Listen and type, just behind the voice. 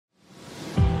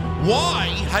Why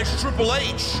has Triple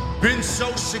H been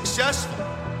so successful?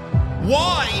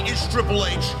 Why is Triple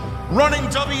H running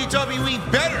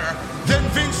WWE better than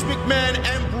Vince McMahon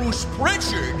and Bruce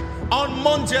Pritchard on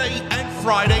Monday and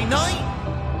Friday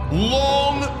night?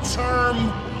 Long-term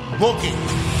booking.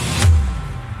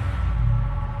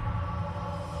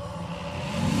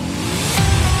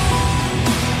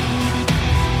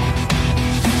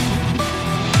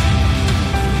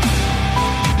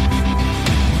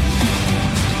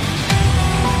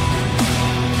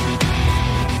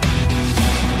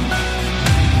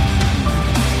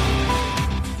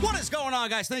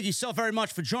 Guys, thank you so very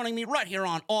much for joining me right here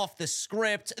on Off the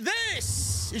Script.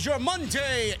 This is your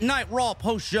Monday Night Raw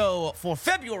post show for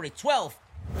February 12th,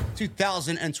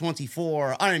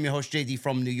 2024. I am your host, JD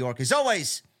from New York. As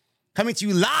always, coming to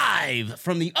you live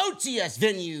from the OTS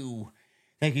venue.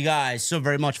 Thank you guys so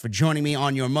very much for joining me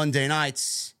on your Monday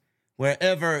nights,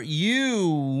 wherever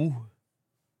you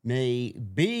may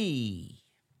be.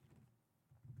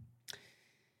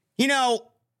 You know,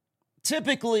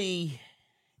 typically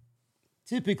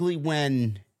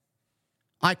when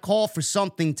I call for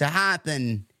something to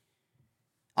happen,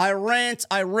 I rant,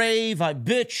 I rave, I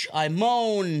bitch, I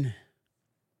moan,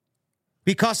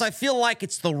 because I feel like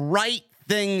it's the right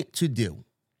thing to do.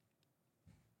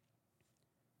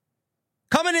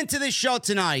 Coming into this show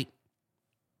tonight,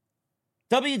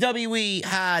 WWE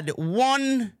had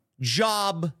one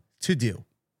job to do.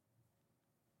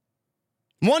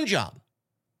 One job.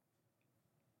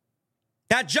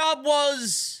 That job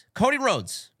was Cody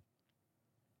Rhodes.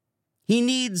 He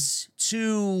needs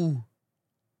to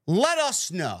let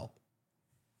us know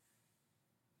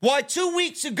why 2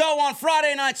 weeks ago on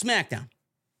Friday Night SmackDown,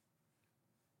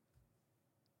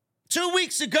 2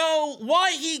 weeks ago,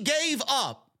 why he gave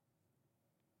up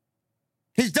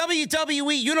his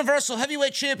WWE Universal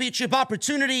Heavyweight Championship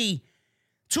opportunity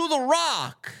to The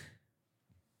Rock.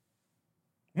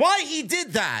 Why he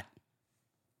did that.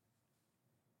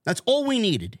 That's all we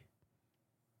needed.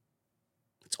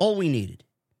 That's all we needed.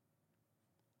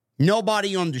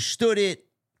 Nobody understood it.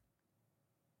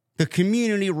 The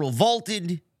community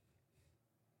revolted.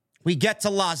 We get to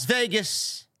Las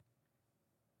Vegas.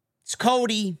 It's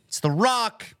Cody. It's The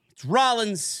Rock. It's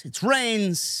Rollins. It's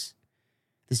Reigns.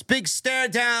 This big stare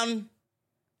down.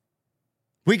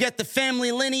 We get the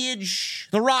family lineage.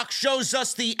 The Rock shows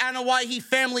us the Anoa'i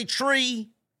family tree.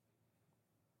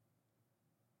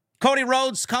 Cody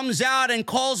Rhodes comes out and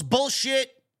calls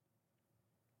bullshit.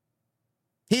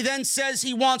 He then says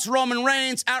he wants Roman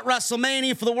Reigns at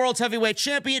WrestleMania for the World Heavyweight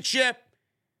Championship.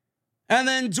 And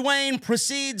then Dwayne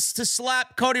proceeds to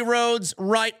slap Cody Rhodes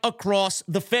right across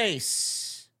the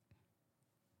face.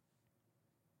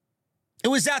 It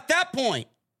was at that point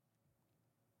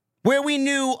where we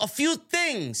knew a few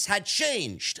things had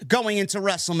changed going into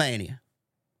WrestleMania.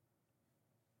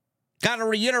 Got to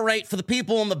reiterate for the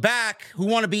people in the back who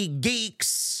want to be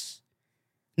geeks.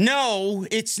 No,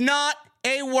 it's not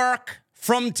a work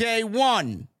from day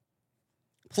one.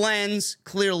 Plans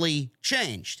clearly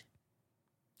changed.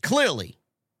 Clearly.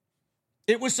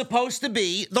 It was supposed to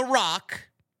be The Rock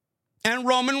and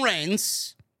Roman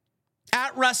Reigns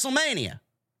at WrestleMania.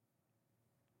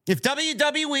 If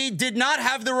WWE did not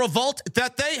have the revolt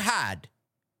that they had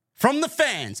from the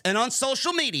fans and on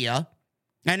social media,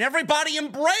 and everybody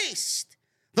embraced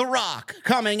The Rock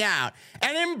coming out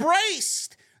and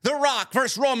embraced The Rock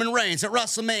versus Roman Reigns at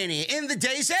WrestleMania in the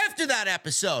days after that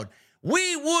episode,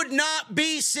 we would not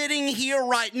be sitting here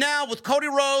right now with Cody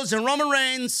Rhodes and Roman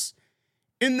Reigns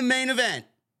in the main event.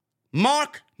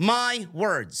 Mark my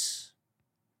words.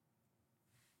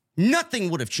 Nothing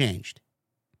would have changed.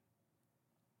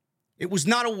 It was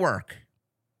not a work.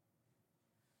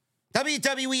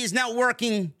 WWE is now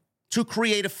working to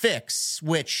create a fix,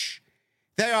 which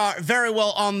they are very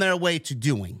well on their way to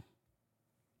doing.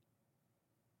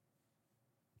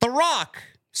 The Rock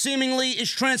seemingly is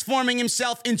transforming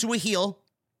himself into a heel.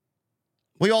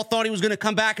 We all thought he was going to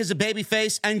come back as a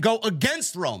babyface and go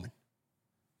against Roman.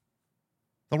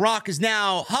 The Rock is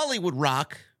now Hollywood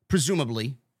Rock,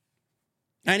 presumably,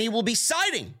 and he will be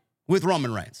siding with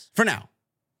Roman Reigns for now.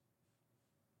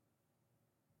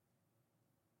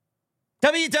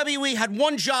 WWE had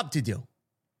one job to do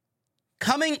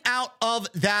coming out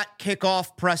of that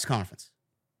kickoff press conference.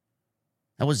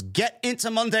 That was get into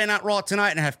Monday Night Raw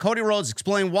tonight and have Cody Rhodes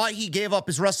explain why he gave up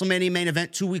his WrestleMania main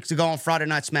event 2 weeks ago on Friday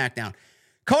Night SmackDown.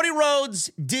 Cody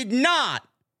Rhodes did not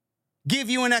give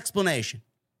you an explanation.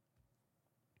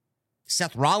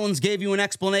 Seth Rollins gave you an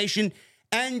explanation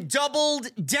and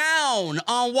doubled down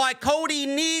on why Cody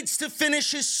needs to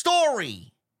finish his story.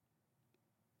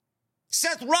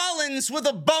 Seth Rollins with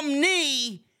a bum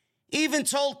knee even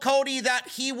told Cody that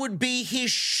he would be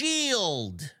his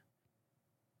shield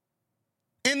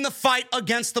in the fight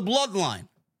against the Bloodline.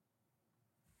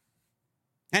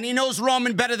 And he knows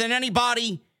Roman better than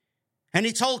anybody. And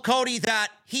he told Cody that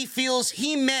he feels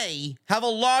he may have a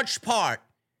large part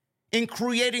in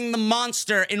creating the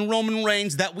monster in Roman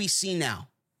Reigns that we see now.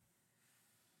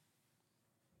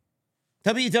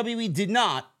 WWE did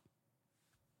not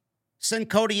send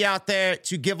Cody out there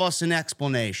to give us an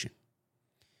explanation.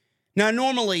 Now,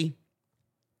 normally,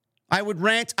 I would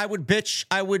rant, I would bitch,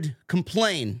 I would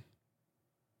complain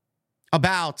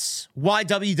about why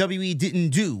WWE didn't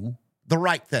do the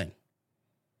right thing.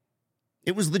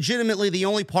 It was legitimately the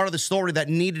only part of the story that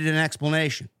needed an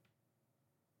explanation.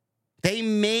 They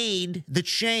made the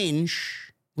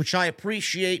change, which I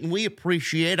appreciate and we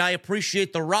appreciate. I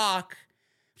appreciate The Rock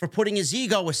for putting his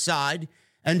ego aside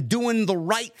and doing the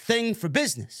right thing for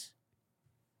business.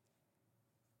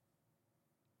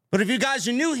 But if you guys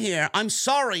are new here, I'm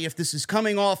sorry if this is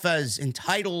coming off as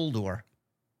entitled or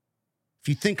if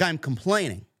you think I'm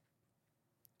complaining.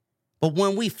 But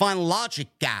when we find logic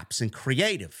gaps in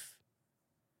creative,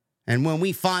 and when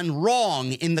we find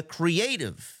wrong in the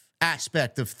creative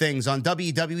aspect of things on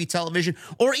WWE television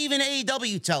or even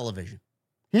AEW television,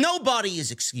 nobody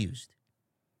is excused.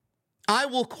 I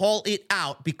will call it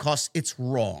out because it's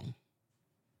wrong.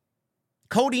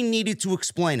 Cody needed to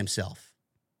explain himself.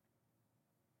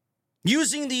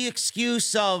 Using the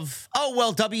excuse of, oh,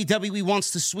 well, WWE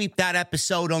wants to sweep that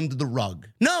episode under the rug.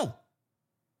 No.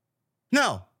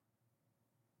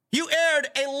 You aired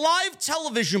a live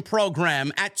television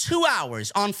program at 2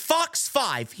 hours on Fox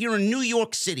 5 here in New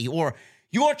York City, or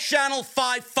your Channel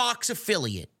 5 Fox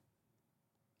affiliate,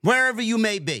 wherever you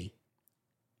may be.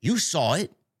 You saw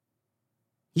it.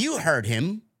 You heard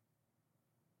him.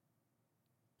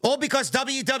 All because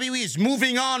WWE is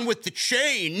moving on with the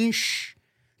change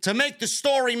to make the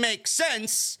story make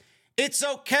sense. It's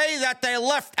okay that they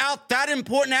left out that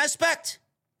important aspect?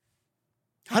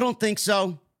 I don't think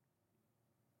so.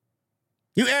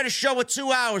 You aired a show at 2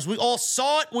 hours. We all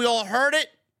saw it. We all heard it.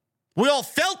 We all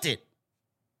felt it.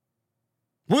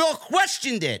 We all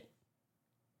questioned it.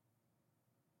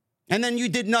 And then you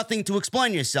did nothing to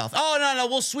explain yourself. Oh, no,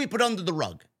 we'll sweep it under the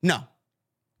rug. No.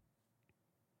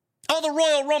 Oh, the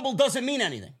Royal Rumble doesn't mean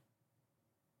anything.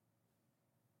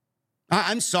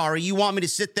 I'm sorry. You want me to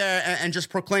sit there and just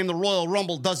proclaim the Royal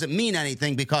Rumble doesn't mean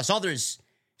anything because others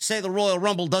say the Royal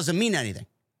Rumble doesn't mean anything.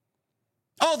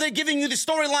 Oh, they're giving you the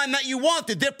storyline that you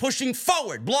wanted. They're pushing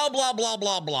forward. Blah, blah, blah,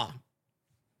 blah, blah.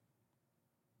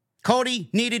 Cody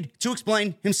needed to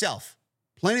explain himself.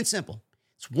 Plain and simple.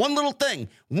 It's one little thing,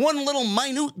 one little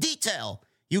minute detail.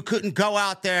 You couldn't go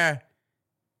out there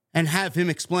and have him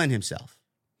explain himself.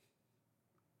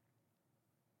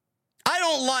 I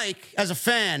don't like, as a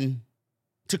fan,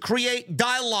 to create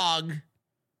dialogue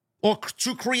or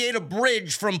to create a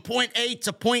bridge from point A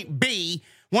to point B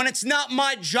when it's not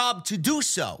my job to do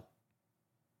so.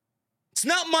 It's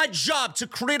not my job to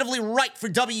creatively write for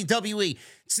WWE.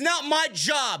 It's not my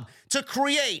job to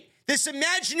create this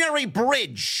imaginary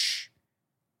bridge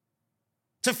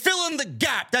to fill in the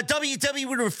gap that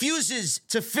WWE refuses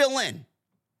to fill in.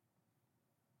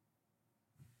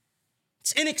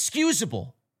 It's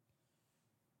inexcusable.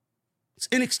 It's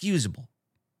inexcusable.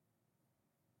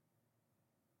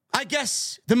 I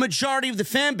guess the majority of the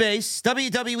fan base,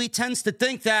 WWE tends to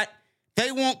think that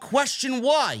they won't question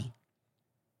why.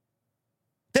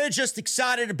 They're just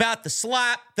excited about the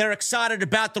slap. They're excited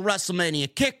about the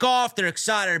WrestleMania kickoff. They're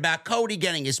excited about Cody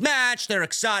getting his match. They're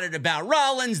excited about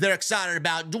Rollins. They're excited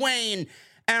about Dwayne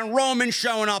and Roman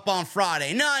showing up on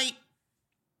Friday night.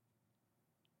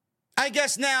 I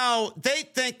guess now they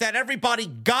think that everybody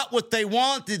got what they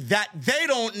wanted, that they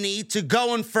don't need to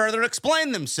go and further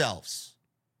explain themselves.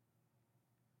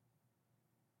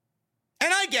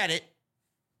 And I get it.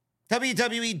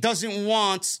 WWE doesn't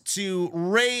want to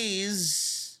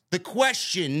raise the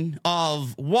question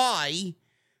of why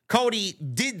Cody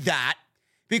did that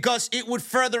because it would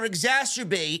further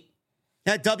exacerbate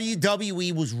that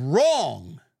WWE was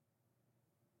wrong.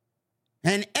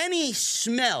 And any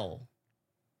smell,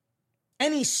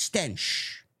 any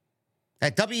stench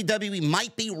that WWE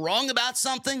might be wrong about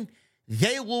something,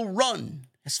 they will run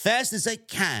as fast as they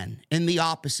can in the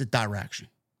opposite direction.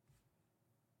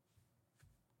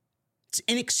 It's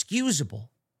inexcusable.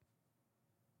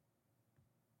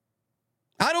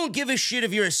 I don't give a shit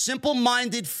if you're a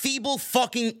simple-minded, feeble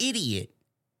fucking idiot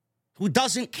who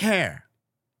doesn't care.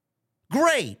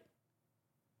 Great.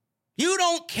 You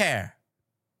don't care.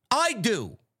 I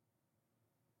do.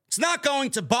 It's not going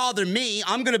to bother me.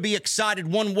 I'm going to be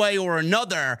excited one way or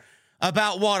another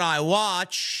about what I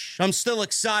watch. I'm still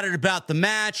excited about the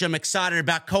match. I'm excited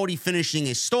about Cody finishing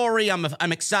his story.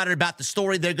 I'm excited about the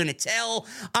story they're going to tell.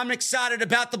 I'm excited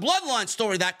about the Bloodline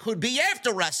story that could be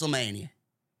after WrestleMania.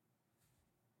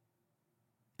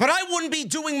 But I wouldn't be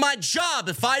doing my job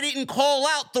if I didn't call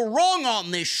out the wrong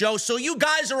on this show so you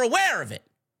guys are aware of it.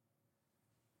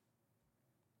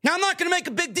 Now, I'm not going to make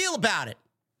a big deal about it.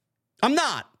 I'm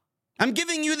not. I'm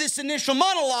giving you this initial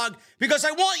monologue because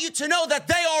I want you to know that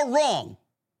they are wrong.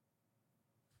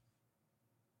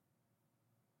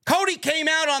 Cody came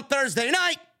out on Thursday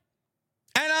night,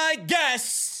 and I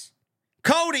guess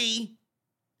Cody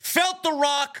felt The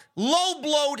Rock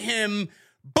low-blowed him,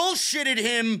 bullshitted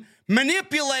him,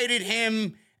 manipulated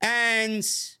him, and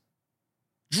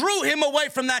drew him away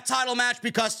from that title match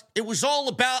because it was all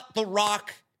about The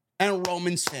Rock and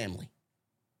Roman's family.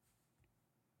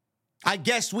 I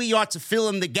guess we ought to fill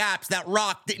in the gaps that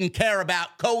Rock didn't care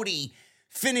about Cody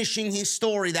finishing his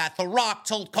story, that The Rock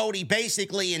told Cody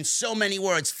basically in so many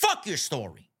words, fuck your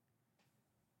story.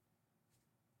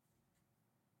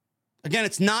 Again,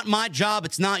 it's not my job,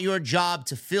 it's not your job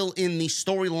to fill in the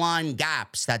storyline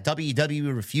gaps that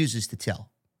WWE refuses to tell.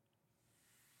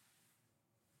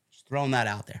 Just throwing that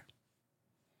out there.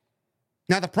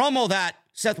 Now, the promo that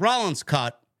Seth Rollins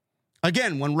cut,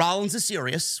 again, when Rollins is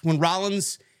serious, when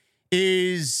Rollins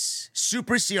is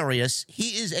super serious,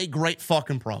 he is a great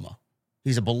fucking promo.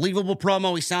 He's a believable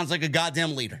promo. He sounds like a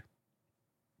goddamn leader.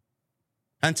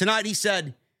 And tonight he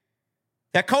said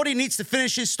that Cody needs to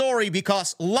finish his story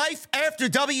because life after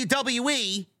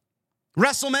WWE,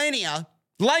 WrestleMania,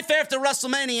 life after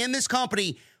WrestleMania in this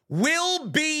company will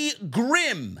be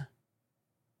grim.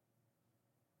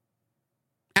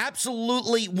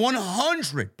 Absolutely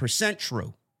 100%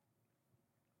 true.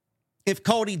 If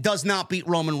Cody does not beat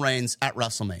Roman Reigns at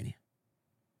WrestleMania.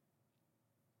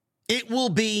 It will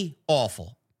be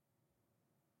awful.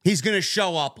 He's going to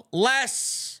show up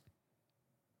less.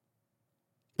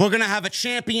 We're going to have a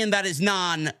champion that is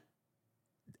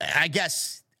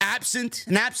absent,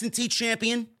 an absentee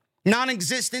champion,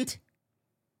 non-existent.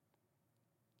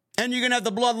 And you're going to have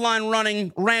the Bloodline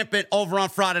running rampant over on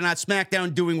Friday Night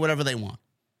SmackDown doing whatever they want.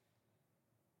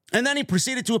 And then he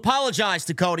proceeded to apologize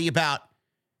to Cody about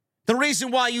the reason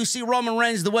why you see Roman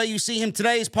Reigns the way you see him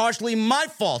today is partially my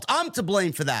fault. I'm to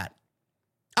blame for that.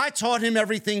 I taught him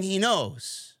everything he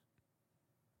knows.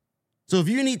 So if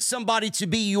you need somebody to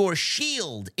be your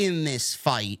shield in this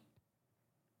fight,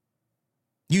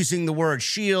 using the word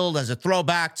shield as a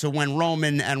throwback to when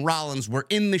Roman and Rollins were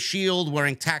in the Shield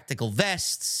wearing tactical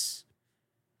vests,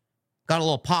 got a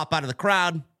little pop out of the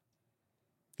crowd.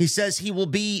 He says he will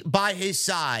be by his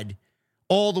side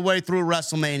all the way through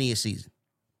WrestleMania season.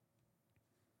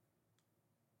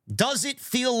 Does it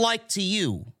feel like to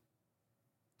you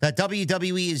that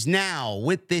WWE is now,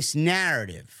 with this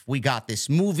narrative, we got this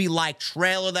movie-like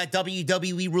trailer that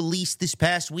WWE released this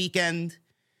past weekend.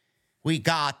 We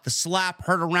got the slap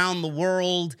heard around the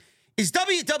world. Is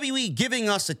WWE giving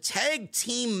us a tag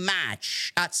team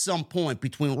match at some point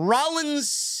between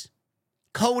Rollins,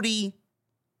 Cody,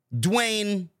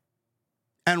 Dwayne,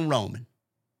 and Roman?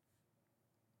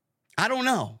 I don't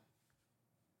know.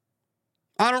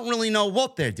 I don't really know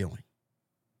what they're doing.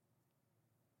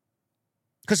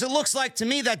 Because it looks like to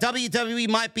me that WWE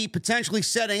might be potentially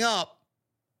setting up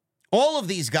all of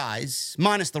these guys,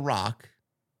 minus The Rock,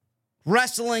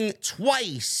 wrestling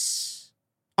twice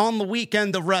on the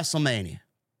weekend of WrestleMania.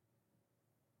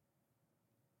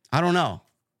 I don't know.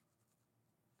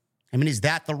 I mean, is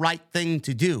that the right thing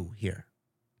to do here?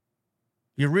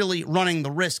 You're really running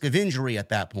the risk of injury at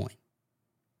that point.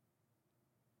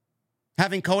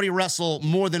 Having Cody wrestle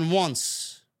more than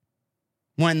once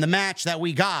when the match that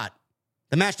we got,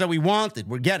 the match that we wanted,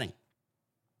 we're getting.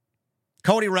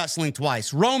 Cody wrestling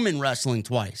twice, Roman wrestling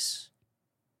twice.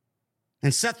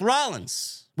 And Seth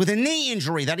Rollins with a knee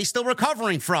injury that he's still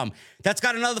recovering from. That's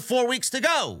got another 4 weeks to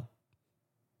go.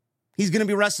 He's going to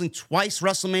be wrestling twice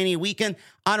WrestleMania weekend.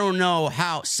 I don't know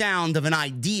how sound of an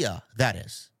idea that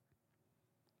is.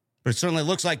 But it certainly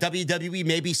looks like WWE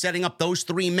may be setting up those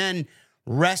three men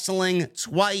wrestling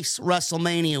twice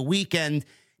WrestleMania weekend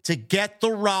to get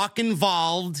The Rock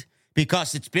involved,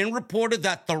 because it's been reported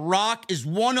that The Rock is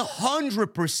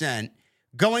 100%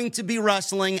 going to be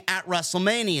wrestling at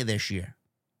WrestleMania this year.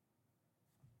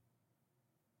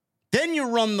 Then you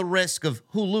run the risk of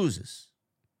who loses.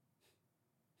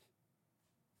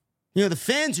 You know, the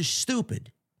fans are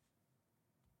stupid.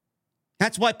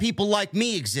 That's why people like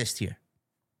me exist here.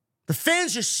 The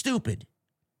fans are stupid.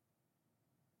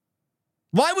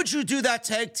 Why would you do that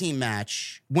tag team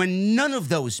match when none of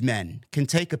those men can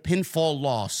take a pinfall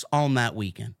loss on that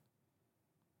weekend?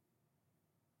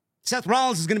 Seth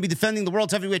Rollins is going to be defending the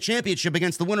World Heavyweight Championship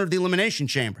against the winner of the Elimination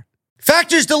Chamber.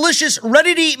 Factor's delicious,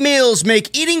 ready-to-eat meals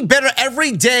make eating better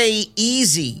every day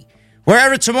easy.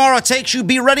 Wherever tomorrow takes you,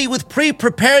 be ready with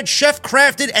pre-prepared,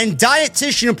 chef-crafted, and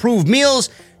dietitian-approved meals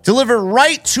delivered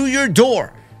right to your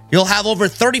door. You'll have over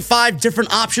 35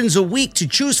 different options a week to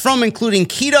choose from, including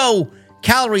keto,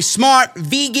 calorie smart,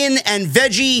 vegan, and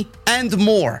veggie, and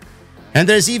more. And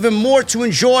there's even more to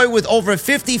enjoy with over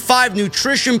 55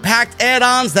 nutrition-packed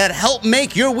add-ons that help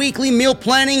make your weekly meal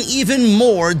planning even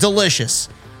more delicious.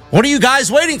 What are you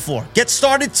guys waiting for? Get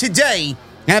started today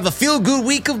and have a feel-good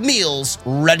week of meals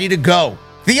ready to go.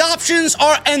 The options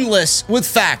are endless with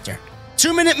Factor.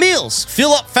 2-minute meals.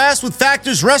 Fill up fast with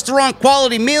Factor's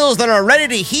restaurant-quality meals that are ready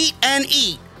to heat and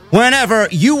eat whenever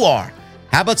you are.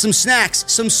 How about some snacks,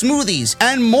 some smoothies,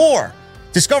 and more?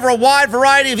 Discover a wide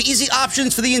variety of easy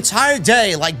options for the entire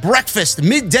day, like breakfast,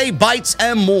 midday bites,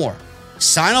 and more.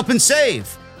 Sign up and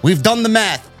save. We've done the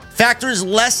math. Factor is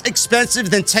less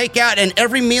expensive than takeout, and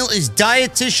every meal is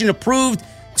dietitian approved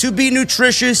to be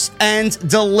nutritious and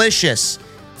delicious.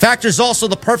 Factor is also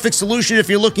the perfect solution if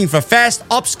you're looking for fast,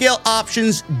 upscale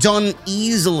options done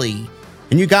easily.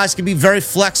 And you guys can be very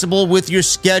flexible with your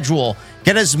schedule.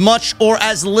 Get as much or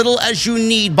as little as you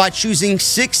need by choosing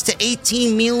 6 to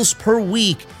 18 meals per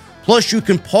week. Plus, you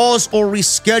can pause or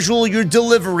reschedule your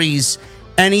deliveries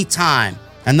anytime.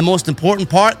 And the most important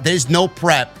part, there's no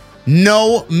prep,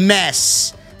 no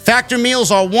mess. Factor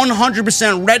meals are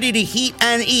 100% ready to heat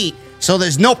and eat, so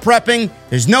there's no prepping,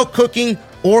 there's no cooking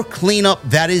or cleanup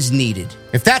that is needed.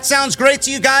 If that sounds great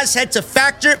to you guys, head to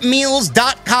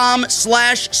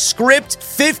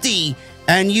factormeals.com/script50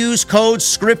 and use code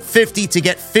script50 to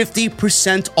get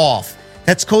 50% off.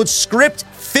 That's code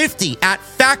script50 at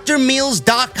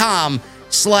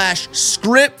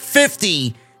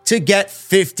factormeals.com/script50 to get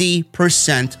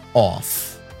 50%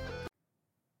 off.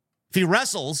 If he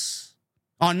wrestles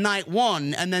on night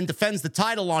 1 and then defends the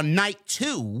title on night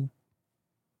 2,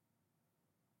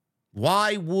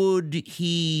 why would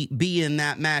he be in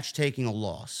that match taking a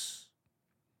loss?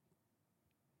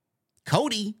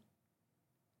 Cody,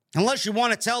 unless you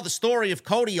want to tell the story of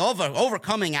Cody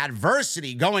overcoming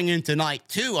adversity going into night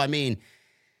 2, I mean,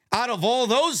 out of all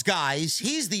those guys,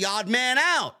 he's the odd man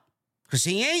out because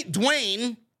he ain't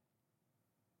Dwayne.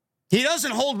 He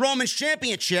doesn't hold Roman's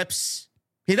championships.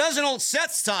 He doesn't hold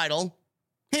Seth's title.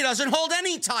 He doesn't hold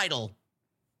any title.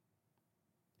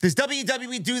 Does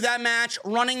WWE do that match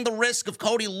running the risk of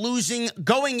Cody losing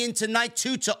going into night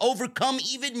 2 to overcome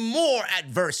even more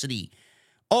adversity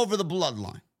over the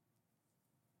bloodline?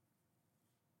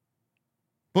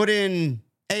 But in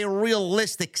a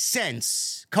realistic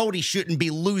sense, Cody shouldn't be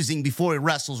losing before he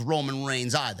wrestles Roman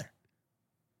Reigns either.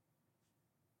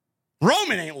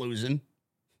 Roman ain't losing.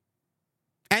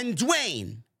 And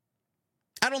Dwayne,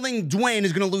 I don't think Dwayne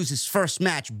is going to lose his first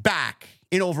match back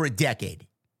in over a decade.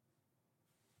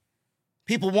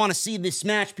 People want to see this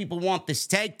match. People want this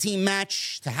tag team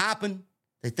match to happen.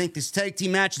 They think this tag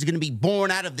team match is going to be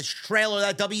born out of this trailer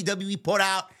that WWE put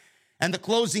out and the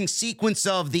closing sequence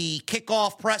of the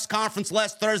kickoff press conference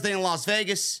last Thursday in Las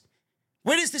Vegas.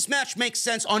 Where does this match make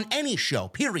sense on any show,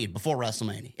 period, before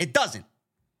WrestleMania? It doesn't.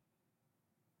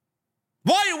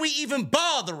 Why are we even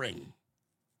bothering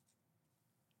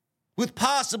with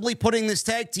possibly putting this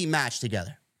tag team match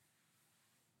together?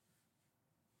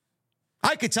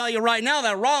 I could tell you right now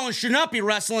that Rollins should not be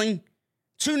wrestling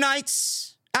 2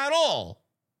 nights at all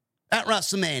at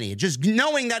WrestleMania, just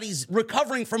knowing that he's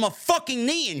recovering from a fucking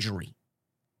knee injury.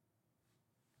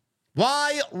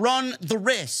 Why run the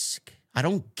risk? I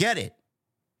don't get it.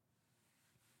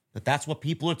 But that's what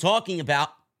people are talking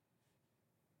about.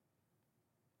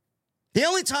 The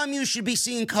only time you should be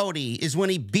seeing Cody is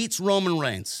when he beats Roman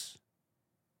Reigns.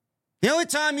 The only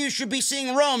time you should be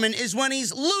seeing Roman is when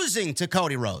he's losing to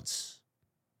Cody Rhodes.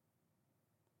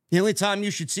 The only time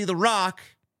you should see The Rock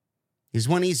is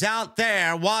when he's out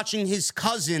there watching his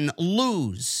cousin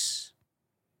lose.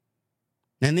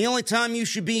 And the only time you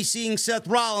should be seeing Seth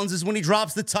Rollins is when he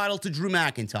drops the title to Drew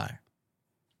McIntyre.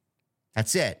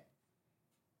 That's it.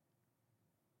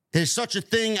 There's such a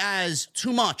thing as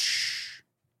too much,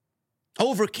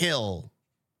 overkill,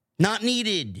 not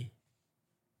needed.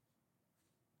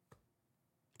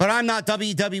 But I'm not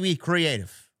WWE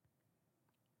creative.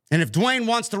 And if Dwayne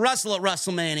wants to wrestle at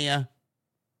WrestleMania,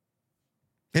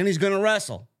 then he's going to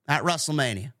wrestle at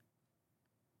WrestleMania.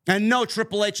 And no,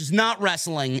 Triple H is not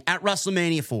wrestling at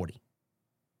WrestleMania 40.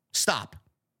 Stop.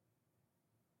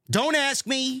 Don't ask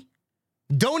me.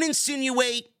 Don't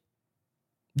insinuate.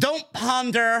 Don't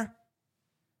ponder.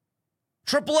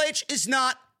 Triple H is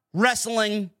not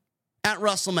wrestling at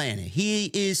WrestleMania.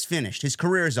 He is finished. His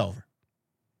career is over.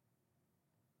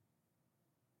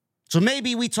 So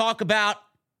maybe we talk about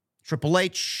Triple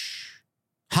H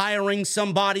hiring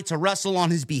somebody to wrestle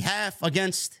on his behalf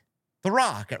against The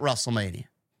Rock at WrestleMania.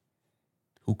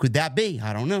 Who could that be?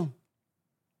 I don't know.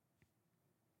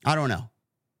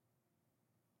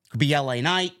 Could be LA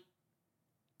Knight.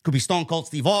 Could be Stone Cold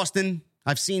Steve Austin.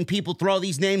 I've seen people throw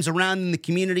these names around in the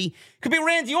community. Could be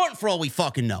Randy Orton for all we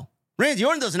fucking know. Randy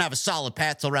Orton doesn't have a solid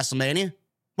path till WrestleMania.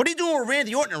 What are you doing with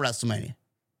Randy Orton at WrestleMania?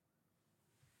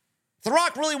 If The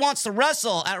Rock really wants to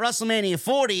wrestle at WrestleMania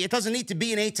 40, it doesn't need to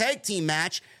be an 8-tag team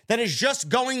match that is just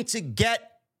going to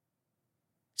get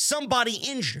somebody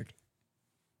injured.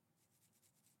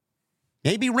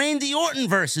 Maybe Randy Orton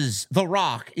versus The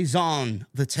Rock is on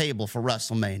the table for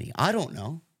WrestleMania. I don't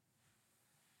know.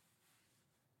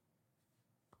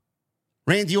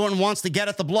 Randy Orton wants to get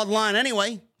at the bloodline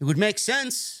anyway. It would make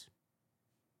sense.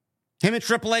 Him and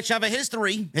Triple H have a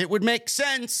history. It would make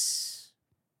sense.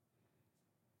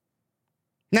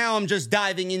 Now I'm just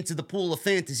diving into the pool of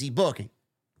fantasy booking.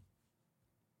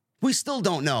 We still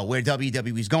don't know where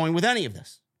WWE is going with any of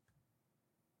this.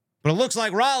 But it looks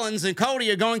like Rollins and Cody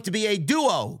are going to be a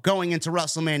duo going into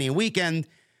WrestleMania weekend.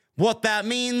 What that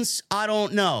means, I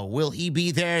don't know. Will he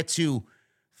be there to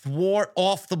thwart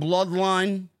off the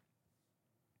bloodline?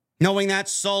 Knowing that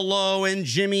Solo and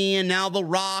Jimmy and now The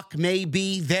Rock may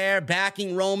be there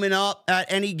backing Roman up at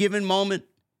any given moment.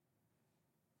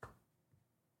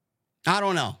 I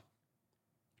don't know.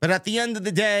 But at the end of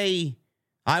the day,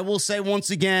 I will say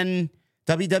once again,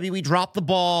 WWE dropped the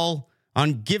ball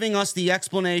on giving us the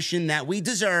explanation that we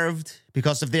deserved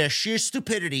because of their sheer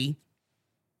stupidity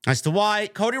as to why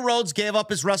Cody Rhodes gave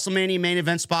up his WrestleMania main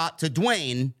event spot to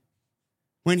Dwayne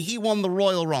when he won the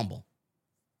Royal Rumble.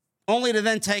 Only to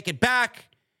then take it back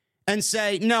and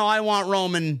say, no, I want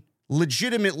Roman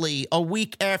legitimately a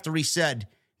week after he said,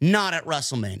 not at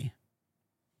WrestleMania.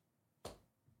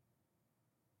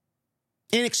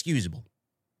 Inexcusable.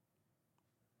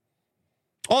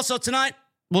 Also tonight,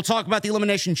 we'll talk about the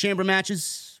Elimination Chamber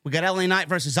matches. We got LA Knight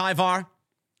versus Ivar.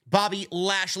 Bobby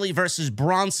Lashley versus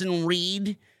Bronson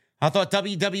Reed. I thought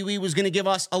WWE was going to give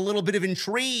us a little bit of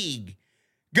intrigue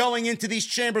going into these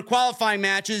chamber qualifying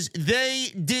matches. They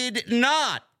did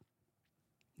not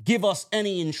give us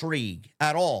any intrigue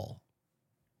at all.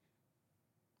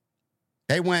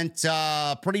 They went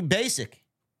pretty basic,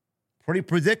 pretty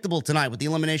predictable tonight with the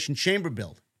Elimination Chamber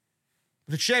build.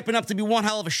 But it's shaping up to be one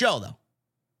hell of a show, though.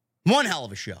 One hell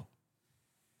of a show.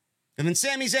 And then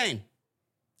Sami Zayn.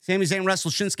 Sami Zayn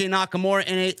wrestled Shinsuke Nakamura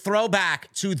in a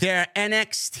throwback to their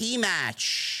NXT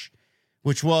match,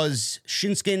 which was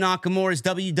Shinsuke Nakamura's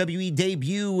WWE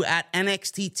debut at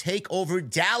NXT TakeOver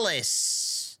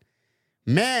Dallas.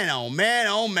 Man, oh man,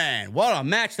 oh man. What a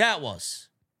match that was.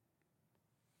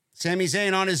 Sami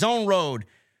Zayn on his own road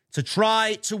to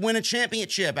try to win a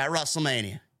championship at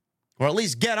WrestleMania. Or at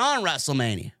least get on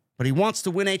WrestleMania. But he wants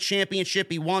to win a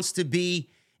championship. He wants to be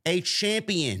a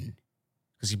champion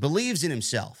because he believes in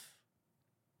himself.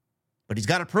 But he's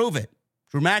got to prove it.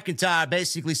 Drew McIntyre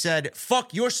basically said,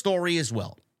 fuck your story as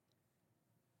well.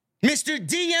 Mr.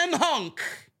 DM Hunk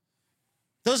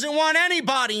doesn't want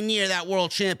anybody near that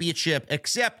world championship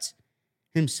except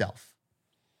himself.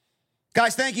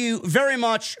 Guys, thank you very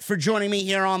much for joining me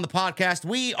here on the podcast.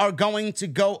 We are going to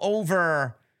go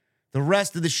over the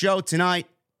rest of the show tonight.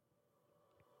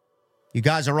 You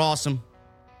guys are awesome.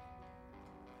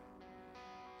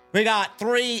 We got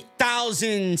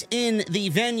 3,000 in the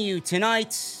venue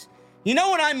tonight. You know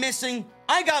what I'm missing?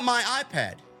 I got my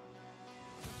iPad.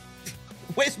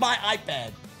 Where's my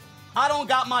iPad? I don't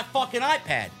got my fucking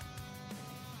iPad.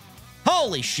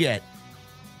 Holy shit.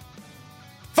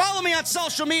 Follow me on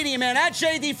social media, man. At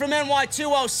JD from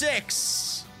NY206.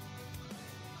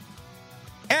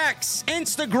 X,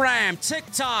 Instagram,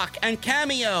 TikTok, and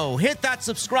Cameo. Hit that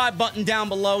subscribe button down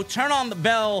below. Turn on the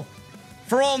bell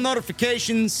for all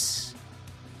notifications.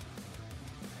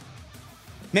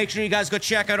 Make sure you guys go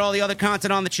check out all the other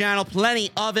content on the channel.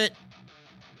 Plenty of it.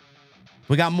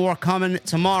 We got more coming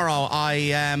tomorrow. I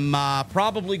am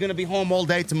probably going to be home all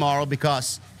day tomorrow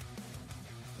because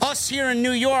us here in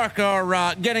New York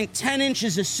are getting 10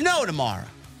 inches of snow tomorrow.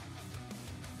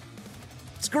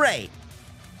 It's great.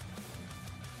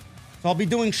 So I'll be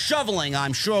doing shoveling,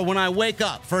 I'm sure, when I wake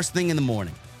up first thing in the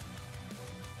morning.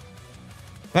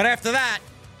 But after that,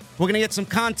 we're going to get some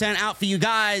content out for you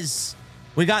guys.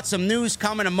 We got some news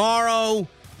coming tomorrow.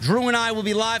 Drew and I will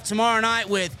be live tomorrow night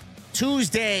with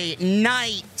Tuesday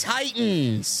Night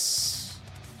Titans.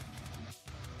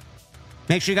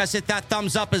 Make sure you guys hit that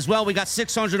thumbs up as well. We got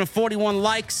 641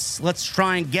 likes. Let's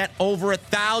try and get over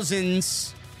 1,000.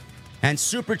 And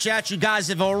Super Chat, you guys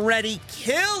have already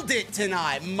killed it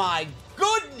tonight. My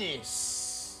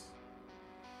goodness.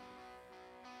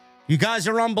 You guys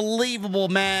are unbelievable,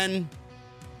 man.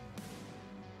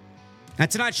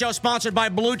 And tonight's show sponsored by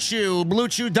Blue Chew.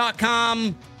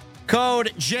 BlueChew.com.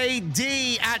 Code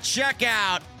JD at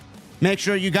checkout. Make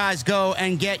sure you guys go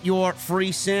and get your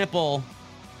free sample.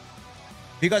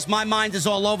 Because my mind is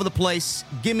all over the place.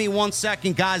 Give me 1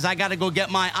 second, guys. I got to go get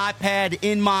my iPad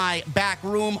in my back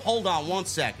room. Hold on 1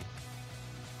 second.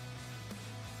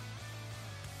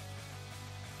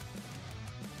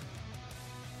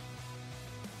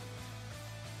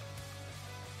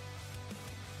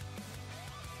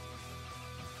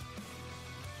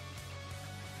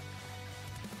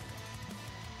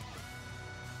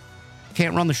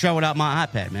 Can't run the show without my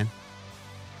iPad, man.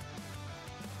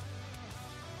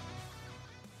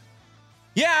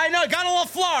 Yeah, I know. Gotta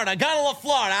love Florida.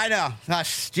 I know.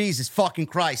 Gosh, Jesus fucking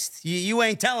Christ. You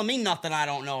ain't telling me nothing I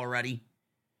don't know already.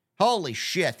 Holy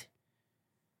shit.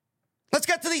 Let's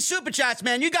get to these super chats,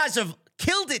 man. You guys have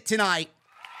killed it tonight.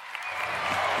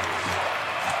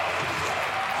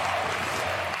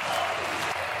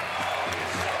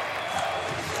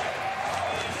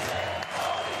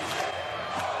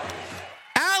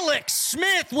 Alex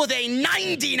Smith with a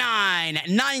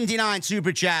 99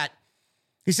 super chat.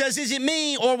 He says, is it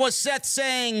me or was Seth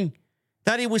saying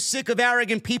that he was sick of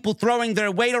arrogant people throwing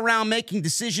their weight around, making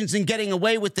decisions and getting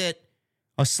away with it?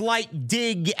 A slight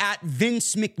dig at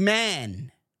Vince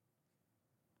McMahon.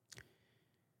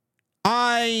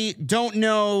 I don't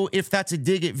know if that's a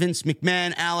dig at Vince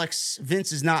McMahon, Alex.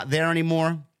 Vince is not there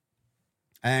anymore.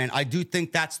 And I do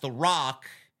think that's The Rock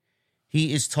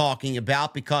he is talking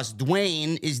about because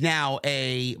Dwayne is now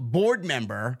a board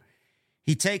member.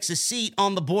 He takes a seat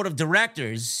on the board of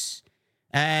directors,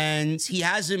 and he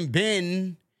hasn't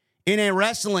been in a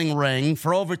wrestling ring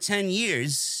for over 10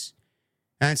 years.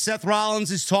 And Seth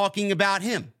Rollins is talking about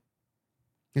him.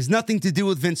 It has nothing to do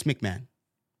with Vince McMahon.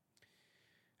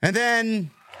 And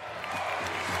then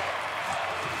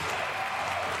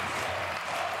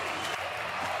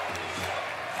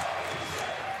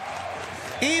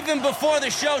even before the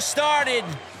show started,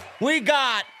 we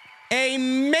got a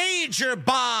major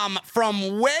bomb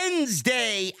from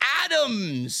Wednesday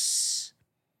Adams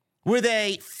with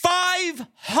a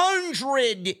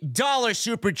 $500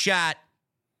 super chat.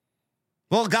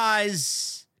 Well,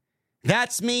 guys,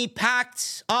 that's me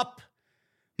packed up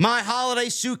my holiday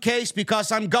suitcase because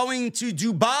I'm going to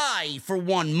Dubai for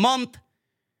 1 month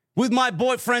with my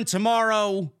boyfriend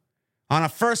tomorrow on a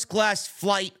first-class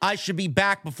flight. I should be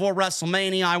back before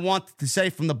WrestleMania. I want to say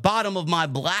from the bottom of my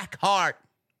black heart,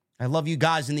 I love you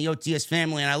guys in the OTS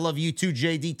family, and I love you too,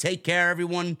 JD. Take care,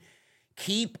 everyone.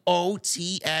 Keep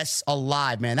OTS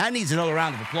alive, man. That needs another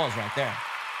round of applause right there.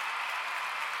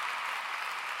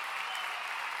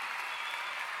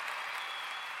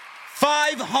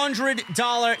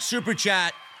 $500 super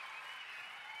chat.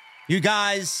 You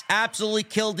guys absolutely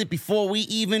killed it before we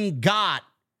even got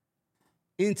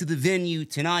into the venue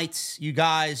tonight. You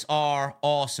guys are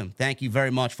awesome. Thank you very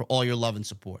much for all your love and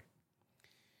support.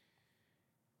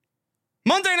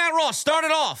 Monday Night Raw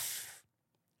started off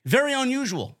very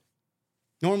unusual.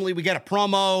 Normally we get a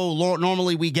promo.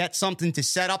 Normally we get something to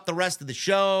set up the rest of the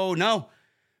show. No.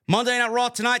 Monday Night Raw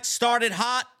tonight started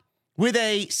hot with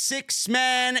a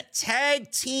 6-man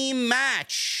tag team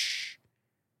match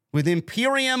with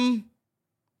Imperium.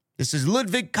 This is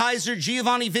Ludwig Kaiser,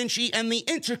 Giovanni Vinci, and the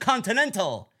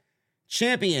Intercontinental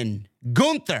Champion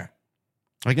Gunther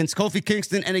against Kofi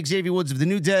Kingston and Xavier Woods of the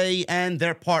New Day and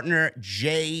their partner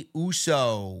Jey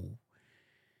Uso.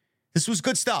 This was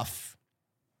good stuff.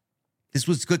 This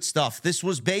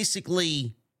was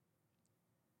basically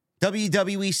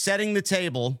WWE setting the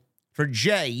table for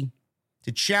Jey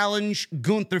to challenge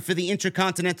Gunther for the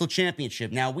Intercontinental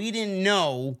Championship. Now, we didn't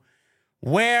know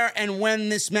where and when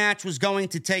this match was going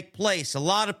to take place. A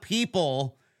lot of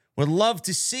people would love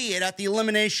to see it at the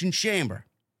Elimination Chamber.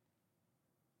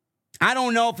 I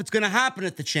don't know if it's going to happen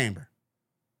at the Chamber.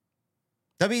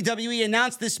 WWE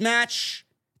announced this match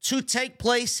to take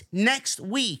place next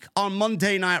week on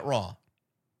Monday Night Raw.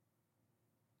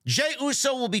 Jey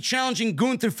Uso will be challenging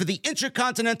Gunther for the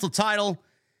Intercontinental title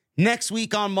next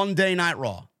week on Monday Night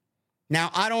Raw. Now,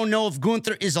 I don't know if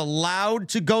Gunther is allowed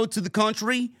to go to the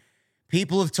country.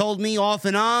 People have told me off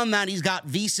and on that he's got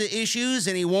visa issues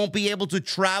and he won't be able to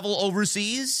travel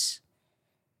overseas.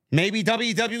 Maybe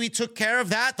WWE took care of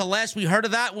that. The last we heard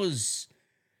of that was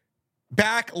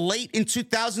back late in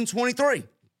 2023.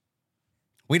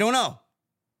 We don't know.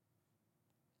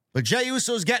 But Jey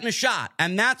Uso's getting a shot,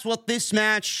 and that's what this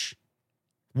match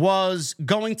was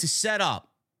going to set up.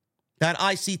 That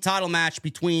IC title match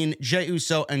between Jey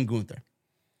Uso and Gunther.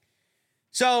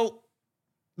 So,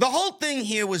 The whole thing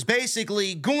here was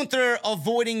basically Gunther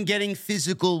avoiding getting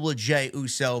physical with Jey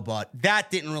Uso, but that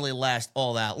didn't really last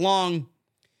all that long.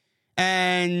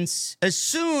 And as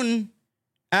soon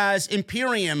as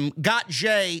Imperium got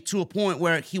Jey to a point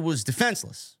where he was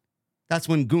defenseless, that's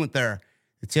when Gunther,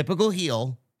 the typical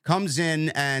heel, comes in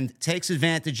and takes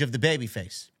advantage of the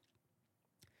babyface.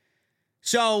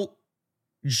 So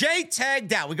Jey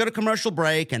tagged out. We go to commercial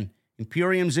break, and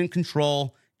Imperium's in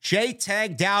control. Jey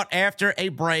tagged out after a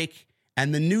break,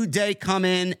 and the New Day come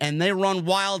in, and they run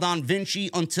wild on Vinci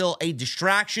until a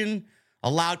distraction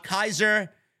allowed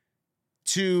Kaiser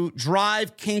to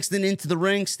drive Kingston into the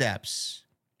ring steps.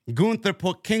 Gunther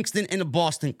put Kingston in a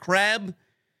Boston Crab.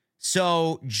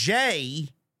 So Jey,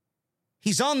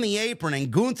 he's on the apron, and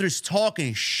Gunther's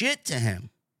talking shit to him,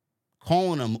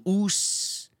 calling him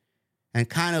oos, and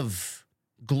kind of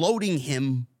gloating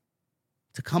him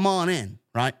to come on in,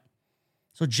 right?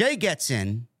 So Jey gets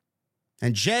in,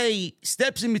 and Jey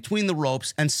steps in between the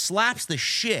ropes and slaps the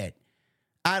shit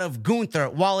out of Gunther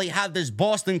while he had this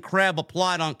Boston Crab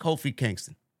applied on Kofi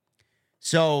Kingston.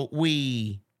 So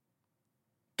we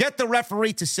get the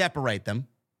referee to separate them.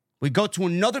 We go to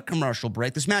another commercial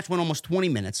break. This match went almost 20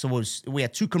 minutes, so we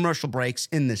had 2 commercial breaks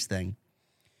in this thing.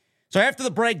 So after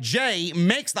the break, Jey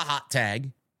makes the hot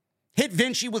tag, hit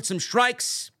Vinci with some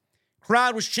strikes.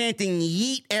 Crowd was chanting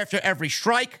yeet after every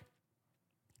strike.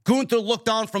 Gunther looked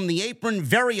on from the apron,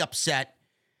 very upset.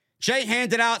 Jey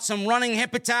handed out some running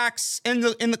hip attacks in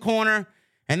the corner,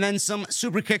 and then some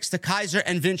super kicks to Kaiser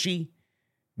and Vinci.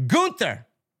 Gunther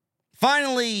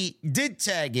finally did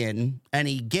tag in, and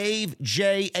he gave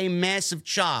Jey a massive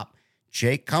chop.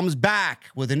 Jey comes back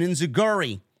with an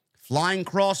enziguri, flying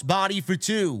crossbody for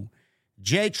 2.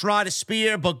 Jey tried a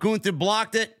spear, but Gunther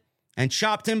blocked it and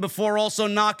chopped him before also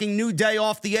knocking New Day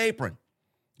off the apron.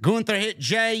 Gunther hit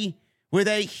Jey with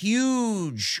a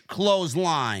huge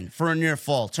clothesline for a near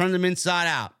fall, turned him inside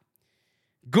out.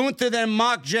 Gunther then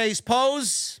mocked Jey's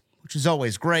pose, which is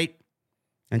always great,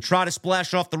 and tried to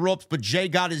splash off the ropes, but Jey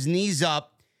got his knees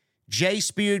up. Jey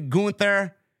speared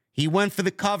Gunther. He went for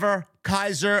the cover.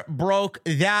 Kaiser broke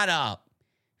that up.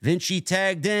 Vinci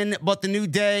tagged in, but the New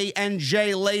Day and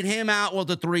Jey laid him out with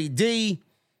a 3D.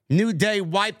 New Day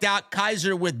wiped out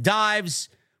Kaiser with dives,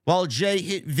 while Jey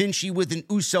hit Vinci with an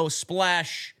Uso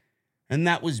splash. And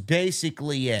that was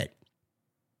basically it.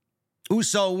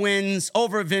 Uso wins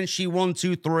over Vinci 1,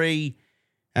 2, 3.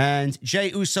 And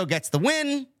Jey Uso gets the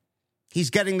win. He's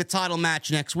getting the title match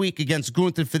next week against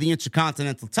Gunther for the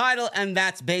Intercontinental title. And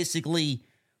that's basically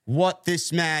what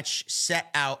this match set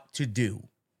out to do.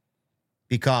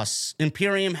 Because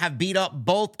Imperium have beat up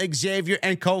both Xavier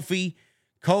and Kofi.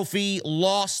 Kofi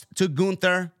lost to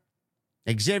Gunther.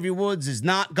 Xavier Woods is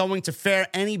not going to fare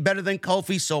any better than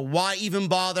Kofi, so why even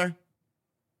bother?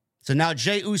 So now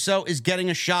Jey Uso is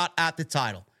getting a shot at the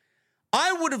title.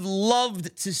 I would have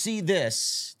loved to see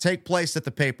this take place at the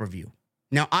pay-per-view.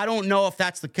 Now, I don't know if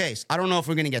that's the case. I don't know if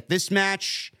we're going to get this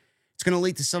match. It's going to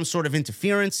lead to some sort of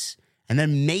interference, and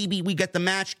then maybe we get the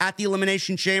match at the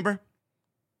Elimination Chamber.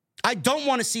 I don't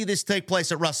want to see this take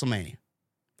place at WrestleMania.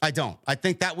 I don't. I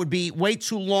think that would be way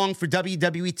too long for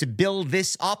WWE to build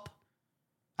this up.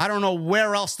 I don't know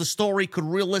where else the story could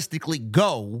realistically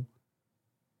go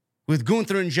with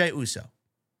Gunther and Jey Uso.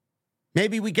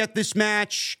 Maybe we get this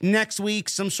match next week,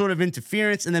 some sort of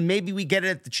interference, and then maybe we get it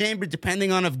at the Chamber,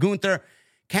 depending on if Gunther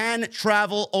can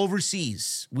travel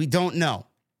overseas. We don't know.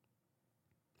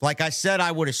 Like I said,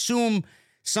 I would assume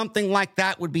something like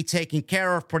that would be taken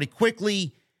care of pretty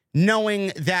quickly,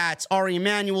 knowing that Ari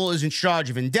Emanuel is in charge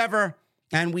of Endeavor,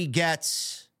 and we get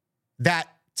that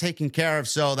taken care of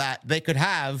so that they could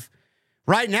have,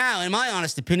 right now, in my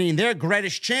honest opinion, their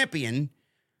greatest champion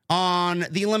on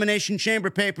the Elimination Chamber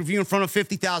pay-per-view in front of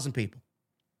 50,000 people.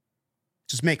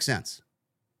 Just makes sense.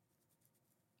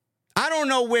 I don't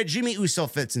know where Jimmy Uso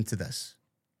fits into this.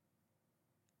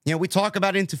 You know, we talk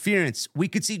about interference. We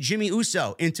could see Jimmy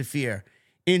Uso interfere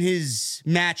in his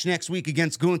match next week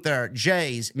against Gunther,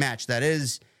 Jey's match, that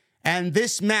is. And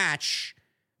this match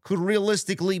could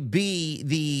realistically be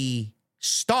the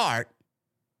start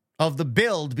of the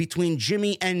build between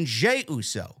Jimmy and Jey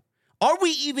Uso. Are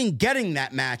we even getting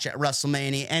that match at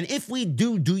WrestleMania? And if we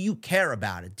do you care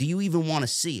about it? Do you even want to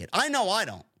see it? I know I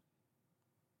don't.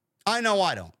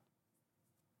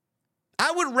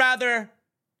 I would rather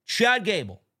Chad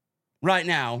Gable right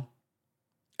now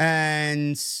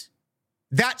and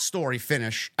that story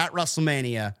finish at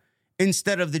WrestleMania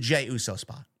instead of the Jey Uso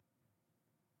spot.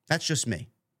 That's just me.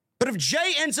 But if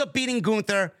Jey ends up beating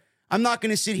Gunther, I'm not going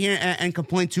to sit here and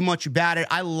complain too much about it.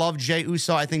 I love Jey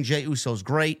Uso. I think Jey Uso's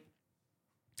great.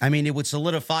 I mean, it would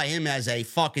solidify him as a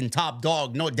fucking top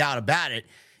dog, no doubt about it,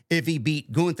 if he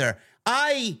beat Gunther.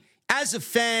 As a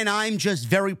fan, I'm just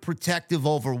very protective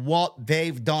over what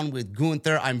they've done with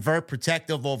Gunther. I'm very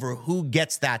protective over who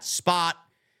gets that spot.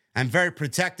 I'm very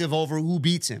protective over who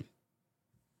beats him.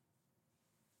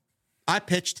 I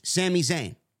pitched Sami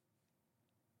Zayn.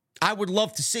 I would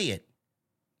love to see it.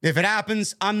 If it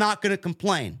happens, I'm not going to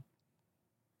complain.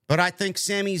 But I think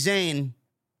Sami Zayn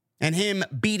and him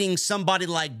beating somebody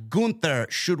like Gunther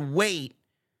should wait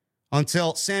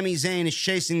until Sami Zayn is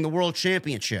chasing the world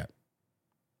championship.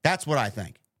 That's what I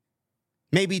think.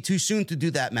 Maybe too soon to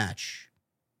do that match.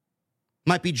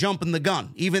 Might be jumping the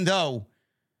gun, even though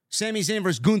Sami Zayn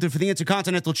versus Gunther for the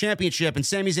Intercontinental Championship and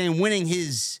Sami Zayn winning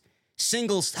his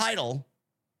singles title,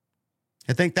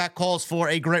 I think that calls for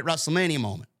a great WrestleMania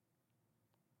moment.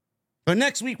 But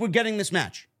next week, we're getting this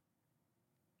match.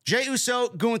 Jey Uso,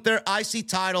 Gunther, IC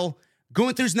title.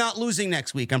 Gunther's not losing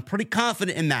next week. I'm pretty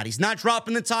confident in that. He's not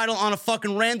dropping the title on a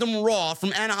fucking random Raw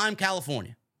from Anaheim,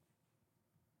 California.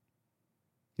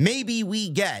 Maybe we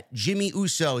get Jimmy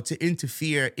Uso to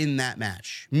interfere in that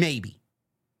match. Maybe.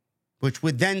 Which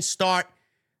would then start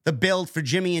the build for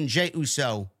Jimmy and Jey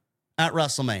Uso at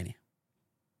WrestleMania.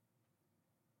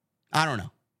 I don't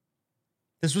know.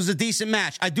 This was a decent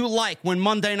match. I do like when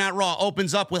Monday Night Raw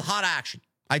opens up with hot action.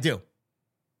 I do.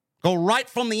 Go right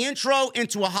from the intro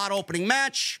into a hot opening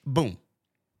match. Boom.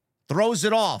 Throws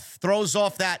it off. Throws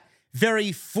off that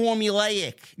very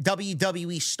formulaic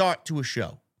WWE start to a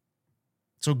show.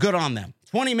 So good on them.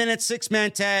 20 minutes,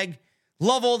 6-man tag.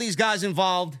 Love all these guys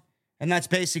involved. And that's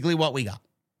basically what we got.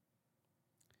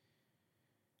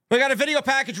 We got a video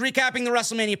package recapping the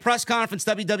WrestleMania press conference.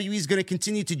 WWE is going to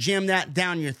continue to jam that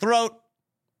down your throat.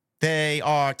 They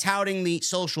are touting the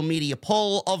social media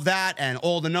pull of that and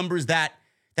all the numbers that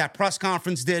press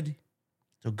conference did.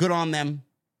 So good on them.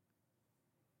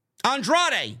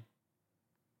 Andrade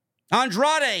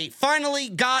finally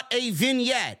got a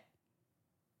vignette.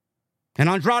 And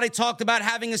Andrade talked about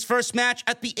having his first match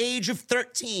at the age of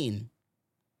 13.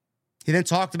 He then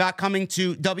talked about coming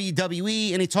to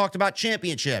WWE, and he talked about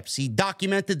championships. He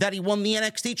documented that he won the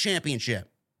NXT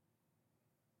championship.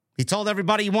 He told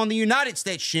everybody he won the United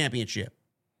States championship.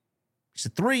 He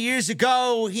said 3 years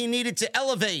ago, he needed to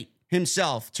elevate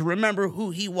himself to remember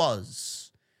who he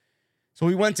was. So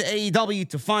he went to AEW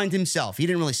to find himself. He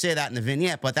didn't really say that in the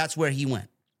vignette, but that's where he went.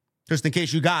 Just in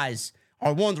case you guys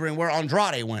are wondering where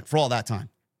Andrade went for all that time.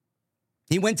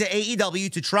 He went to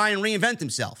AEW to try and reinvent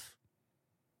himself.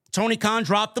 Tony Khan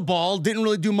dropped the ball, didn't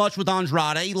really do much with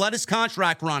Andrade. He let his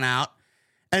contract run out,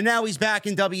 and now he's back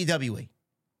in WWE.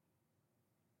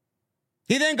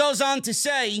 He then goes on to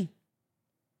say,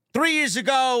 3 years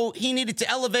ago, he needed to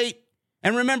elevate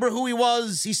and remember who he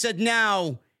was. He said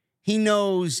now he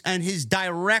knows and his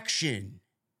direction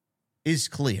is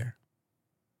clear.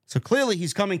 So clearly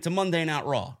he's coming to Monday Night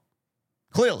Raw.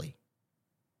 Clearly.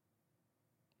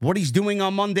 What he's doing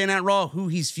on Monday Night Raw, who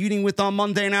he's feuding with on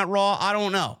Monday Night Raw, I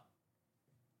don't know.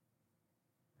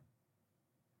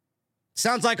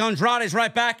 Sounds like Andrade's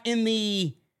right back in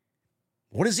the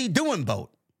what is he doing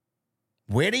boat.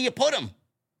 Where do you put him?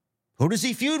 Who does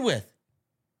he feud with?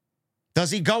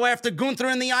 Does he go after Gunther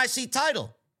in the IC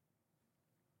title?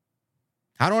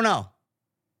 I don't know.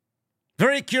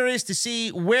 Very curious to see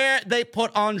where they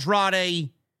put Andrade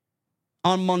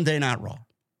on Monday Night Raw.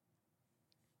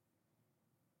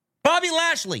 Bobby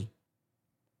Lashley,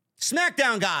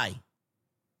 SmackDown guy.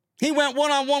 He went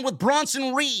one-on-one with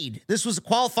Bronson Reed. This was a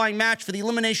qualifying match for the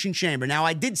Elimination Chamber. Now,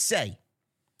 I did say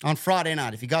on Friday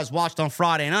night, if you guys watched on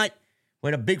Friday night, we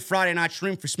had a big Friday night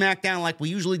stream for SmackDown like we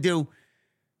usually do.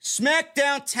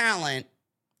 SmackDown talent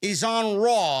is on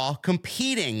Raw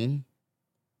competing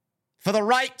for the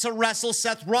right to wrestle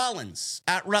Seth Rollins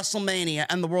at WrestleMania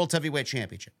and the World Heavyweight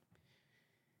Championship.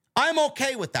 I'm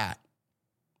okay with that.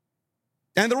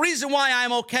 And the reason why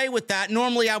I'm okay with that,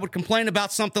 normally I would complain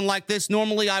about something like this.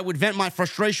 Normally I would vent my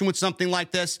frustration with something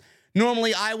like this.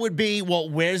 Normally I would be, well,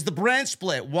 where's the brand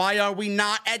split? Why are we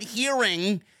not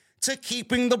adhering to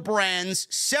keeping the brands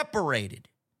separated?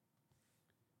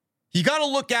 You got to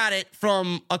look at it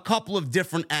from a couple of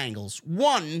different angles.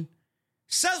 One,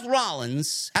 Seth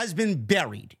Rollins has been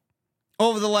buried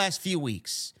over the last few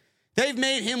weeks. They've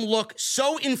made him look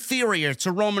so inferior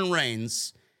to Roman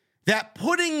Reigns that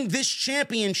putting this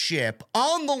championship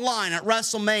on the line at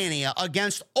WrestleMania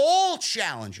against all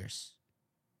challengers,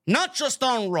 not just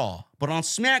on Raw, but on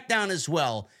SmackDown as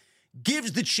well,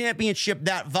 gives the championship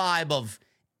that vibe of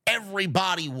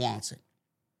everybody wants it.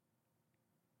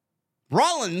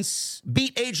 Rollins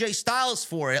beat AJ Styles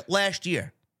for it last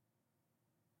year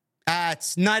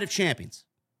at Night of Champions.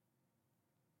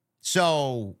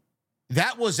 So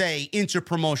that was a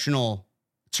interpromotional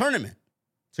tournament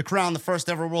to crown the first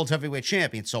ever World Heavyweight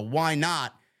Champion. So why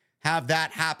not have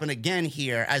that happen again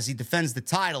here as he defends the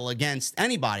title against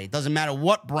anybody? It doesn't matter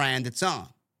what brand it's on.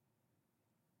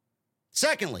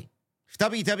 Secondly, if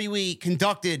WWE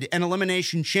conducted an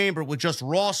Elimination Chamber with just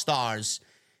Raw stars,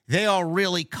 they are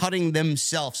really cutting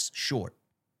themselves short.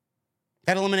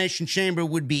 That Elimination Chamber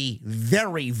would be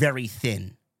very, very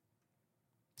thin.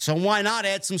 So why not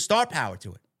add some star power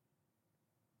to it?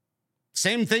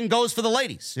 Same thing goes for the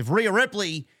ladies. If Rhea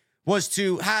Ripley was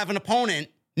to have an opponent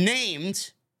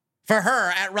named for her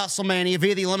at WrestleMania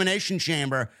via the Elimination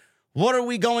Chamber, what are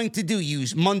we going to do?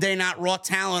 Use Monday Night Raw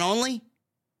talent only?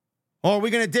 Or are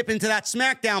we going to dip into that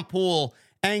SmackDown pool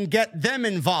and get them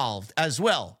involved as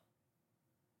well?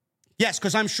 Yes,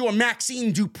 because I'm sure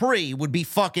Maxine Dupree would be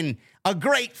fucking a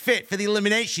great fit for the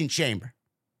Elimination Chamber.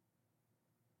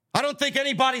 I don't think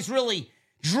anybody's really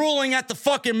drooling at the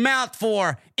fucking mouth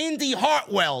for Indy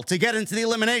Hartwell to get into the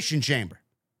Elimination Chamber.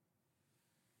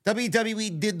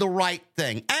 WWE did the right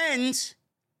thing. And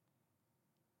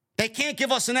they can't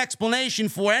give us an explanation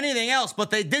for anything else, but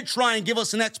they did try and give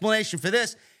us an explanation for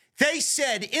this. They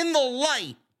said in the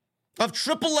light of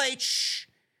Triple H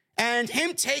and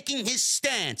him taking his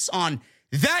stance on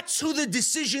that's who the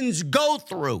decisions go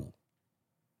through,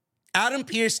 Adam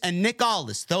Pearce and Nick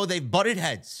Aldis, though they've butted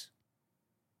heads,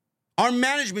 our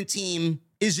management team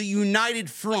is a united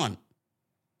front.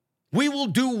 We will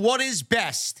do what is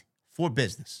best for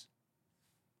business.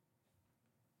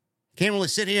 Can't really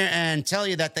sit here and tell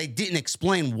you that they didn't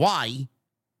explain why,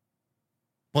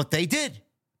 but they did.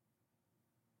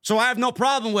 So I have no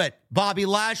problem with Bobby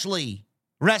Lashley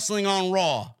wrestling on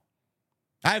Raw.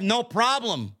 I have no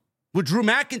problem with Drew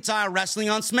McIntyre wrestling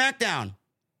on SmackDown.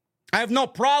 I have no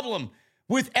problem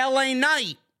with LA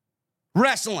Knight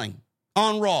wrestling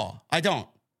on Raw. I don't.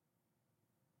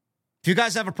 If you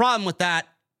guys have a problem with that,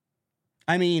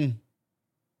 I mean,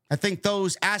 I think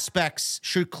those aspects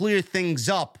should clear things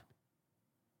up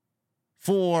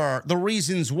for the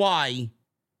reasons why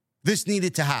this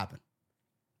needed to happen.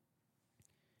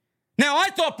 Now, I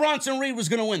thought Bronson Reed was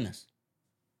going to win this.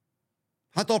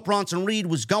 I thought Bronson Reed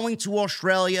was going to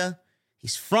Australia.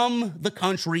 He's from the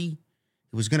country.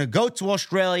 He was going to go to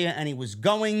Australia, and he was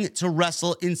going to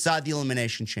wrestle inside the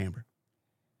Elimination Chamber.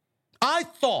 I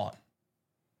thought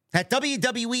that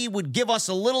WWE would give us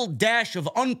a little dash of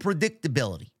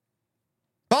unpredictability.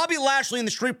 Bobby Lashley and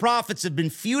the Street Profits have been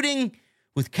feuding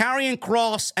with Karrion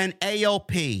Kross and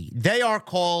AOP. They are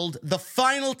called the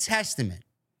Final Testament.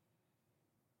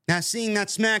 Now, seeing that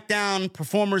SmackDown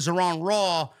performers are on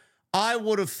Raw, I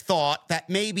would have thought that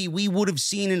maybe we would have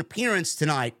seen an appearance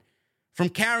tonight from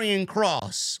Karrion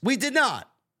Kross. We did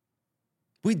not.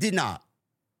 We did not.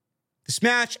 This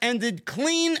match ended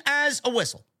clean as a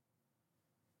whistle.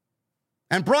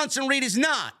 And Bronson Reed is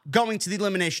not going to the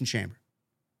Elimination Chamber.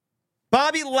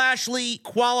 Bobby Lashley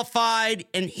qualified,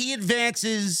 and he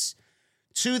advances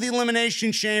to the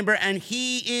Elimination Chamber, and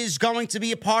he is going to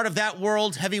be a part of that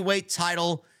World Heavyweight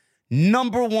title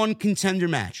 #1 contender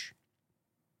match.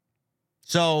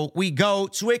 So we go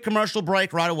to a commercial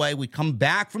break right away. We come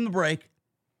back from the break.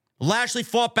 Lashley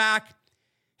fought back,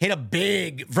 hit a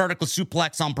big vertical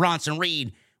suplex on Bronson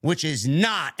Reed, which is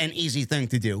not an easy thing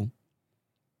to do.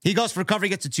 He goes for a cover, he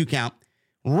gets a 2 count.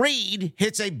 Reed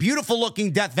hits a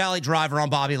beautiful-looking Death Valley driver on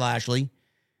Bobby Lashley,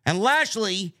 and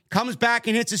Lashley comes back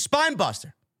and hits a spine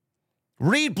buster.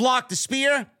 Reed blocked the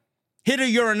spear, hit a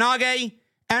Uranage,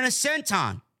 and a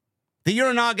senton. The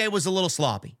Uranage was a little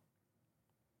sloppy.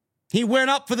 He went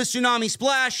up for the tsunami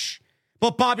splash,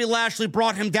 but Bobby Lashley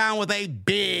brought him down with a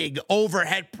big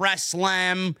overhead press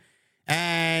slam.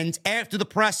 And after the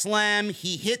press slam,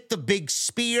 he hit the big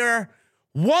spear.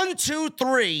 1, 2,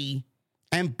 3.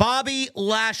 And Bobby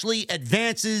Lashley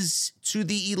advances to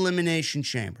the Elimination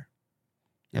Chamber.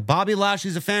 Now, Bobby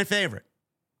Lashley's a fan favorite.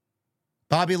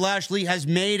 Bobby Lashley has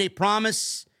made a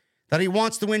promise that he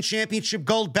wants to win championship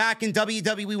gold back in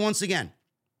WWE once again.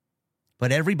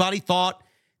 But everybody thought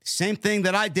the same thing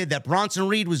that I did, that Bronson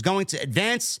Reed was going to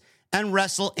advance and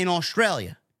wrestle in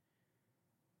Australia.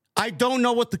 I don't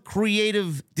know what the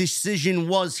creative decision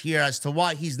was here as to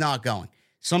why he's not going.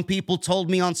 Some people told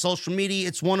me on social media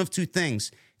it's one of two things.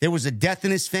 There was a death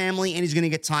in his family and he's going to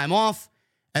get time off.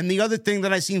 And the other thing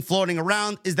that I seen floating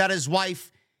around is that his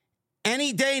wife,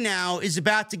 any day now, is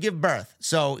about to give birth.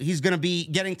 So he's going to be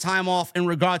getting time off in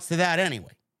regards to that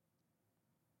anyway.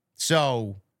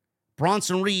 So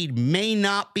Bronson Reed may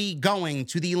not be going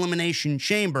to the Elimination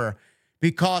Chamber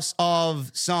because of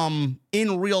some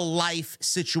in real life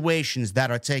situations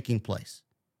that are taking place.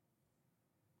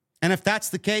 And if that's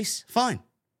the case, fine.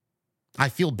 I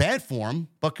feel bad for him,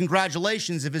 but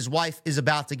congratulations if his wife is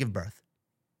about to give birth.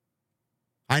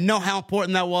 I know how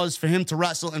important that was for him to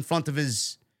wrestle in front of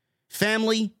his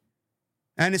family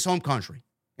and his home country.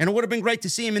 And it would have been great to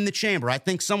see him in the chamber. I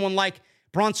think someone like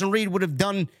Bronson Reed would have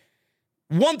done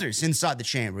wonders inside the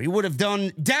chamber. He would have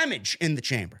done damage in the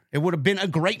chamber. It would have been a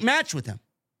great match with him.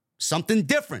 Something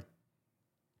different.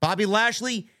 Bobby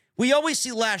Lashley, we always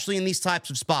see Lashley in these types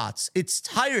of spots. It's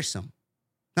tiresome.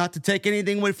 Not to take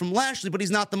anything away from Lashley, but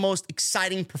he's not the most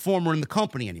exciting performer in the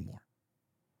company anymore.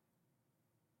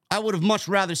 I would have much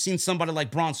rather seen somebody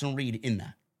like Bronson Reed in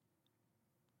that.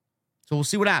 So we'll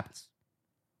see what happens.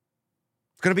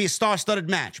 It's going to be a star-studded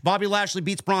match. Bobby Lashley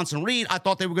beats Bronson Reed. I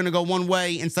thought they were going to go one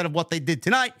way instead of what they did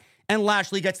tonight, and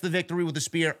Lashley gets the victory with a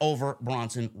spear over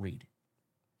Bronson Reed.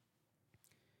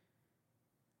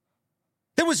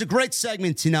 There was a great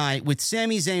segment tonight with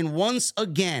Sami Zayn once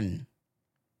again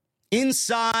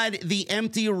inside the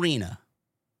empty arena.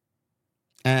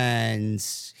 And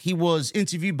he was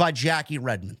interviewed by Jackie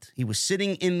Redmond. He was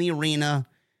sitting in the arena,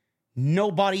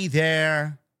 nobody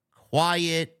there,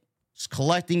 quiet, just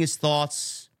collecting his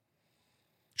thoughts.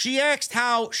 She asked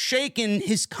how shaken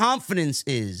his confidence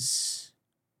is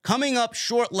coming up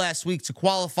short last week to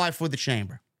qualify for the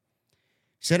chamber.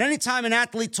 He said, anytime an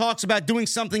athlete talks about doing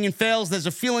something and fails, there's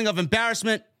a feeling of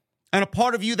embarrassment and a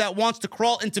part of you that wants to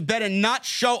crawl into bed and not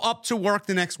show up to work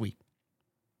the next week.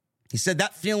 He said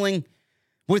that feeling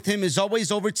with him is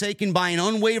always overtaken by an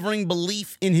unwavering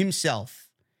belief in himself.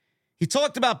 He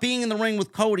talked about being in the ring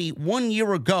with Cody 1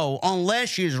 year ago on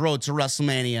last year's road to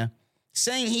WrestleMania,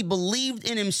 saying he believed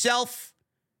in himself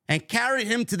and carried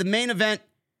him to the main event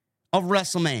of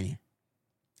WrestleMania.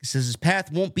 He says his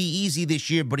path won't be easy this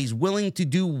year, but he's willing to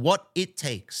do what it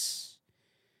takes.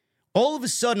 All of a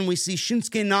sudden, we see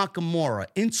Shinsuke Nakamura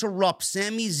interrupt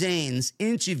Sami Zayn's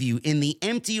interview in the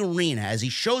empty arena as he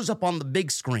shows up on the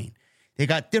big screen. They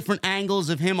got different angles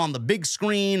of him on the big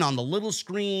screen, on the little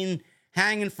screen,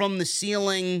 hanging from the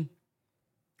ceiling.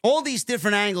 All these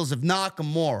different angles of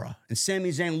Nakamura and Sami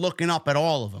Zayn looking up at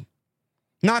all of them.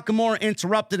 Nakamura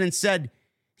interrupted and said,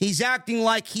 he's acting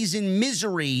like he's in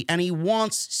misery and he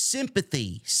wants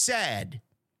sympathy, sad.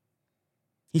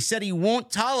 He said he won't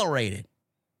tolerate it.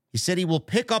 He said he will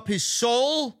pick up his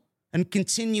soul and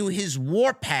continue his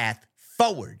warpath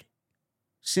forward.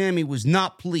 Sami was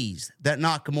not pleased that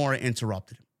Nakamura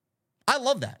interrupted him. I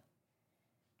love that.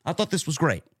 I thought this was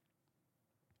great.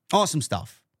 Awesome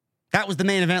stuff. That was the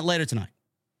main event later tonight.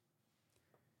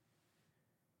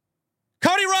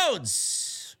 Cody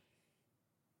Rhodes.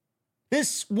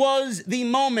 This was the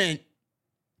moment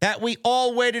that we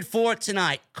all waited for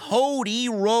tonight. Cody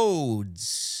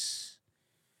Rhodes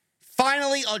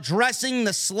finally addressing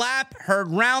the slap heard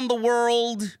round the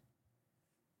world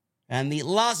and the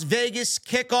Las Vegas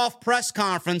kickoff press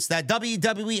conference that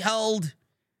WWE held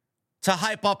to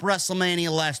hype up WrestleMania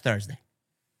last Thursday.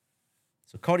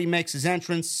 So Cody makes his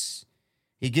entrance.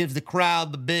 He gives the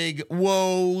crowd the big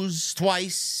whoas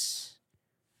twice.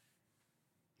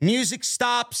 Music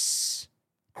stops.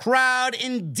 Crowd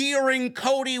endearing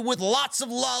Cody with lots of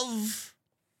love.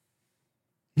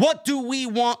 What do we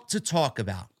want to talk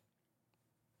about?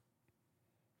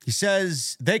 He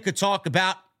says they could talk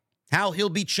about how he'll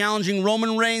be challenging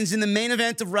Roman Reigns in the main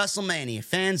event of WrestleMania.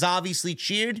 Fans obviously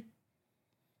cheered.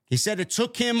 He said it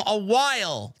took him a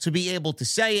while to be able to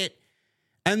say it.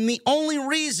 And the only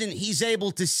reason he's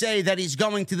able to say that he's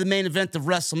going to the main event of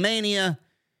WrestleMania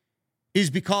is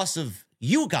because of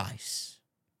you guys.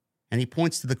 And he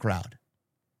points to the crowd.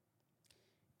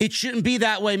 It shouldn't be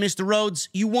that way, Mr. Rhodes.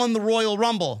 You won the Royal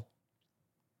Rumble.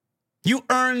 You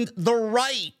earned the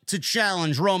right to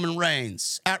challenge Roman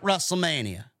Reigns at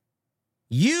WrestleMania.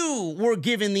 You were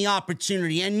given the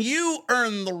opportunity and you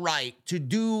earned the right to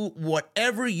do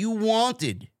whatever you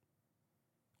wanted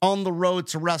on the road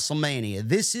to WrestleMania.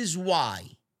 This is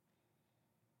why,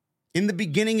 in the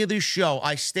beginning of this show,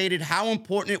 I stated how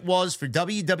important it was for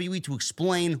WWE to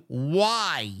explain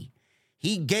why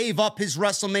he gave up his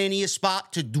WrestleMania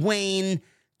spot to Dwayne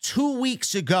 2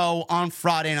 weeks ago on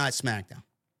Friday Night SmackDown.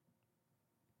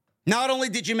 Not only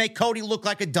did you make Cody look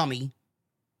like a dummy,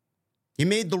 you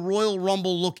made the Royal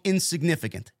Rumble look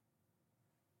insignificant.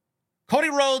 Cody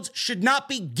Rhodes should not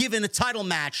be given a title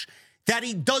match that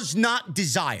he does not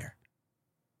desire.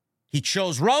 He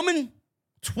chose Roman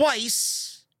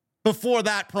twice before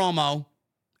that promo,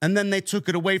 and then they took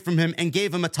it away from him and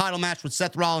gave him a title match with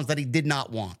Seth Rollins that he did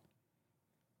not want.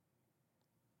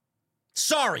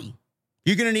 Sorry,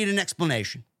 you're going to need an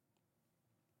explanation.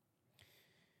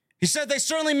 He said they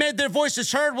certainly made their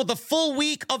voices heard with a full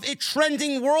week of it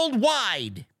trending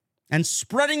worldwide and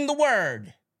spreading the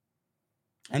word.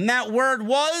 And that word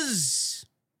was,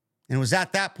 and it was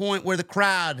at that point where the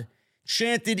crowd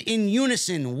chanted in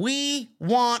unison, "We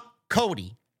want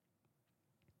Cody."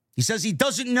 He says he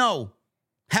doesn't know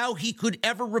how he could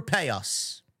ever repay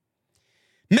us.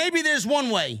 Maybe there's one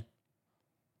way.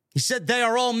 He said they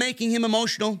are all making him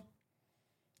emotional.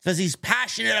 Says he's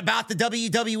passionate about the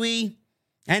WWE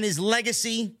and his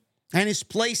legacy and his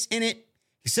place in it.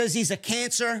 He says he's a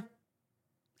Cancer,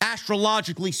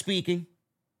 astrologically speaking.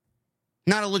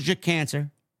 Not a legit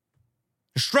Cancer.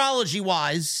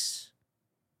 Astrology-wise,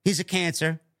 he's a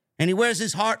Cancer, and he wears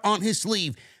his heart on his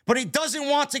sleeve. But he doesn't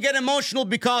want to get emotional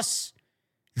because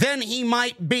then he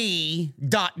might be ...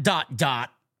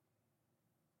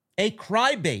 a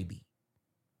crybaby.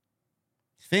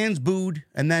 Fans booed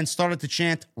and then started to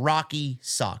chant, "Rocky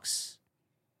sucks."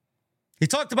 He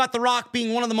talked about The Rock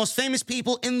being one of the most famous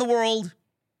people in the world,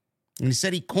 and he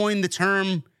said he coined the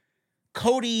term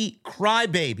Cody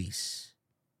Crybabies.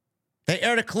 They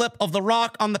aired a clip of The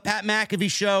Rock on the Pat McAfee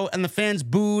show, and the fans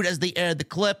booed as they aired the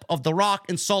clip of The Rock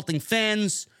insulting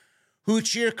fans who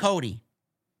cheer Cody.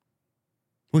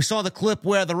 We saw the clip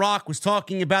where The Rock was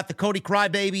talking about the Cody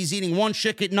Crybabies eating one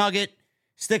chicken nugget,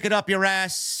 stick it up your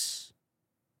ass,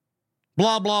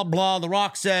 blah, blah, blah. The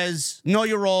Rock says, "Know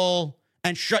your role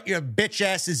and shut your bitch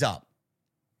asses up."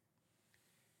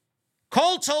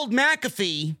 Cole told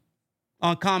McAfee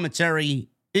on commentary,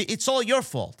 "It's all your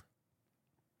fault."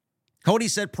 Cody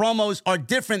said promos are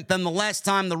different than the last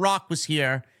time The Rock was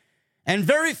here, and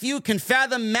very few can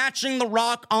fathom matching The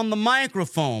Rock on the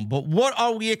microphone. But what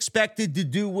are we expected to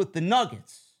do with the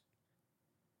nuggets?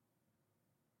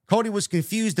 Cody was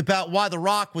confused about why The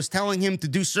Rock was telling him to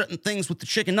do certain things with the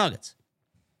chicken nuggets.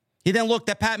 He then looked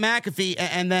at Pat McAfee,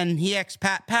 and then he asked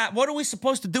Pat, "What are we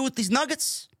supposed to do with these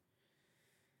nuggets?"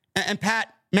 And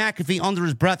Pat McAfee, under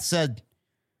his breath, said,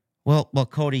 Well,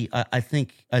 Cody, I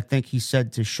think he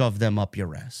said to shove them up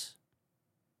your ass."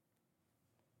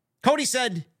 Cody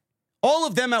said, all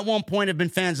of them at one point have been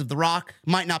fans of The Rock.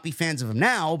 Might not be fans of him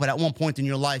now, but at one point in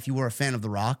your life, you were a fan of The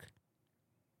Rock.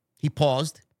 He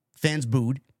paused. Fans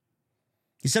booed.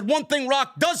 He said, one thing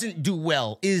Rock doesn't do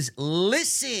well is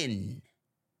listen.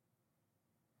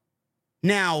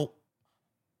 Now,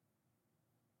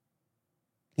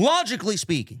 logically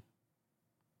speaking,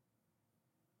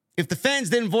 if the fans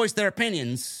didn't voice their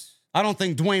opinions, I don't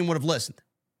think Dwayne would have listened.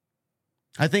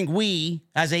 I think we,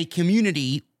 as a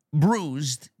community,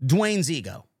 bruised Dwayne's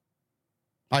ego.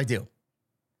 I do.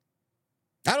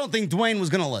 I don't think Dwayne was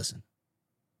going to listen.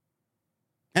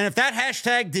 And if that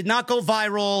hashtag did not go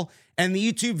viral and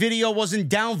the YouTube video wasn't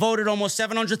downvoted almost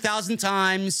 700,000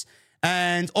 times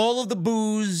and all of the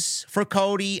boos for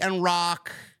Cody and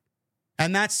Rock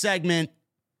and that segment,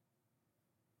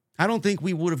 I don't think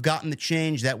we would have gotten the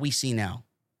change that we see now.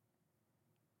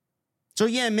 So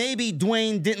yeah, maybe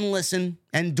Dwayne didn't listen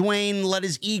and Dwayne let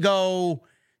his ego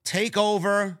take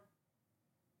over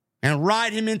and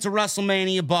ride him into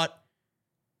WrestleMania, but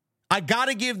I got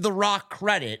to give The Rock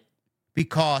credit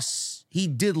because he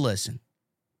did listen.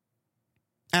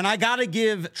 And I got to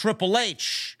give Triple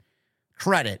H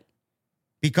credit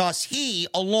because he,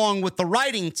 along with the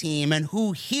writing team and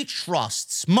who he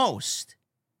trusts most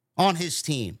on his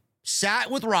team, sat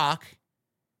with Rock,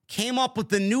 came up with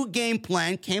the new game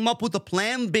plan, came up with a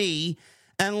plan B,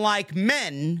 and like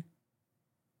men,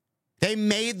 they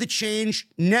made the change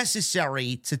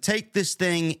necessary to take this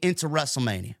thing into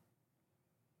WrestleMania.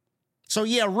 So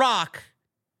yeah, Rock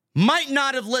might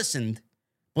not have listened,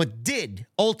 but did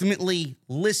ultimately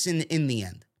listen in the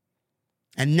end.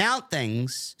 And now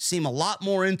things seem a lot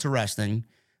more interesting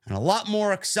and a lot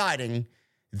more exciting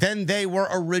than they were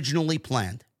originally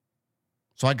planned.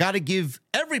 So I got to give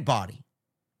everybody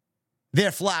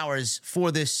their flowers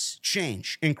for this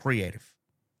change in creative.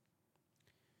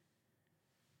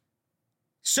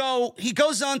 So he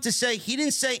goes on to say he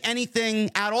didn't say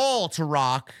anything at all to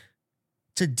Rock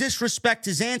to disrespect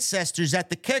his ancestors at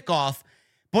the kickoff,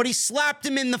 but he slapped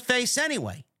him in the face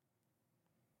anyway.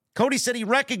 Cody said he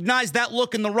recognized that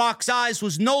look in The Rock's eyes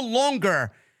was no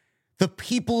longer the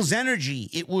people's energy.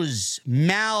 It was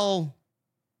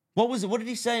what was it? What did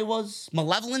he say it was?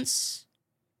 Malevolence?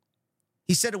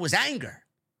 He said it was anger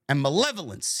and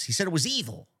malevolence. He said it was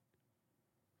evil.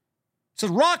 He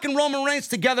said Rock and Roman Reigns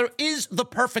together is the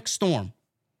perfect storm.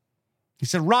 He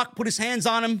said Rock put his hands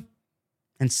on him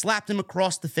and slapped him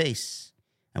across the face.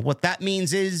 And what that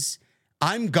means is,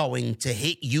 I'm going to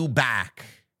hit you back,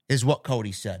 is what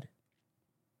Cody said.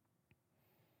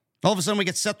 All of a sudden, we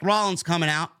get Seth Rollins coming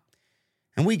out.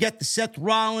 And we get the Seth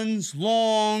Rollins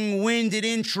long-winded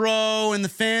intro, and the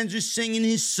fans are singing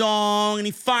his song, and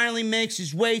he finally makes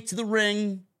his way to the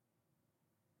ring.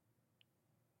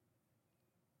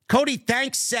 Cody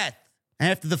thanks Seth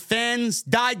after the fans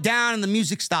died down and the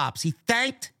music stops. He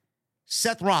thanked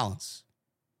Seth Rollins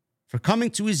for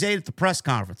coming to his aid at the press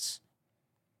conference.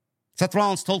 Seth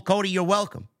Rollins told Cody, "You're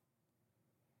welcome."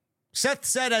 Seth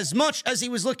said as much as he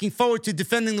was looking forward to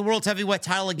defending the World Heavyweight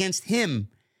title against him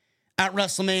at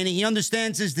WrestleMania, he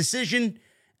understands his decision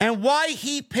and why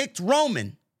he picked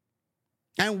Roman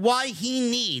and why he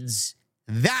needs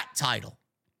that title.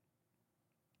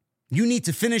 You need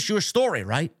to finish your story,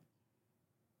 right?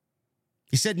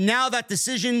 He said now that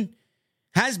decision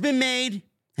has been made,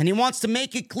 and he wants to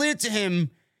make it clear to him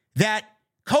that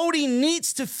Cody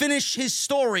needs to finish his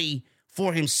story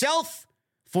for himself,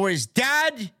 for his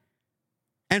dad,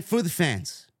 and for the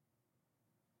fans.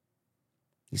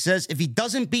 He says if he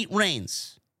doesn't beat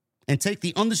Reigns and take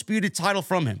the undisputed title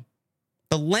from him,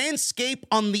 the landscape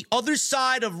on the other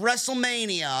side of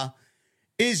WrestleMania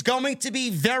is going to be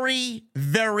very,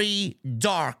 very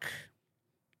dark.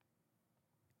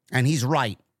 And he's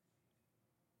right.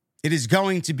 It is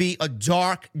going to be a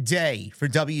dark day for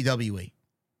WWE.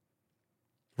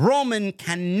 Roman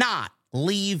cannot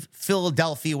leave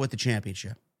Philadelphia with the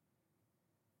championship.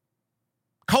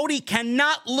 Cody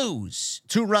cannot lose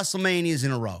 2 WrestleManias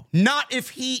in a row. Not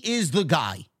if he is the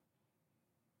guy.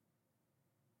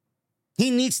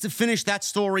 He needs to finish that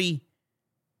story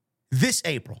this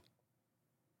April.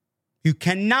 You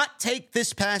cannot take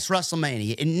this past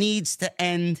WrestleMania. It needs to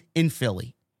end in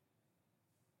Philly.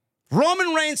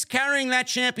 Roman Reigns carrying that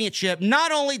championship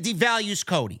not only devalues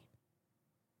Cody,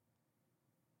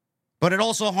 but it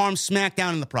also harms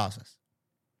SmackDown in the process.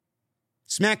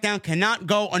 SmackDown cannot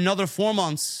go another 4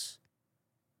 months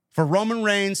for Roman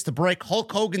Reigns to break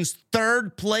Hulk Hogan's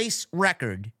 3rd place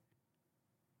record.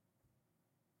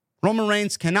 Roman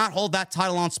Reigns cannot hold that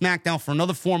title on SmackDown for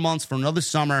another 4 months, for another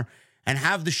summer, and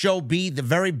have the show be the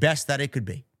very best that it could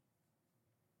be.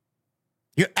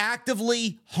 You're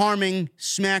actively harming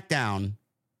SmackDown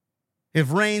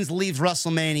if Reigns leaves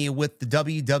WrestleMania with the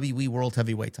WWE World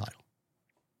Heavyweight title.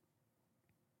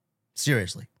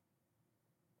 Seriously.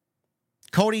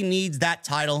 Cody needs that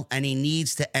title, and he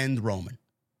needs to end Roman.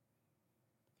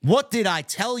 What did I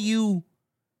tell you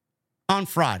on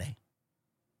Friday?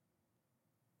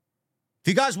 If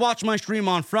you guys watch my stream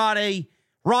on Friday,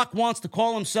 Rock wants to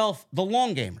call himself the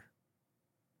long gamer.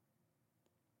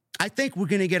 I think we're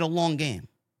going to get a long game.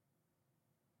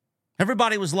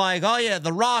 Everybody was like, oh yeah,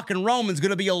 The Rock and Roman's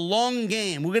going to be a long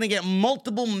game. We're going to get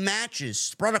multiple matches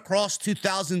spread across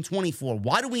 2024.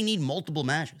 Why do we need multiple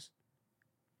matches?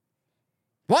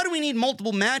 Why do we need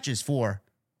multiple matches for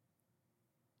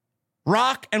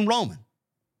Rock and Roman?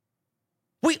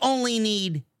 We only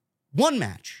need one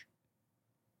match.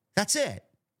 That's it.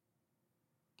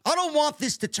 I don't want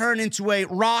this to turn into a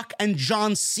Rock and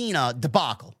John Cena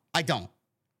debacle. I don't.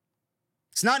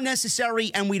 It's not necessary,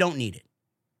 and we don't need it.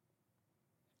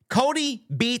 Cody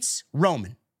beats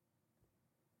Roman.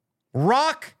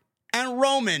 Rock and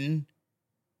Roman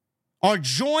are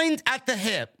joined at the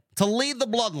hip to lead the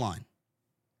bloodline.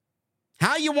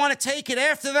 How you want to take it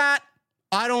after that,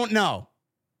 I don't know.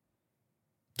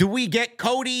 Do we get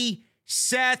Cody,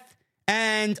 Seth,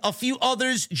 and a few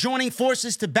others joining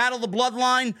forces to battle the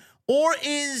bloodline? Or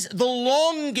is the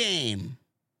long game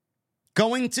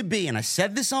going to be, and I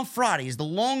said this on Friday, is the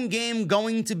long game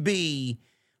going to be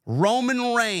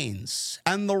Roman Reigns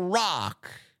and The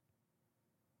Rock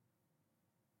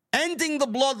ending the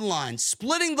bloodline,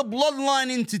 splitting the bloodline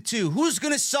into 2? Who's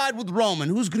going to side with Roman?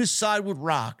 Who's going to side with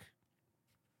Rock?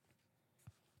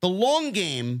 The long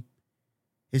game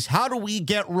is how do we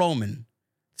get Roman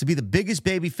to be the biggest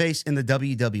babyface in the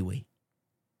WWE?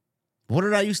 What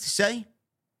did I used to say?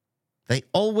 They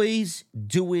always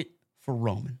do it for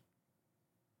Roman.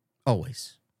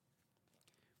 Always.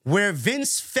 Where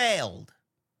Vince failed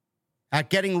at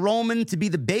getting Roman to be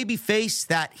the babyface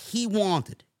that he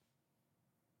wanted,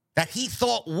 that he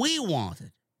thought we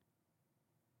wanted.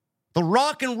 The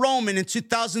Rock and Roman in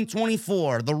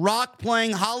 2024, The Rock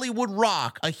playing Hollywood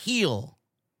Rock, a heel.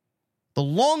 The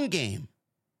long game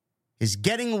is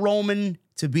getting Roman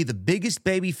to be the biggest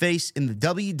babyface in the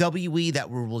WWE that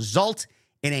will result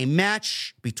in a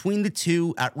match between the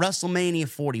two at WrestleMania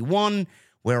 41,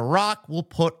 where Rock will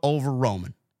put over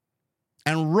Roman.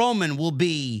 And Roman will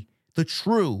be the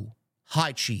true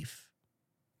High Chief.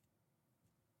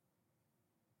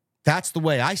 That's the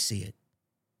way I see it.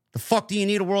 The fuck do you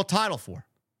need a world title for?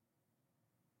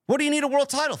 What do you need a world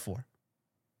title for?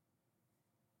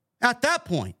 At that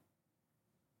point,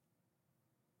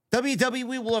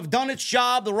 WWE will have done its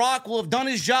job. The Rock will have done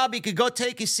his job. He could go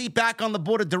take his seat back on the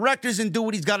board of directors and do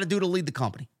what he's got to do to lead the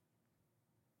company.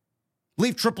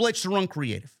 Leave Triple H to run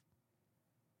creative.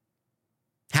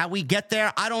 How we get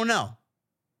there, I don't know.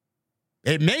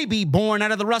 It may be born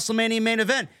out of the WrestleMania main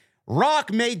event.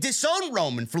 Rock may disown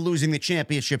Roman for losing the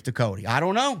championship to Cody. I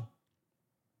don't know.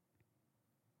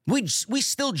 We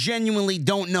still genuinely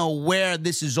don't know where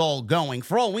this is all going.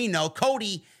 For all we know,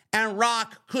 Cody and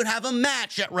Rock could have a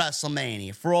match at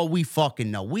WrestleMania. For all we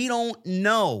fucking know. We don't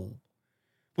know.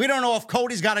 We don't know if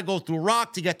Cody's got to go through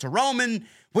Rock to get to Roman.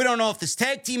 We don't know if this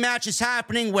tag team match is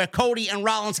happening where Cody and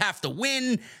Rollins have to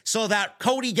win so that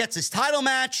Cody gets his title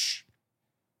match.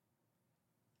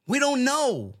 We don't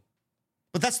know.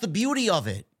 But that's the beauty of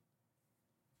it.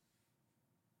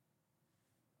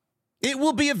 It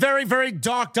will be a very, very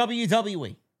dark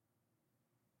WWE.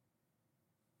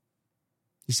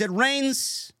 He said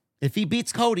Reigns, if he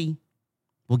beats Cody,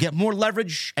 will get more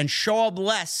leverage and show up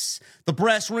less. The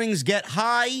brass rings get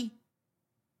higher,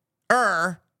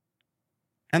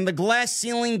 and the glass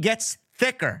ceiling gets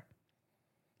thicker.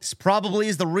 This probably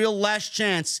is the real last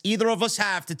chance either of us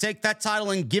have to take that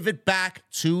title and give it back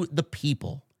to the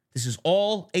people. This is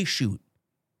all a shoot.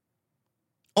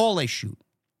 All a shoot.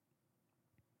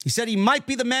 He said he might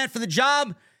be the man for the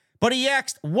job, but he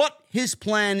asked what his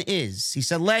plan is. He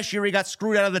said last year he got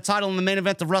screwed out of the title in the main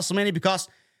event of WrestleMania because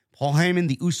Paul Heyman,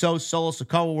 the Usos, Solo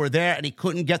Sikoa were there, and he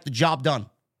couldn't get the job done.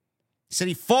 He said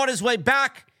he fought his way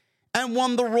back and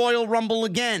won the Royal Rumble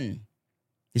again.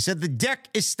 He said the deck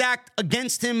is stacked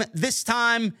against him this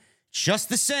time just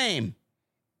the same.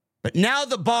 But now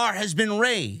the bar has been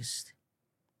raised.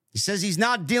 He says he's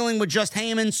not dealing with just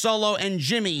Heyman, Solo, and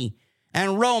Jimmy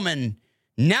and Roman.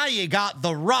 Now you got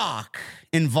The Rock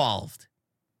involved.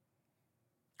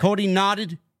 Cody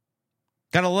nodded,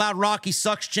 got a loud Rocky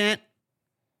sucks chant.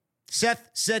 Seth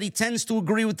said he tends to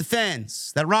agree with the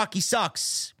fans that Rocky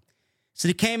sucks. So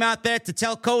he came out there to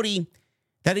tell Cody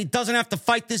that he doesn't have to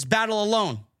fight this battle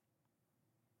alone.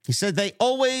 He said they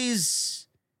always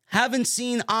haven't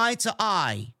seen eye to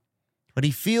eye, but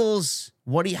he feels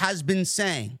what he has been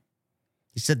saying.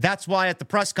 He said that's why at the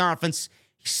press conference,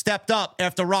 he stepped up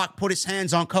after Rock put his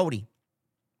hands on Cody.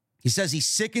 He says he's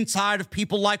sick and tired of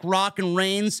people like Rock and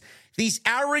Reigns, these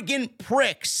arrogant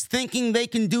pricks thinking they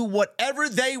can do whatever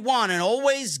they want and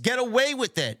always get away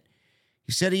with it.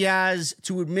 He said he has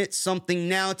to admit something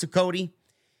now to Cody. He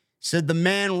said the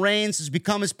man Reigns has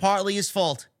become partly his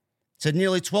fault. He said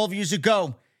nearly 12 years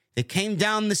ago, they came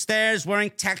down the stairs wearing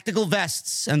tactical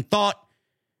vests and thought,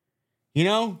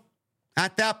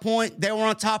 at that point, they were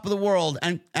on top of the world.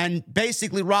 And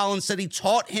basically, Rollins said he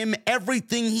taught him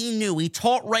everything he knew. He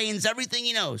taught Reigns everything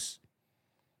he knows.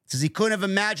 He says he couldn't have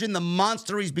imagined the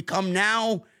monster he's become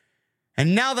now.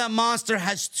 And now that monster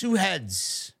has two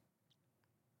heads.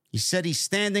 He said he's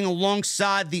standing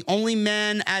alongside the only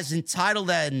man as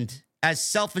entitled and as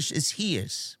selfish as he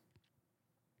is.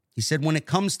 He said when it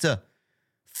comes to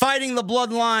fighting the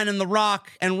bloodline and The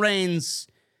Rock and Reigns,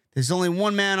 there's only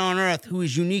one man on earth who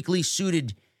is uniquely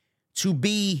suited to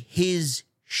be his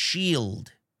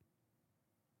shield.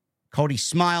 Cody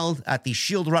smiled at the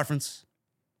shield reference.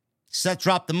 Seth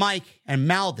dropped the mic and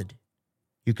mouthed.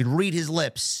 You could read his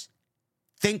lips.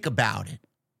 Think about it.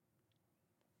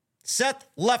 Seth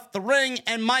left the ring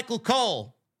and Michael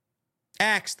Cole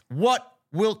asked, what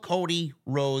will Cody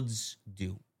Rhodes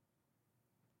do?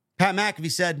 Pat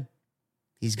McAfee said,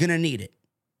 he's going to need it.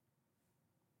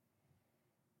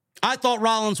 I thought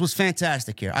Rollins was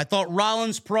fantastic here. I thought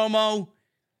Rollins' promo,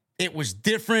 it was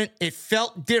different. It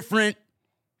felt different.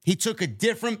 He took a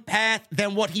different path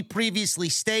than what he previously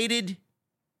stated.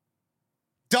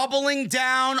 Doubling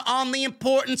down on the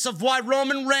importance of why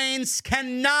Roman Reigns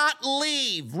cannot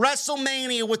leave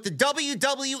WrestleMania with the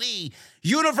WWE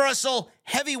Universal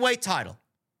Heavyweight title.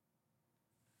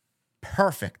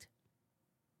 Perfect.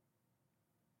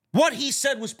 What he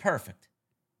said was perfect.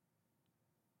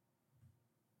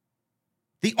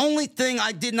 The only thing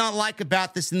I did not like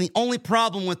about this, and the only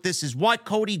problem with this, is why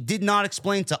Cody did not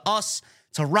explain to us,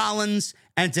 to Rollins,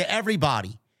 and to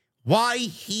everybody why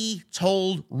he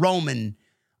told Roman,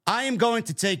 I am going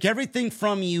to take everything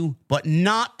from you, but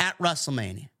not at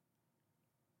WrestleMania.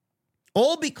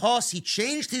 All because he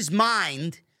changed his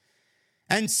mind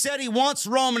and said he wants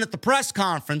Roman at the press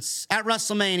conference at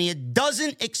WrestleMania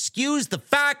doesn't excuse the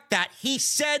fact that he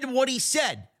said what he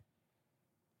said.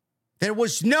 There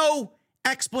was no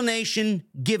explanation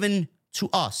given to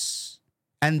us,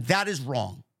 and that is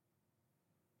wrong.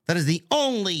 That is the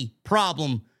only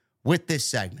problem with this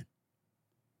segment,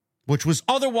 which was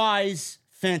otherwise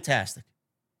fantastic.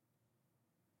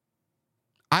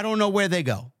 I don't know where they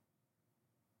go.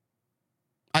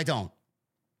 I don't.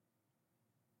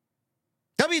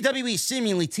 WWE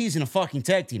seemingly teasing a fucking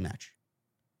tag team match.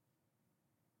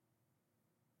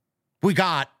 We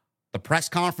got the press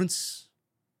conference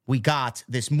We got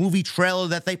this movie trailer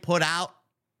that they put out.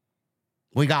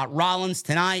 We got Rollins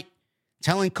tonight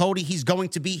telling Cody he's going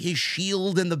to be his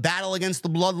shield in the battle against the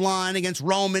Bloodline, against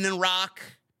Roman and Rock.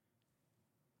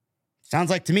 Sounds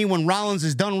like to me when Rollins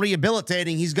is done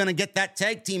rehabilitating, he's going to get that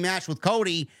tag team match with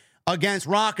Cody against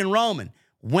Rock and Roman.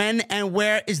 When and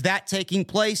where is that taking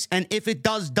place? And if it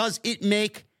does it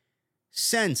make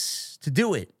sense to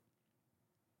do it?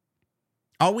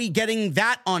 Are we getting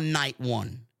that on night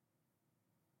one?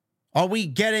 Are we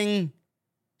getting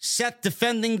Seth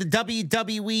defending the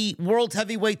WWE World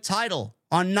Heavyweight title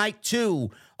on night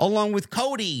 2, along with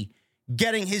Cody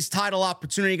getting his title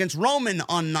opportunity against Roman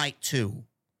on night 2?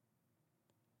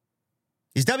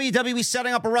 Is WWE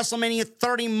setting up a WrestleMania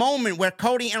 30 moment where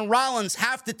Cody and Rollins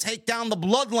have to take down the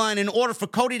Bloodline in order for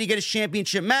Cody to get his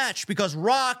championship match because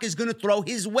Rock is going to throw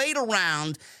his weight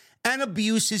around and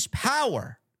abuse his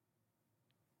power?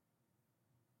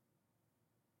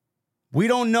 We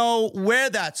don't know where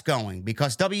that's going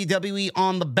because WWE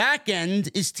on the back end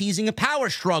is teasing a power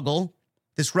struggle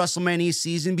this WrestleMania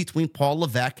season between Paul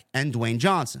Levesque and Dwayne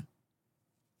Johnson.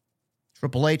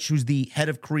 Triple H, who's the head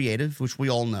of creative, which we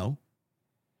all know,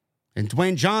 and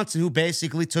Dwayne Johnson, who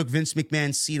basically took Vince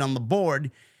McMahon's seat on the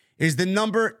board, is the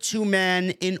number 2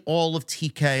 man in all of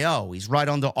TKO. He's right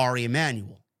under Ari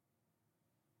Emanuel.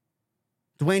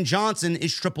 Dwayne Johnson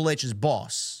is Triple H's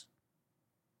boss,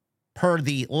 per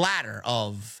the ladder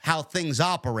of how things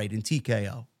operate in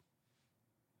TKO.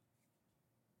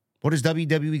 What is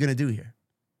WWE going to do here?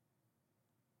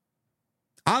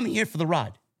 I'm here for the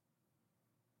ride.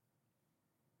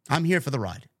 I'm here for the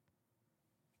ride.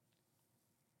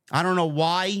 I don't know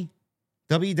why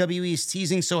WWE is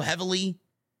teasing so heavily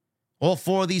all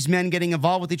 4 of these men getting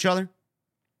involved with each other.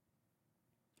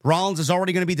 Rollins is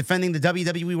already going to be defending the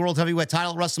WWE World Heavyweight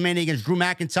title at WrestleMania against Drew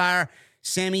McIntyre,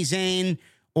 Sami Zayn,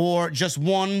 or just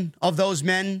one of those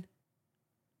men.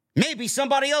 Maybe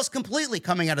somebody else completely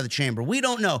coming out of the chamber. We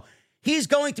don't know. He's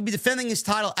going to be defending his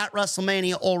title at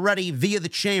WrestleMania already via the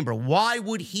chamber. Why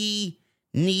would he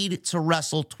need to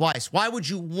wrestle twice? Why would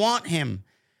you want him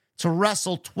to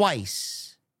wrestle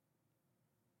twice?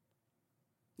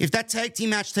 If that tag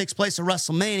team match takes place at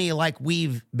WrestleMania like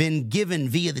we've been given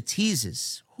via the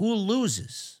teases, who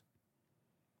loses?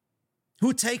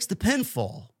 Who takes the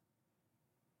pinfall?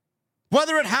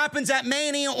 Whether it happens at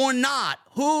Mania or not,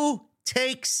 who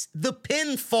takes the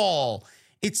pinfall?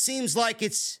 It seems like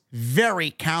it's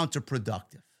very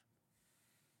counterproductive.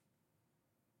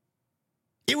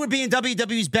 It would be in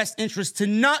WWE's best interest to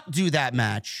not do that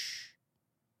match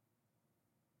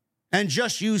and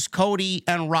just use Cody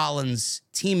and Rollins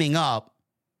teaming up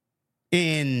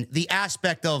in the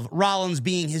aspect of Rollins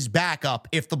being his backup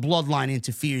if the Bloodline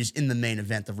interferes in the main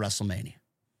event of WrestleMania.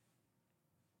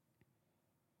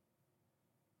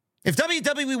 If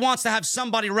WWE wants to have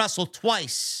somebody wrestle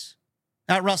twice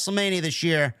at WrestleMania this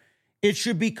year, it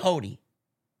should be Cody.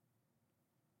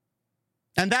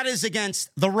 And that is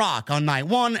against The Rock on night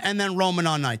 1 and then Roman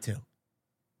on night 2.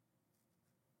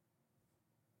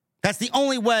 That's the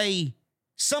only way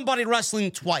somebody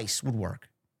wrestling twice would work.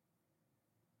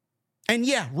 And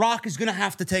yeah, Rock is going to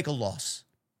have to take a loss.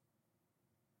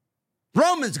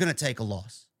 Roman's going to take a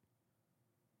loss.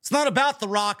 It's not about The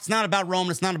Rock. It's not about Roman.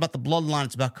 It's not about the Bloodline.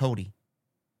 It's about Cody.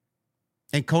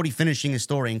 And Cody finishing his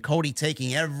story and Cody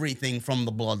taking everything from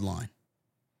the Bloodline.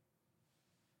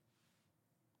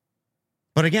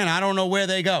 But again, I don't know where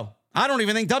they go. I don't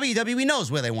even think WWE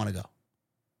knows where they want to go.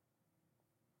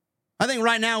 I think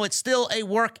right now it's still a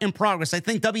work in progress. I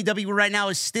think WWE right now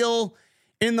is still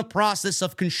in the process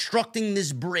of constructing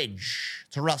this bridge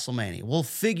to WrestleMania. We'll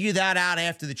figure that out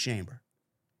after the chamber.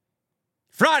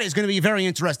 Friday is going to be a very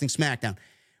interesting SmackDown.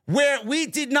 Where we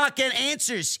did not get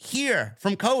answers here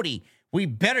from Cody, we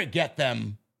better get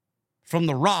them from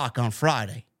The Rock on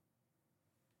Friday.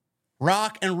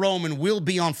 Rock and Roman will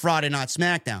be on Friday Night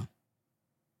SmackDown.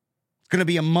 It's going to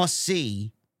be a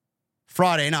must-see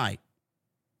Friday night.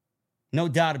 No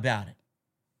doubt about it.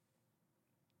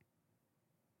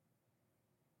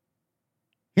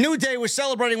 New Day was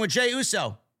celebrating with Jey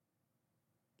Uso.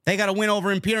 They got a win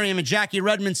over Imperium, and Jackie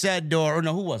Redmond said, or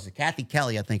no, who was it? Kathy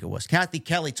Kelly, I think it was. Kathy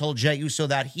Kelly told Jey Uso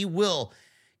that he will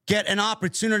get an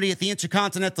opportunity at the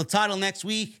Intercontinental title next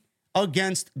week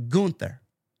against Gunther.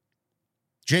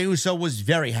 Jey Uso was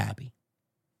very happy.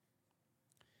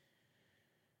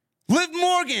 Liv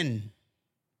Morgan.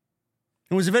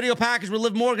 It was a video package with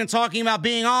Liv Morgan talking about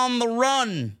being on the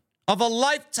run of a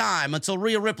lifetime until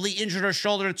Rhea Ripley injured her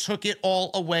shoulder and took it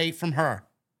all away from her.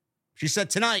 She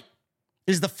said tonight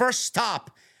is the first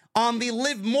stop on the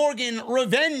Liv Morgan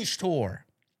Revenge Tour.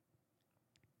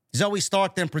 Zoe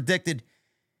Stark then predicted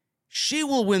she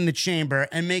will win the chamber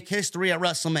and make history at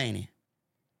WrestleMania.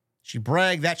 She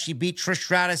bragged that she beat Trish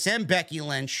Stratus and Becky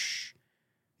Lynch.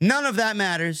 None of that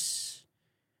matters.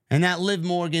 And that Liv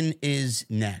Morgan is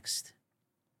next.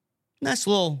 Nice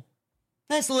little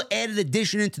added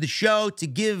addition into the show to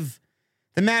give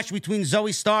the match between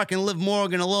Zoe Stark and Liv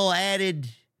Morgan a little added,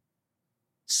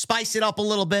 spice it up a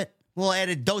little bit, a little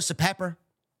added dose of pepper.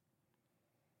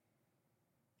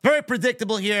 Very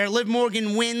predictable here. Liv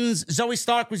Morgan wins. Zoe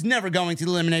Stark was never going to the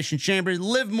Elimination Chamber.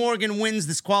 Liv Morgan wins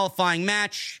this qualifying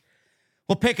match.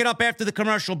 We'll pick it up after the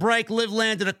commercial break. Liv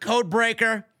landed a code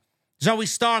breaker. Zoe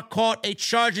Stark caught a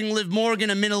charging Liv Morgan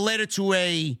a minute later to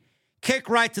a kick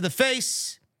right to the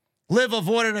face. Liv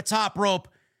avoided a top rope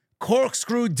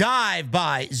corkscrew dive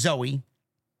by Zoe.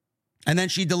 And then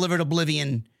she delivered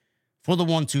Oblivion for the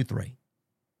 1, 2, 3.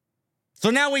 So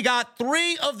now we got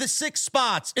 3 of the 6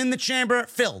 spots in the chamber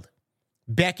filled.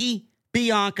 Becky,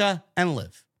 Bianca, and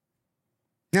Liv.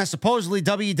 Now, supposedly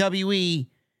WWE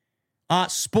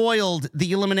spoiled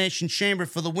the Elimination Chamber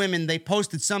for the women. They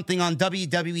posted something on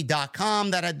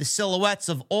WWE.com that had the silhouettes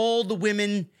of all the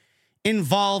women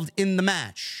involved in the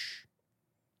match.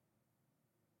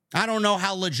 I don't know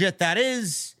how legit that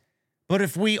is, but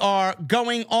if we are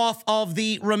going off of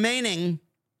the remaining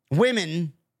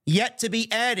women yet to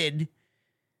be added,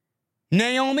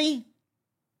 Naomi,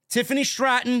 Tiffany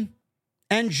Stratton,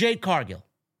 and Jade Cargill.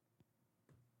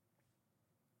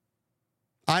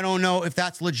 I don't know if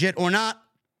that's legit or not,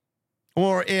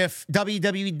 or if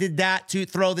WWE did that to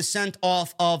throw the scent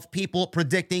off of people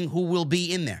predicting who will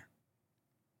be in there.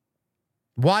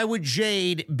 Why would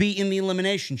Jade be in the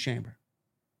Elimination Chamber?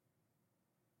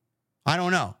 I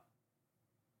don't know.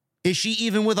 Is she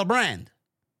even with a brand?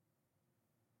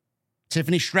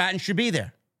 Tiffany Stratton should be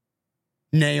there.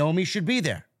 Naomi should be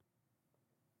there.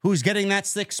 Who's getting that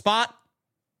 6th spot?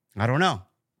 I don't know.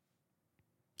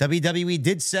 WWE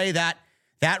did say that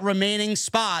that remaining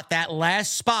spot, that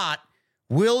last spot,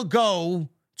 will go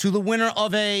to the winner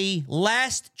of a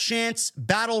last chance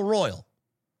battle royal.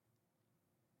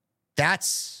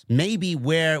 That's maybe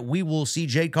where we will see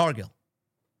Jade Cargill.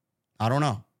 I don't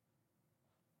know.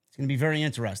 It's going to be very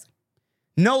interesting.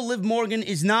 No, Liv Morgan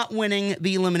is not winning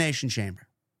the Elimination Chamber.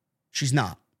 She's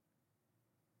not.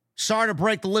 Sorry to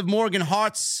break the Liv Morgan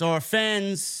hearts or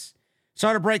fans.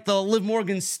 Sorry to break the Liv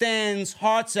Morgan stands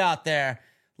hearts out there.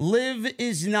 Liv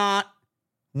is not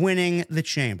winning the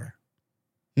chamber.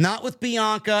 Not with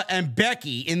Bianca and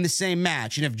Becky in the same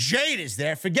match. And if Jade is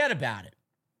there, forget about it.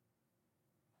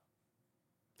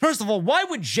 First of all, why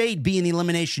would Jade be in the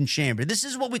Elimination Chamber? This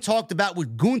is what we talked about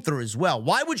with Gunther as well.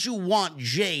 Why would you want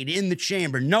Jade in the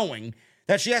chamber knowing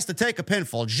that she has to take a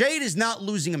pinfall? Jade is not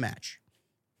losing a match.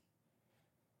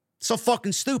 So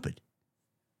fucking stupid.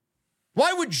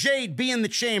 Why would Jade be in the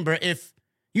chamber if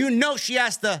you know she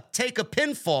has to take a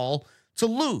pinfall to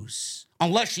lose?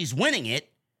 Unless she's winning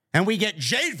it and we get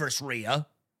Jade versus Rhea.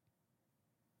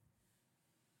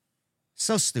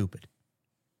 So stupid.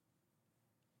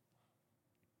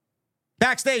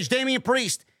 Backstage, Damian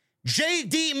Priest,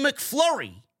 J.D.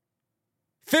 McFlurry,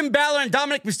 Finn Balor, and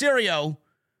Dominic Mysterio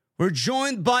were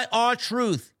joined by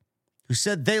R-Truth, who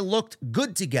said they looked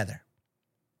good together.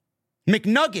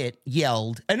 McNugget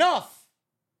yelled, "Enough!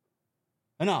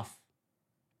 Enough."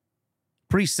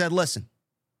 Priest said, "Listen,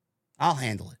 I'll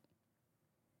handle it."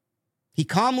 He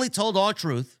calmly told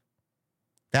R-Truth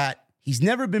that he's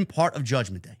never been part of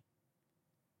Judgment Day.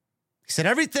 He said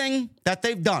everything that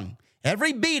they've done,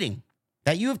 every beating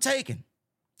that you have taken,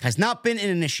 has not been an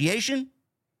initiation.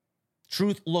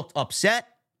 Truth looked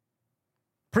upset.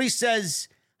 Priest says,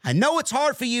 "I know it's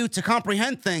hard for you to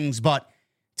comprehend things, but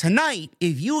tonight,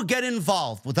 if you get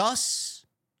involved with us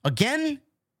again,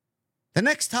 the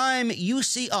next time you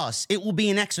see us, it will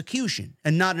be an execution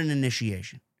and not an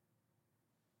initiation."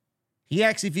 He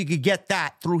asked if you could get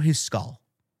that through his skull.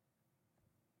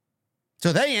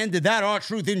 So they ended that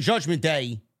R-Truth in Judgment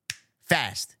Day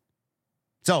fast.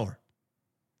 It's over.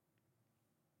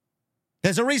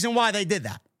 There's a reason why they did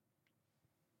that.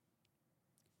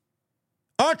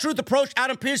 R-Truth approached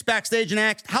Adam Pearce backstage and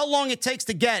asked how long it takes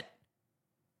to get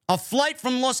a flight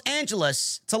from Los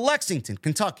Angeles to Lexington,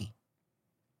 Kentucky.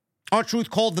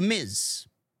 R-Truth called The Miz.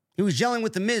 He was yelling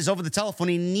with The Miz over the telephone.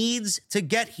 He needs to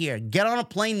get here. Get on a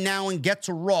plane now and get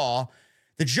to Raw.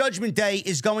 The Judgment Day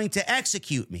is going to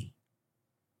execute me.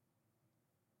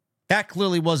 That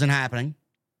clearly wasn't happening.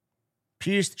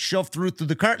 Pearce shoved through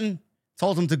the curtain,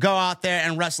 told him to go out there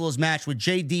and wrestle his match with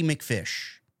J.D.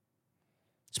 McFish.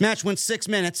 This match went 6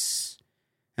 minutes,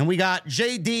 and we got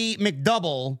J.D.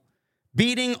 McDouble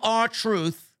beating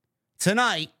R-Truth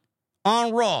tonight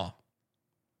on Raw,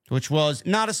 which was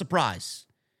not a surprise.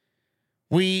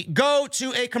 We go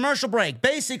to a commercial break.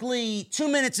 Basically, 2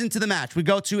 minutes into the match, we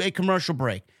go to a commercial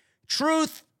break.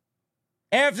 Truth,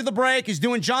 after the break, is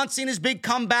doing John Cena's big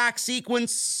comeback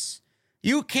sequence.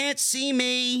 You can't see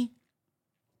me.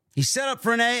 He's set up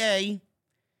for an AA.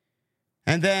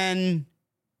 And then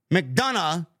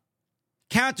McDonough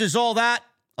counters all that,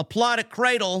 applied a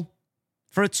cradle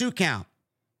for a 2 count.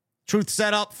 Truth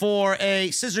set up for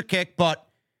a scissor kick, but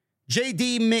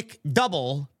JD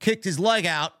McDouble kicked his leg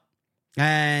out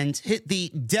and hit the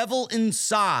Devil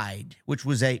Inside, which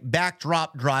was a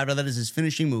backdrop driver. That is his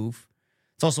finishing move.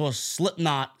 It's also a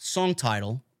Slipknot song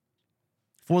title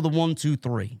for the 1, 2,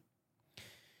 3.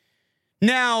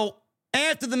 Now,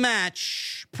 after the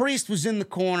match, Priest was in the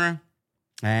corner,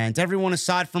 and everyone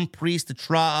aside from Priest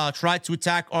tried to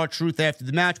attack R-Truth after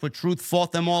the match, but Truth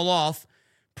fought them all off.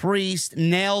 Priest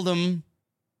nailed him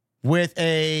with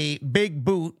a big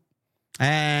boot,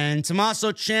 and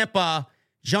Tommaso Ciampa,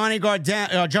 Johnny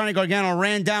Gargano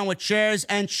ran down with chairs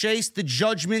and chased the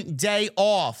Judgment Day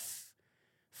off.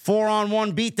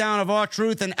 4-on-1 beatdown of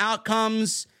R-Truth, and out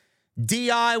comes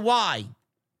DIY.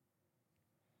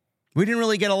 We didn't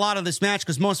really get a lot of this match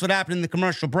because most of it happened in the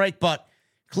commercial break, but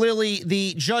clearly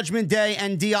the Judgment Day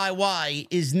and DIY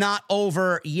is not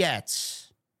over yet.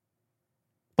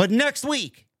 But next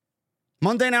week,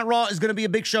 Monday Night Raw is going to be a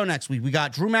big show next week. We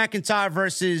got Drew McIntyre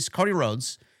versus Cody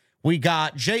Rhodes. We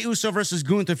got Jey Uso versus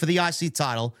Gunther for the IC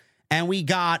title. And we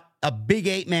got a big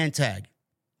 8-man tag.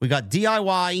 We got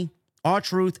DIY,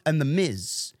 R-Truth, and The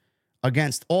Miz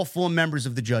against all 4 members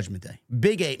of the Judgment Day.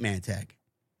 Big 8-man tag.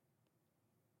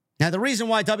 Now, the reason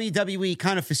why WWE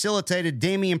kind of facilitated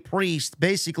Damian Priest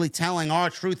basically telling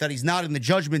R-Truth that he's not in the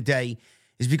Judgment Day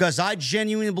is because I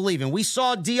genuinely believe, and we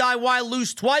saw DIY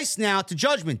lose twice now to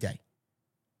Judgment Day.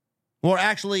 Or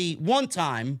actually one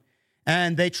time,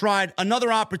 and they tried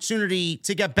another opportunity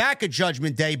to get back at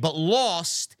Judgment Day, but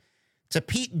lost to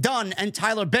Pete Dunne and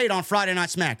Tyler Bate on Friday Night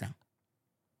SmackDown.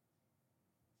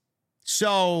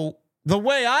 So the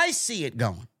way I see it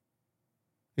going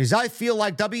is I feel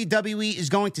like WWE is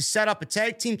going to set up a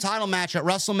tag team title match at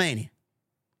WrestleMania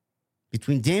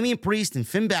between Damian Priest and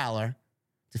Finn Balor,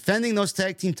 defending those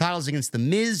tag team titles against The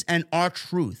Miz and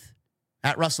R-Truth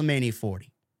at WrestleMania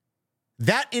 40.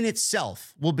 That in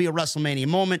itself will be a WrestleMania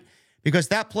moment because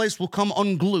that place will come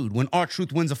unglued when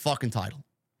R-Truth wins a fucking title.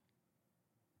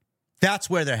 That's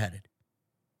where they're headed.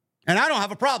 And I don't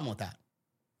have a problem with that.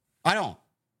 I don't.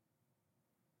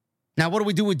 Now, what do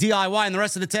we do with DIY and the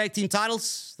rest of the tag team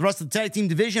titles? The rest of the tag team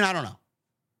division? I don't know.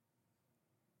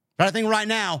 But I think right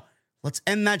now, let's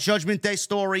end that Judgment Day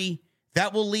story.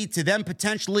 That will lead to them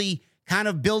potentially kind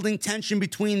of building tension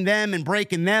between them and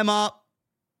breaking them up.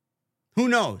 Who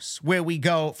knows where we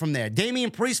go from there? Damian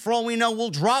Priest, for all we know, will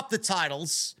drop the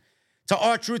titles to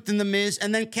R-Truth and The Miz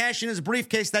and then cash in his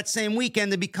briefcase that same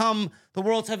weekend to become the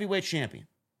world's heavyweight champion.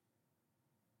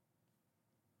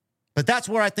 But that's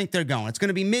where I think they're going. It's going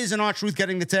to be Miz and R-Truth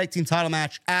getting the tag team title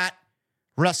match at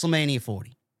WrestleMania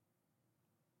 40.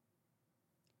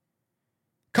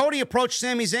 Cody approached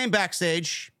Sami Zayn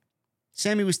backstage.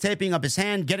 Sami was taping up his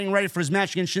hand, getting ready for his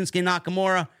match against Shinsuke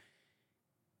Nakamura.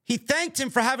 He thanked him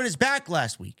for having his back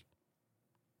last week.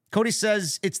 Cody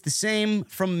says, "It's the same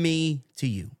from me to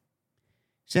you."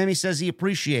 Sami says he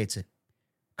appreciates it.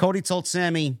 Cody told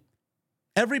Sami,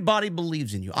 "Everybody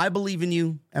believes in you. I believe in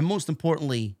you. And most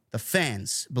importantly, the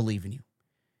fans believe in you."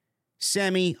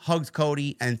 Sami hugged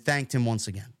Cody and thanked him once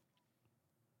again.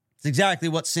 It's exactly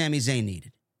what Sami Zayn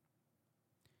needed.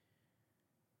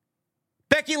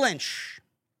 Becky Lynch.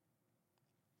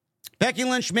 Becky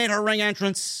Lynch made her ring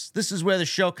entrance. This is where the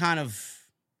show kind of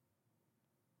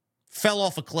fell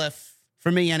off a cliff,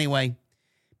 for me anyway.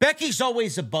 Becky's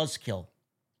always a buzzkill.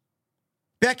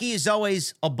 Becky is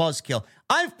always a buzzkill.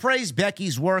 I've praised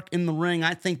Becky's work in the ring.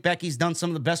 I think Becky's done some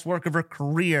of the best work of her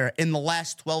career in the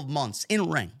last 12 months in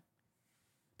ring.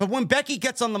 But when Becky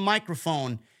gets on the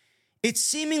microphone, it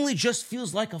seemingly just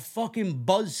feels like a fucking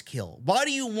buzzkill. Why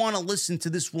do you want to listen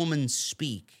to this woman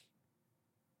speak?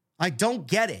 I don't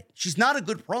get it. She's not a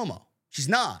good promo. She's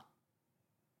not.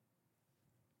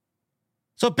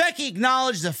 So Becky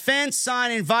acknowledged a fan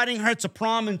sign inviting her to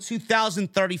prom in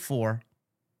 2034.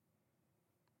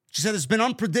 She said it's been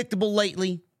unpredictable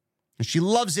lately, and she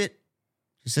loves it.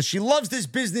 She says she loves this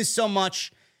business so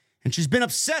much, and she's been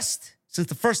obsessed since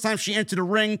the first time she entered a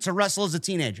ring to wrestle as a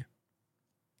teenager.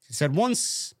 She said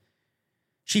once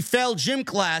she failed gym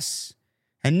class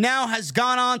and now has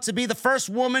gone on to be the first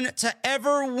woman to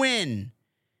ever win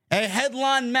a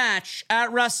headline match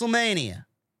at WrestleMania.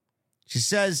 She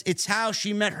says it's how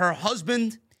she met her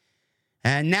husband,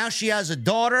 and now she has a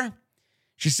daughter.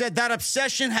 She said that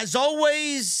obsession has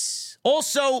always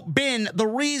also been the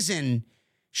reason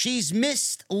she's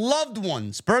missed loved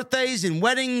ones' birthdays and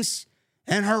weddings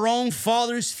and her own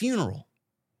father's funeral.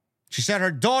 She said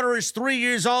her daughter is 3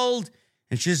 years old,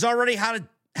 and she's already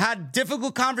had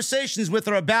difficult conversations with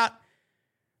her about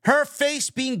her face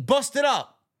being busted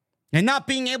up and not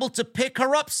being able to pick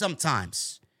her up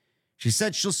sometimes. She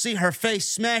said she'll see her face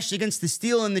smashed against the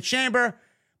steel in the chamber,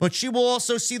 but she will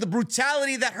also see the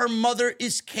brutality that her mother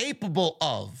is capable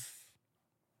of.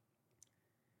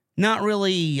 Not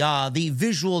really the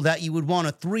visual that you would want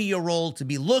a 3-year-old to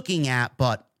be looking at,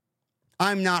 but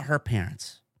I'm not her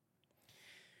parents.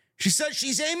 She said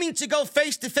she's aiming to go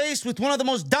face-to-face with one of the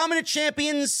most dominant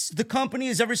champions the company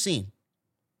has ever seen.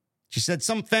 She said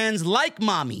some fans like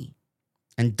Mommy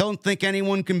and don't think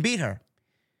anyone can beat her.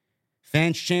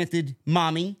 Fans chanted,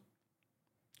 Mommy.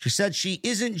 She said she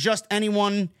isn't just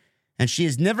anyone, and she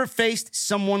has never faced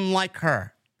someone like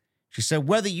her. She said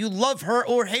whether you love her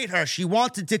or hate her, she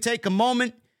wanted to take a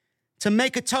moment to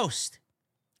make a toast.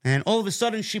 And all of a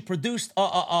sudden, she produced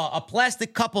a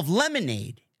plastic cup of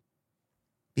lemonade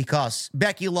because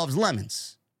Becky loves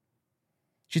lemons.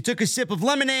 She took a sip of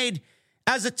lemonade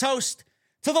as a toast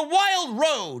to the wild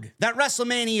road that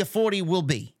WrestleMania 40 will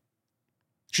be.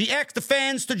 She asked the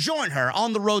fans to join her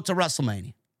on the road to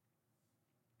WrestleMania.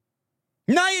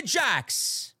 Nia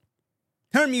Jax,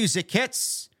 her music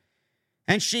hits,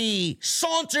 and she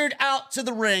sauntered out to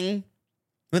the ring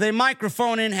with a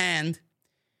microphone in hand.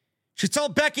 She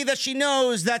told Becky that she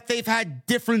knows that they've had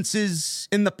differences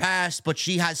in the past, but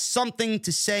she has something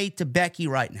to say to Becky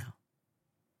right now.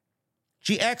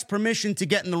 She asked permission to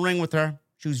get in the ring with her.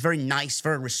 She was very nice,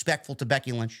 very respectful to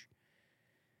Becky Lynch.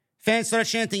 Fans started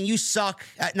chanting, "You suck,"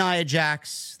 at Nia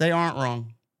Jax. They aren't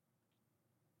wrong.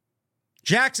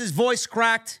 Jax's voice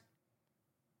cracked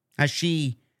as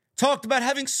she talked about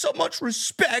having so much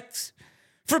respect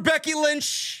for Becky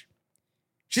Lynch.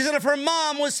 She said if her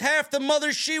mom was half the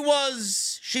mother she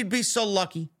was, she'd be so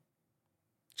lucky.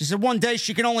 She said one day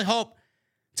she can only hope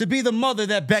to be the mother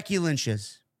that Becky Lynch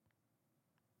is.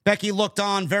 Becky looked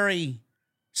on very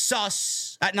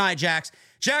sus at Nia Jax.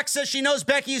 Jax says she knows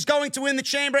Becky is going to win the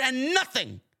chamber and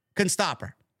nothing can stop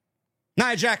her.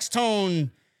 Nia Jax's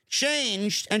tone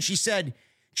changed and she said,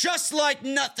 just like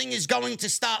nothing is going to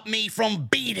stop me from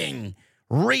beating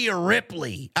Rhea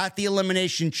Ripley at the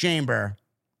Elimination Chamber.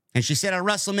 And she said at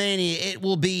WrestleMania, it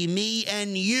will be me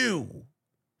and you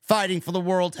fighting for the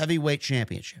World Heavyweight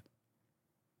Championship.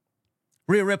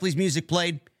 Rhea Ripley's music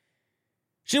played.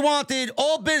 She wanted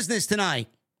all business tonight.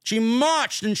 She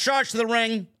marched and charged to the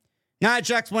ring. Nia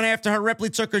Jax went after her. Ripley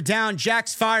took her down.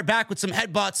 Jax fired back with some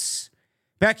headbutts.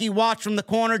 Becky watched from the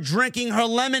corner, drinking her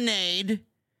lemonade.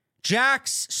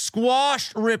 Jax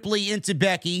squashed Ripley into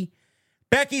Becky.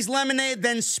 Becky's lemonade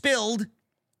then spilled.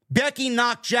 Becky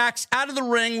knocked Jax out of the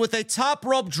ring with a top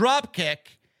rope drop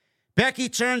kick. Becky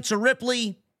turned to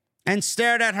Ripley and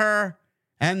stared at her.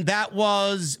 And that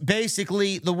was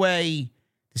basically the way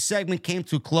the segment came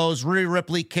to a close. Rhea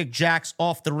Ripley kicked Jax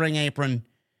off the ring apron.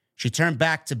 She turned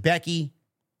back to Becky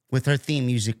with her theme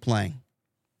music playing.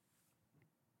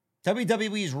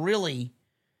 WWE is really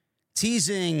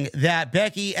teasing that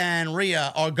Becky and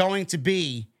Rhea are going to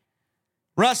be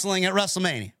wrestling at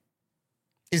WrestleMania.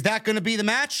 Is that going to be the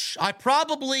match? I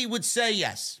probably would say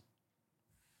yes.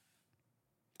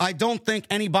 I don't think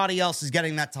anybody else is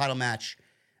getting that title match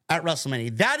at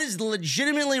WrestleMania. That is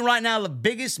legitimately right now the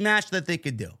biggest match that they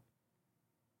could do.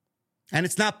 And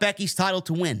it's not Becky's title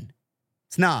to win.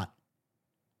 It's not.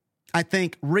 I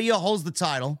think Rhea holds the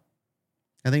title.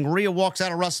 I think Rhea walks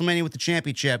out of WrestleMania with the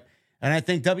championship. And I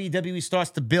think WWE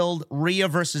starts to build Rhea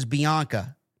versus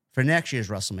Bianca for next year's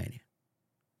WrestleMania.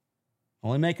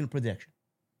 Only making a prediction.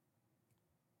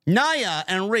 Nia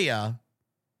and Rhea,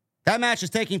 that match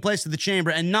is taking place at the Chamber,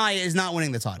 and Nia is not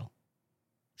winning the title.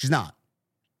 She's not.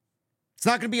 It's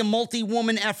not going to be a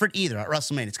multi-woman effort either at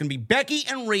WrestleMania. It's going to be Becky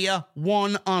and Rhea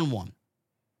one-on-one.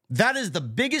 That is the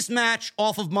biggest match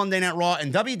off of Monday Night Raw,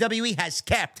 and WWE has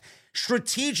kept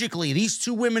strategically these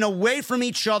two women away from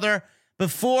each other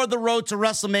before the road to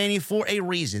WrestleMania for a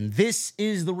reason. This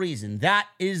is the reason. That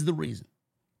is the reason.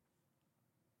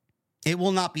 It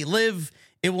will not be Liv.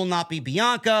 It will not be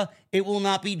Bianca. It will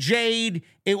not be Jade.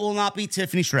 It will not be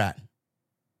Tiffany Stratton.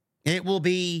 It will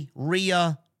be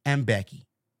Rhea and Becky.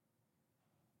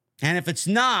 And if it's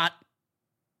not,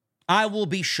 I will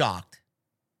be shocked.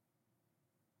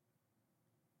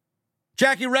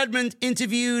 Jackie Redmond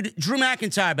interviewed Drew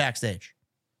McIntyre backstage.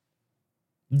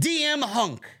 DM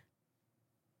Hunk.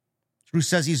 Drew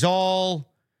says he's all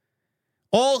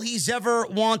he's ever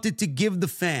wanted to give the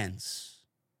fans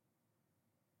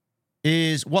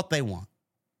is what they want.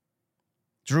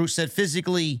 Drew said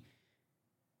physically,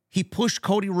 he pushed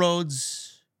Cody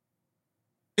Rhodes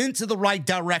into the right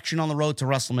direction on the road to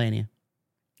WrestleMania.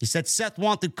 He said Seth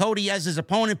wanted Cody as his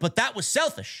opponent, but that was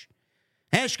selfish.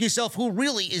 Ask yourself, who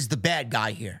really is the bad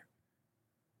guy here?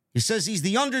 He says he's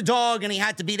the underdog and he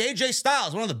had to beat AJ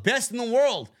Styles, one of the best in the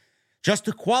world, just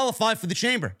to qualify for the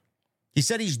chamber. He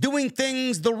said he's doing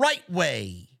things the right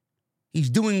way. He's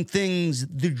doing things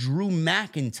the Drew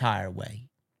McIntyre way.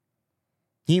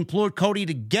 He implored Cody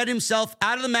to get himself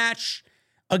out of the match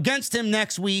against him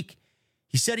next week.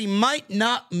 He said he might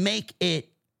not make it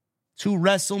to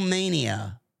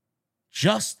WrestleMania,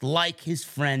 just like his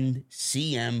friend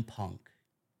CM Punk.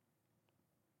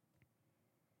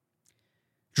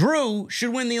 Drew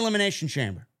should win the Elimination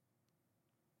Chamber.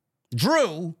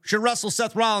 Drew should wrestle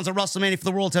Seth Rollins at WrestleMania for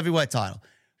the World Heavyweight title.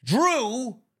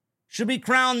 Drew should be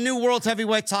crowned new World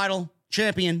Heavyweight title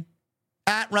champion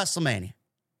at WrestleMania.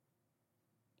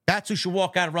 That's who should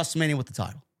walk out of WrestleMania with the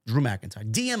title. Drew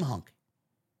McIntyre. DM Hunk.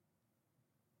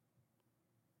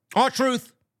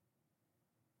 R-Truth.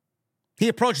 He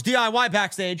approached DIY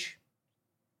backstage.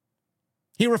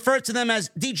 He referred to them as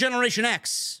D-Generation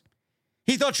X.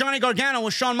 He thought Johnny Gargano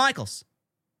was Shawn Michaels.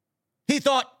 He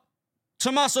thought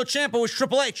Tommaso Ciampa was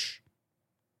Triple H.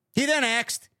 He then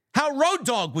asked how Road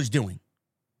Dogg was doing.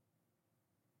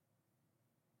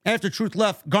 After Truth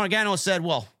left, Gargano said,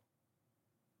 well,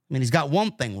 he's got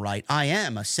one thing right. I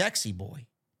am a sexy boy.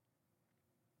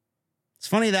 It's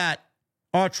funny that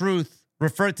R-Truth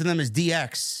referred to them as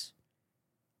DX.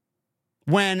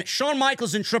 When Shawn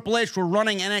Michaels and Triple H were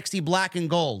running NXT Black and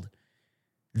Gold,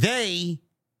 they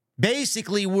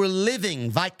basically were living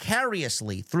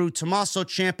vicariously through Tommaso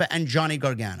Ciampa and Johnny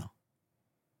Gargano.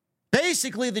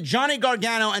 Basically, the Johnny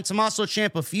Gargano and Tommaso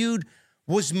Ciampa feud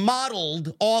was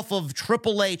modeled off of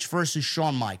Triple H versus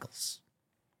Shawn Michaels.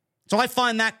 So I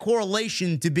find that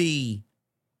correlation to be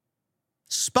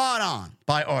spot on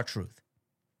by R-Truth.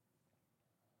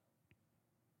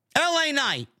 LA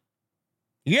Knight.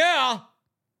 Yeah.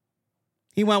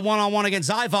 He went one-on-one against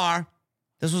Ivar.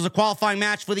 This was a qualifying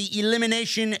match for the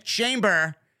Elimination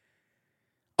Chamber.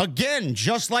 Again,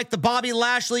 just like the Bobby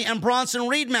Lashley and Bronson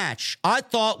Reed match, I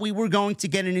thought we were going to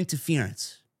get an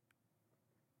interference.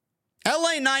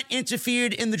 LA Knight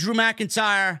interfered in the Drew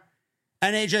McIntyre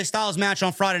and AJ Styles match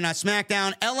on Friday Night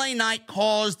SmackDown. LA Knight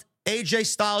caused AJ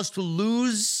Styles to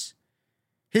lose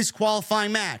his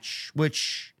qualifying match,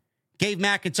 which gave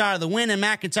McIntyre the win, and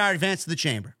McIntyre advanced to the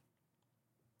chamber.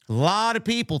 A lot of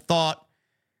people thought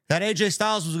that AJ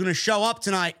Styles was going to show up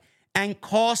tonight and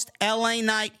cost LA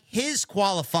Knight his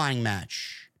qualifying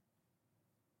match.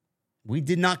 We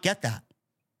did not get that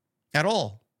at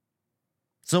all.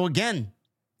 So again,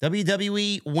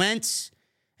 WWE went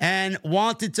and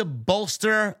wanted to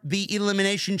bolster the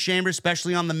Elimination Chamber,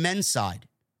 especially on the men's side.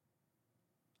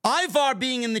 Ivar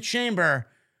being in the chamber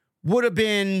would have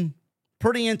been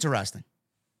pretty interesting.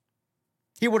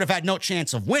 He would have had no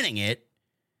chance of winning it,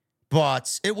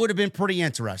 but it would have been pretty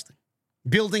interesting.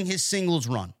 Building his singles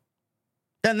run.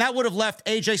 Then that would have left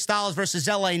AJ Styles versus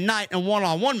LA Knight in a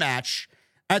one-on-one match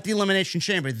at the Elimination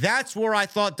Chamber. That's where I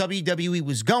thought WWE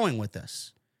was going with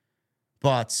this.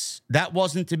 But that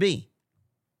wasn't to be.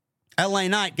 LA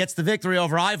Knight gets the victory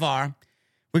over Ivar.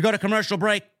 We go to commercial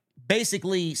break,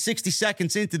 basically 60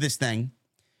 seconds into this thing.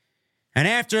 And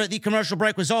after the commercial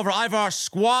break was over, Ivar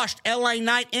squashed LA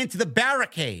Knight into the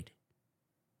barricade.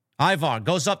 Ivar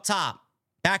goes up top,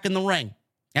 back in the ring.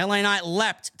 LA Knight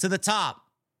leapt to the top,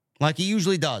 like he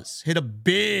usually does. Hit a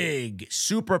big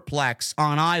superplex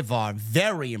on Ivar.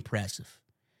 Very impressive.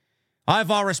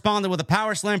 Ivar responded with a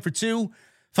power slam for 2,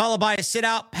 followed by a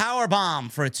sit-out power bomb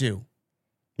for a 2.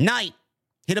 Knight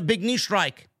hit a big knee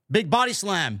strike, big body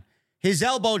slam. His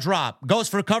elbow drop, goes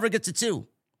for a cover, gets a 2.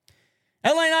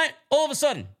 LA Knight, all of a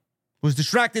sudden, was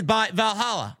distracted by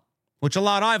Valhalla, which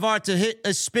allowed Ivar to hit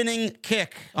a spinning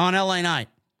kick on LA Knight.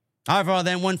 Ivar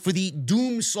then went for the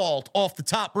doom salt off the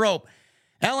top rope.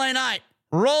 LA Knight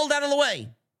rolled out of the way.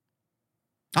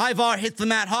 Ivar hit the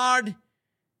mat hard.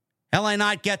 LA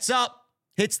Knight gets up,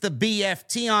 hits the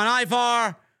BFT on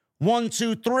Ivar. 1,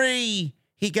 2, 3.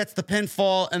 He gets the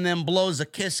pinfall and then blows a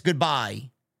kiss goodbye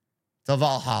to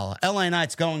Valhalla. LA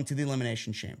Knight's going to the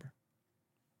Elimination Chamber.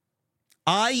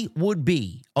 I would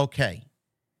be okay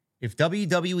if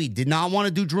WWE did not want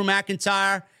to do Drew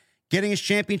McIntyre getting his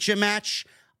championship match.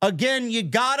 Again, you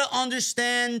got to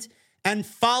understand and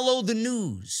follow the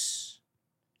news.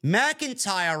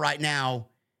 McIntyre right now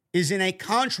is in a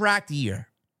contract year.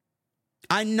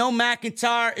 I know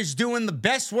McIntyre is doing the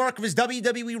best work of his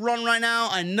WWE run right now.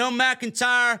 I know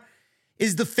McIntyre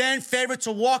is the fan favorite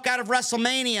to walk out of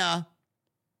WrestleMania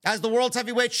as the World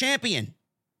Heavyweight Champion.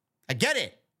 I get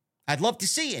it. I'd love to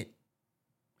see it.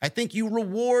 I think you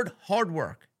reward hard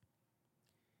work.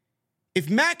 If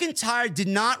McIntyre did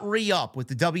not re-up with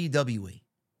the WWE,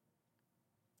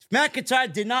 if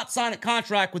McIntyre did not sign a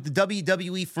contract with the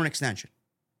WWE for an extension,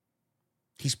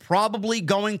 he's probably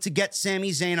going to get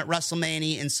Sami Zayn at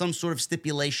WrestleMania in some sort of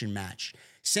stipulation match.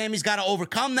 Sami's got to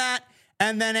overcome that,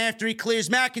 and then after he clears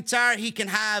McIntyre, he can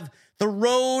have the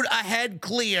road ahead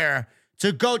clear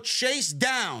to go chase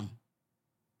down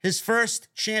his first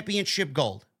championship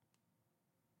gold.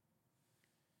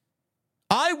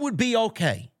 I would be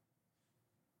okay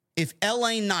if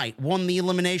LA Knight won the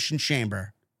Elimination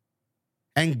Chamber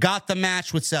and got the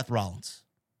match with Seth Rollins.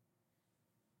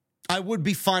 I would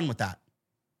be fine with that.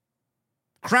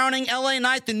 Crowning LA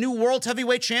Knight the new World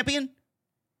Heavyweight Champion?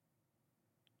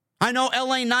 I know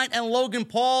LA Knight and Logan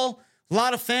Paul, a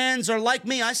lot of fans are like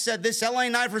me. I said this, LA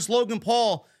Knight versus Logan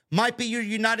Paul might be your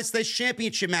United States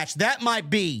Championship match. That might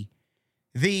be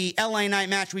the LA Knight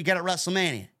match we get at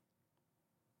WrestleMania.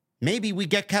 Maybe we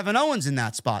get Kevin Owens in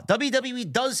that spot.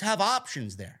 WWE does have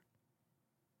options there.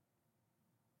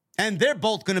 And they're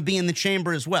both going to be in the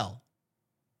chamber as well.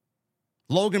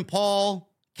 Logan Paul,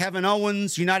 Kevin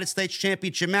Owens, United States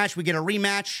Championship match. We get a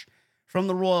rematch from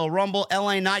the Royal Rumble.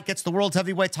 LA Knight gets the World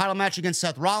Heavyweight title match against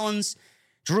Seth Rollins.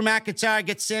 Drew McIntyre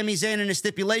gets Sami Zayn in a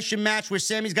stipulation match where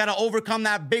Sami's got to overcome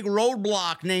that big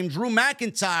roadblock named Drew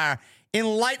McIntyre in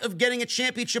light of getting a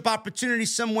championship opportunity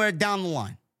somewhere down the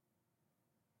line.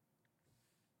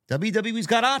 WWE's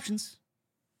got options.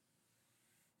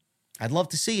 I'd love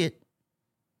to see it.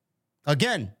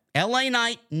 Again, LA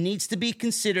Knight needs to be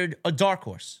considered a dark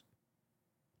horse.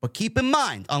 But keep in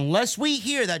mind, unless we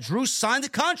hear that Drew signed a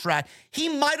contract, he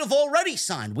might have already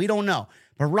signed. We don't know.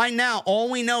 But right now, all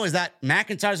we know is that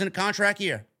McIntyre's in a contract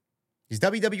year. Is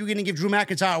WWE going to give Drew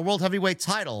McIntyre a World Heavyweight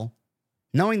title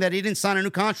knowing that he didn't sign a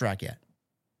new contract yet?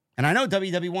 And I know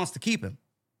WWE wants to keep him.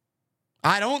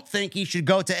 I don't think he should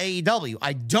go to AEW.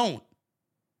 I don't.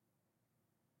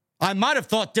 I might have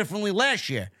thought differently last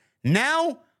year.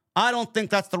 Now, I don't think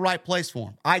that's the right place for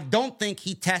him. I don't think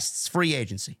he tests free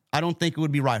agency. I don't think it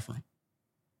would be right for him.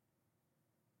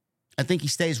 I think he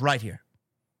stays right here.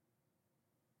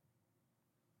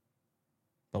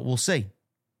 But we'll see.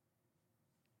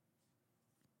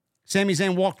 Sami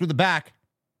Zayn walked through the back.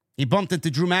 He bumped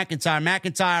into Drew McIntyre.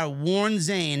 McIntyre warned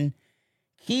Zayn,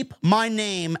 keep my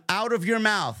name out of your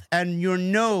mouth and your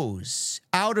nose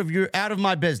out of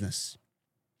my business.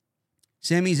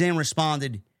 Sami Zayn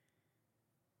responded,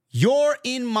 you're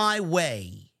in my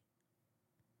way.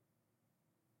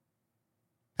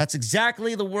 That's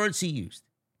exactly the words he used.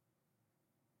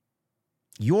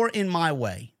 You're in my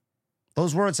way.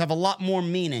 Those words have a lot more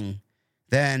meaning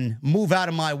than move out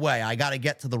of my way. I got to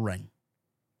get to the ring.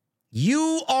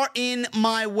 You are in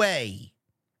my way.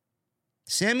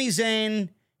 Sami Zayn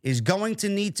is going to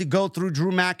need to go through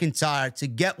Drew McIntyre to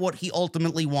get what he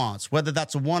ultimately wants, whether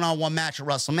that's a one-on-one match at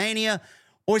WrestleMania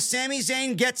or Sami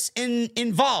Zayn gets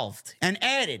involved and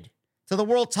added to the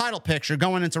world title picture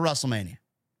going into WrestleMania.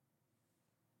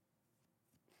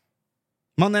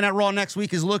 Monday Night Raw next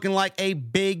week is looking like a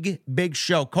big, big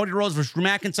show. Cody Rhodes versus Drew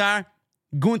McIntyre.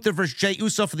 Gunther versus Jey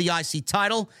Uso for the IC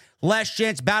title. Last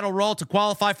chance battle royal to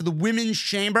qualify for the Women's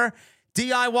Chamber.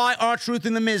 DIY, R-Truth,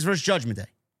 and The Miz versus Judgment Day.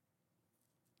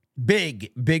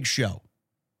 Big, big show.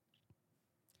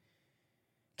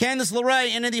 Candice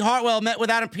LeRae and Indy Hartwell met with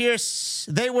Adam Pearce.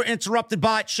 They were interrupted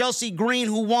by Chelsea Green,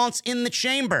 who wants in the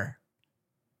chamber.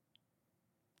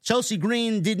 Chelsea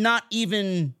Green did not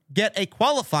even get a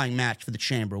qualifying match for the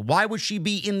chamber. Why would she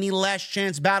be in the last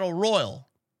chance battle royal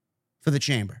for the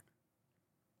chamber?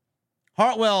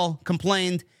 Hartwell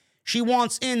complained she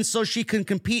wants in so she can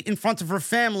compete in front of her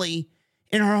family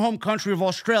in her home country of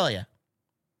Australia.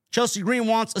 Chelsea Green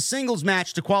wants a singles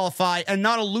match to qualify and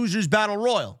not a loser's battle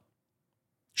royal.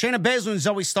 Shayna Baszler and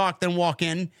Zoe Stark then walk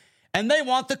in, and they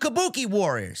want the Kabuki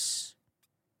Warriors.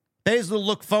 Baszler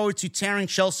look forward to tearing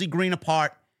Chelsea Green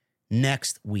apart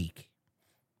next week.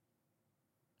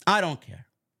 I don't care.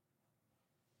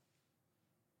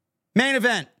 Main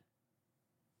event.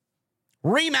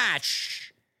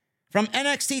 Rematch from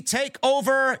NXT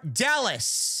TakeOver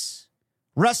Dallas.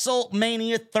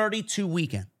 WrestleMania 32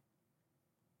 weekend.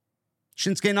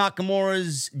 Shinsuke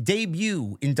Nakamura's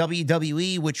debut in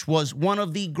WWE, which was one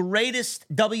of the greatest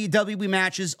WWE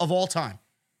matches of all time.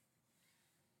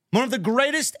 One of the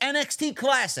greatest NXT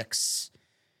classics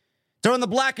during the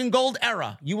black and gold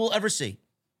era you will ever see.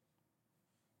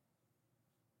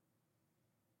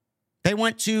 They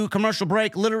went to commercial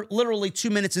break literally 2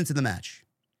 minutes into the match.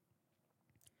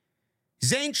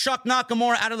 Zayn chucked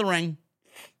Nakamura out of the ring.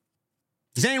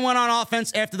 Zayn went on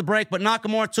offense after the break, but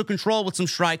Nakamura took control with some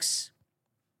strikes.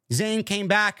 Zayn came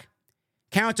back,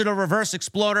 countered a reverse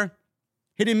exploder,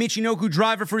 hit a Michinoku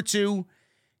driver for 2.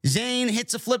 Zayn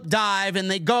hits a flip dive, and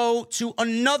they go to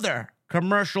another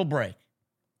commercial break.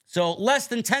 So less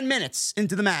than 10 minutes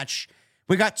into the match,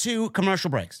 we got 2 commercial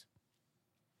breaks.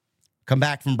 Come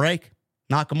back from break.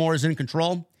 Nakamura's in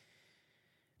control.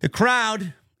 The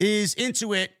crowd is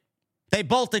into it. They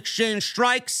both exchange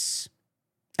strikes,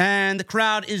 and the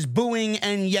crowd is booing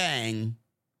and yang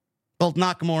both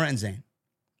Nakamura and Zayn.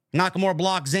 Nakamura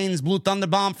blocked Zayn's Blue Thunder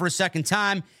Bomb for a second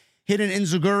time, hit an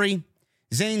Enziguri.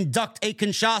 Zayn ducked a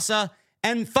Kinshasa,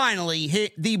 and finally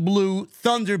hit the Blue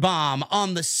Thunder Bomb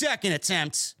on the second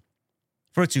attempt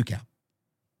for a 2 count.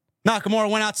 Nakamura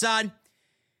went outside,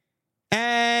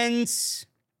 and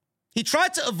he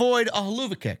tried to avoid a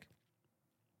haluva kick.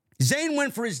 Zayn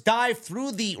went for his dive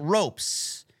through the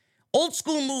ropes. Old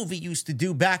school move he used to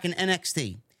do back in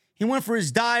NXT. He went for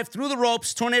his dive through the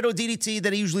ropes, tornado DDT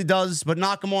that he usually does, but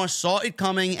Nakamura saw it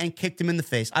coming and kicked him in the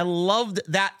face. I loved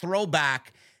that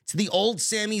throwback to the old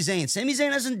Sami Zayn. Sami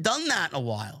Zayn hasn't done that in a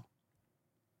while.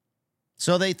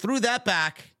 So they threw that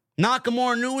back.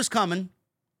 Nakamura knew it was coming.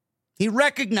 He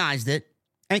recognized it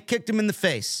and kicked him in the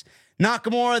face.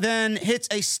 Nakamura then hits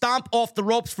a stomp off the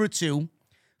ropes for 2,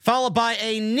 followed by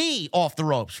a knee off the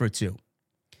ropes for 2.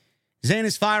 Zayn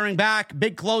is firing back.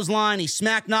 Big clothesline. He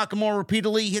smacked Nakamura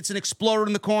repeatedly. Hits an exploder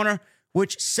in the corner,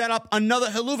 which set up another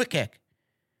haluva kick,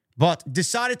 but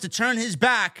decided to turn his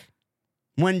back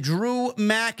when Drew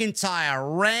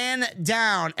McIntyre ran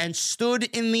down and stood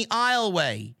in the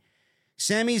aisleway.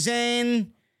 Sami Zayn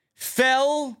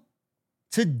fell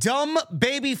to dumb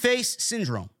babyface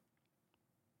syndrome.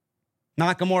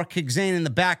 Nakamura kicked Zayn in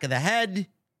the back of the head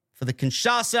for the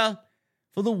Kinshasa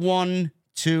for the 1,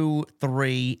 2,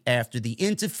 3 after the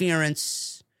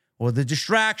interference or the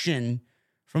distraction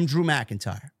from Drew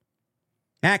McIntyre.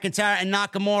 McIntyre and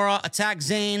Nakamura attack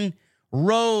Zayn.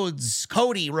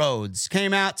 Cody Rhodes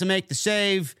came out to make the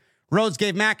save. Rhodes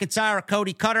gave McIntyre a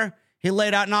Cody cutter. He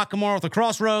laid out Nakamura with a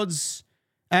crossroads.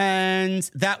 And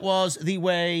that was the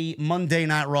way Monday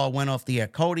Night Raw went off the air.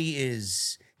 Cody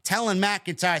is telling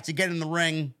McIntyre to get in the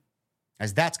ring,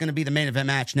 as that's going to be the main event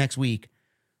match next week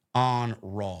on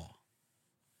Raw.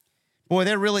 Boy,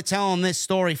 they're really telling this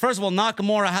story. First of all,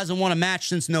 Nakamura hasn't won a match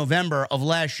since November of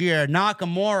last year.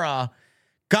 Nakamura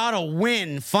got a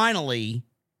win, finally,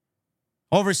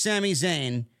 over Sami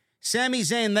Zayn. Sami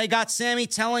Zayn, they got Sami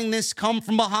telling this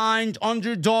come-from-behind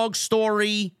underdog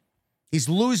story. He's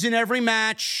losing every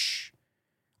match.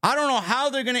 I don't know how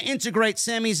they're going to integrate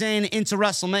Sami Zayn into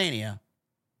WrestleMania.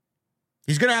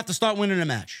 He's going to have to start winning a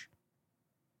match.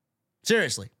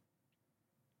 Seriously.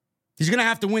 He's going to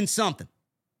have to win something.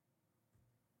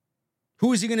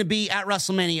 Who is he going to be at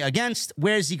WrestleMania against?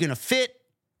 Where is he going to fit?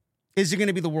 Is it going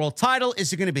to be the world title?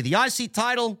 Is it going to be the IC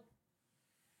title?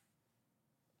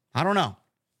 I don't know.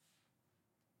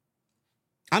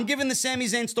 I'm giving the Sami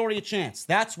Zayn story a chance.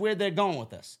 That's where they're going with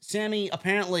this. Sami,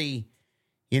 apparently,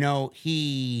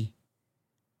 he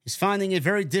is finding it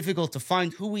very difficult to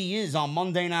find who he is on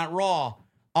Monday Night Raw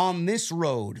on this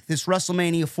road, this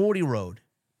WrestleMania 40 road.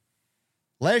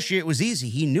 Last year, it was easy.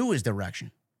 He knew his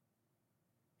direction.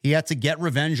 He had to get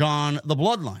revenge on the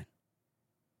Bloodline.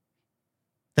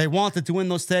 They wanted to win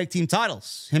those tag team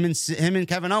titles, him and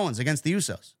Kevin Owens against the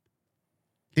Usos.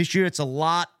 This year, it's a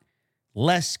lot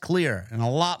less clear and a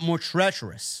lot more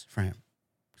treacherous for him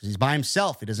because he's by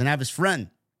himself. He doesn't have his friend.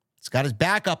 He's got his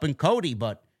backup in Cody,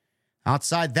 but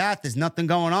outside that, there's nothing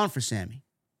going on for Sami.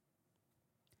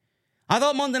 I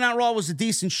thought Monday Night Raw was a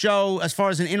decent show as far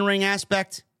as an in-ring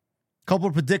aspect. A couple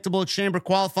of predictable chamber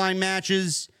qualifying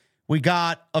matches. We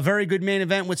got a very good main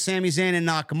event with Sami Zayn and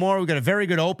Nakamura. We got a very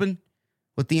good open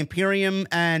with the Imperium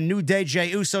and New Day Jey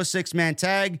Uso 6-man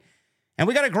tag. And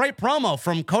we got a great promo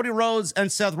from Cody Rhodes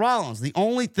and Seth Rollins. The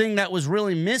only thing that was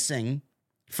really missing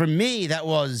for me that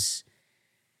was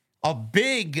a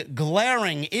big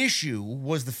glaring issue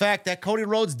was the fact that Cody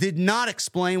Rhodes did not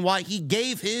explain why he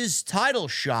gave his title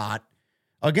shot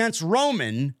against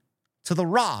Roman to The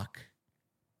Rock.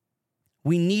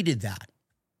 We needed that.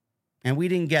 And we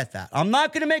didn't get that. I'm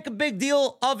not going to make a big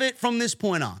deal of it from this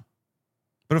point on.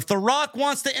 But if The Rock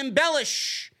wants to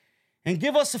embellish and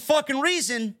give us a fucking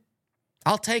reason,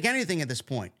 I'll take anything at this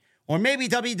point. Or maybe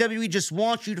WWE just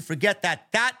wants you to forget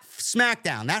that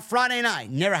SmackDown, that Friday night,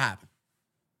 never happened.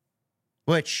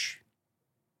 Which,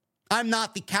 I'm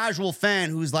not the casual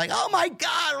fan who's like, oh my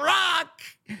God, Rock,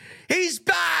 he's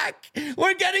back.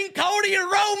 We're getting Cody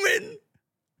and Roman.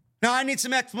 No, I need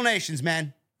some explanations,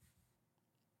 man.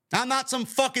 I'm not some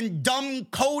fucking dumb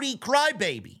Cody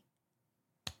crybaby.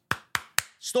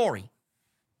 Story.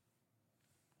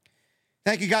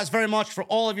 Thank you guys very much for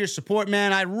all of your support,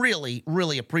 man. I really,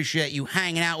 really appreciate you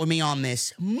hanging out with me on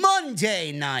this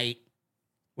Monday night.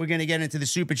 We're going to get into the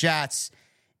Super Chats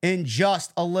in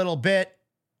just a little bit.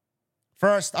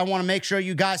 First, I want to make sure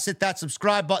you guys hit that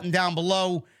subscribe button down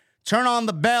below. Turn on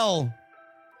the bell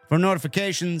for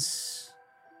notifications.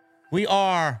 We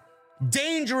are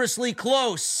dangerously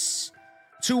close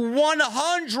to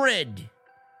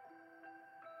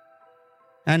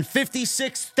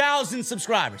 156,000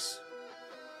 subscribers.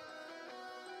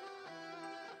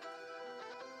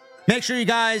 Make sure you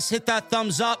guys hit that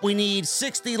thumbs up. We need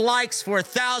 60 likes for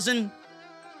 1,000.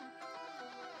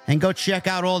 And go check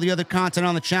out all the other content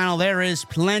on the channel. There is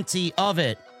plenty of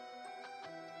it.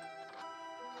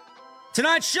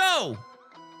 Tonight's show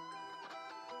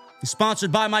is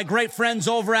sponsored by my great friends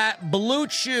over at Blue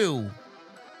Chew.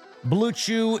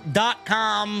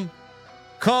 BlueChew.com.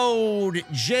 Code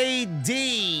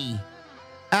JD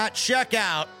at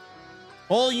checkout.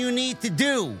 All you need to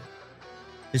do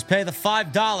is pay the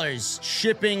 $5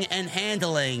 shipping and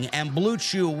handling, and Blue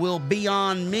Chew will be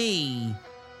on me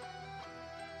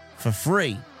for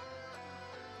free.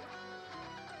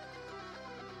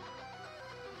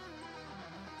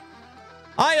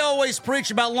 I always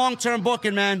preach about long-term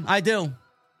booking, man. I do.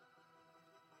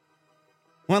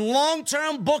 When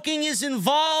long-term booking is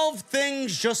involved,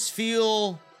 things just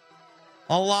feel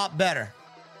a lot better.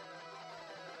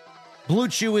 Blue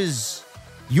Chew is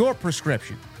your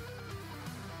prescription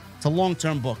to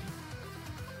long-term booking.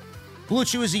 Blue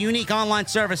Chew is a unique online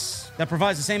service that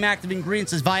provides the same active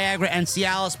ingredients as Viagra and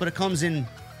Cialis, but it comes in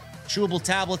chewable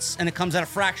tablets, and it comes at a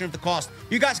fraction of the cost.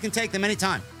 You guys can take them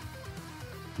anytime.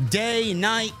 Day,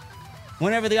 night,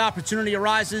 whenever the opportunity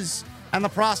arises. And the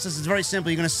process is very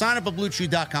simple. You're going to sign up at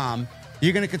BlueChew.com.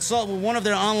 You're going to consult with one of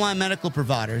their online medical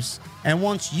providers. And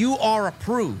once you are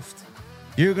approved,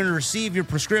 you're going to receive your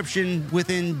prescription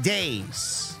within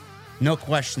days. No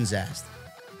questions asked.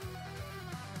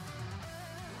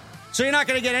 So you're not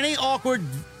going to get any awkward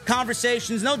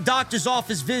conversations, no doctor's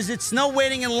office visits, no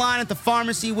waiting in line at the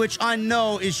pharmacy, which I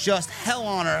know is just hell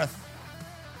on earth.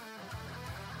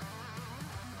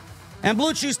 And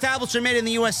Blue Chew's tablets are made in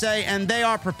the USA, and they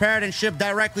are prepared and shipped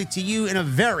directly to you in a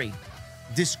very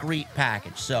discreet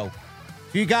package. So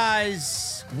if you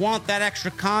guys want that extra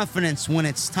confidence when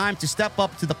it's time to step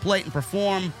up to the plate and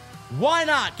perform, why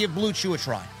not give Blue Chew a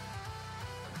try?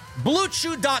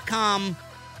 BlueChew.com,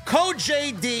 code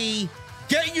JD,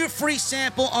 get your free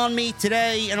sample on me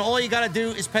today, and all you got to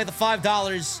do is pay the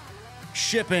 $5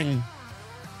 shipping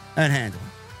and handling.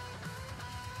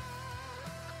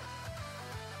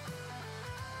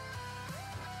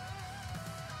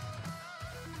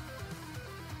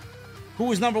 Who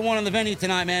was number one in the venue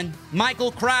tonight, man?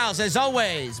 Michael Krause, as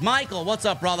always. Michael, what's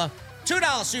up, brother?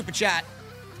 $2 super chat.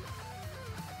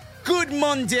 Good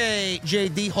Monday,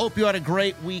 JD. Hope you had a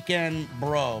great weekend,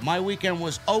 bro. My weekend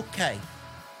was okay.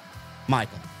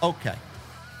 Michael, okay.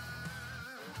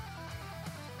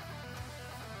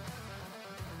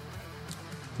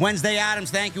 Wednesday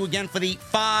Adams, thank you again for the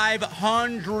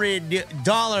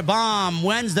 $500 bomb.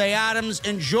 Wednesday Adams,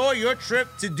 enjoy your trip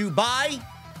to Dubai.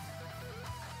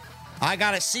 I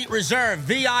got a seat reserved,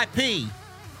 VIP,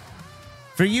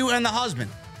 for you and the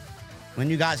husband when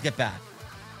you guys get back.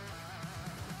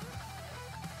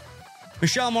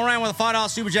 Michelle Moran with a $5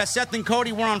 super chat. Seth and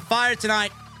Cody were on fire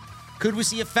tonight. Could we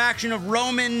see a faction of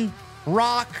Roman,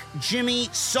 Rock, Jimmy,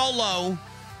 Solo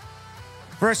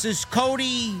versus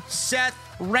Cody, Seth,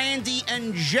 Randy,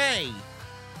 and Jay?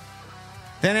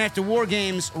 Then after War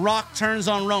Games, Rock turns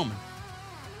on Roman.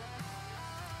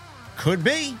 Could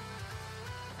be.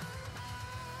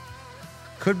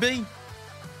 Could be.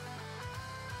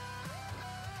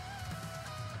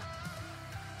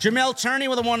 Jamel Turney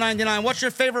with a $1.99. What's your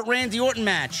favorite Randy Orton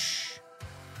match?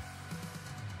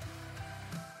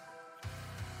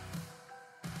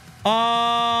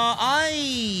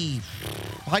 I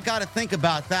got to think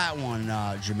about that one,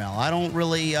 Jamel. I don't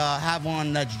really have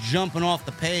one that's jumping off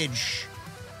the page.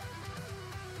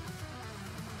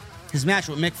 His match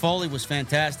with Mick Foley was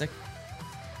fantastic.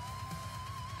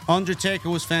 Undertaker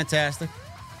was fantastic.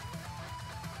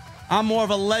 I'm more of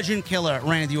a legend killer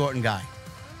Randy Orton guy.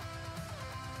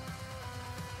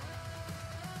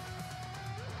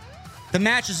 The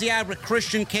matches he had with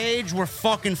Christian Cage were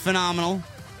fucking phenomenal.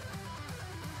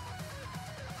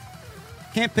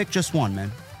 Can't pick just one,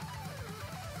 man.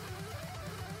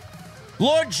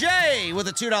 Lord J with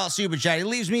a $2 super chat. He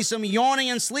leaves me some yawning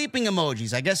and sleeping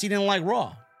emojis. I guess he didn't like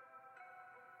Raw.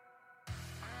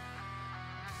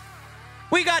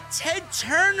 We got Ted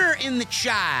Turner in the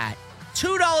chat.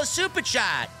 $2 super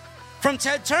chat from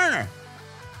Ted Turner.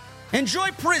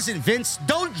 Enjoy prison, Vince.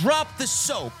 Don't drop the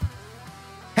soap.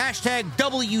 Hashtag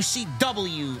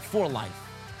WCW for life.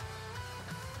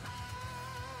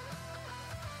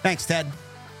 Thanks, Ted.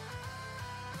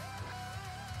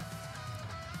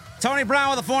 Tony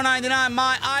Brown with a $4.99.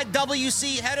 My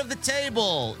IWC head of the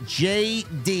table,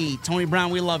 JD. Tony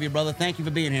Brown, we love you, brother. Thank you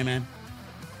for being here, man.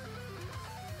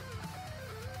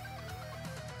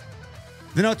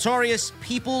 The Notorious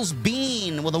People's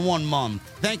Bean with a 1 month.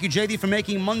 Thank you, JD, for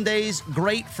making Mondays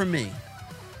great for me.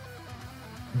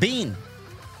 Bean,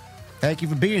 thank you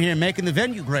for being here and making the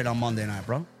venue great on Monday night,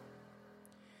 bro.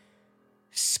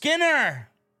 Skinner,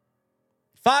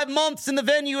 5 months in the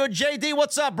venue. JD,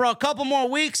 what's up, bro? A couple more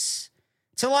weeks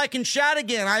till I can chat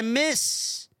again. I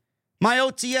miss my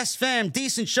OTS fam.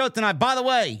 Decent show tonight, by the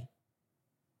way,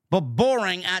 but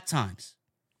boring at times.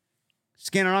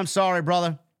 Skinner, I'm sorry,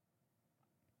 brother.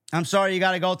 I'm sorry you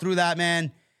got to go through that,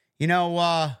 man. You know,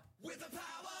 a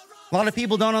lot of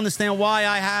people don't understand why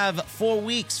I have 4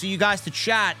 weeks for you guys to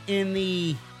chat in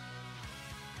the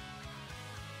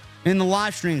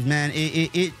live streams, man.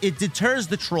 It deters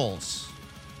the trolls.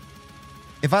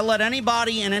 If I let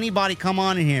anybody come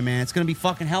on in here, man, it's going to be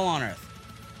fucking hell on earth.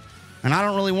 And I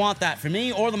don't really want that for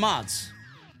me or the mods.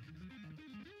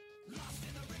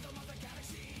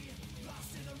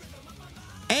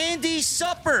 Andy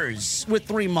Suppers with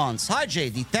 3 months. Hi,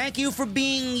 JD. Thank you for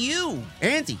being you,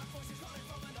 Andy.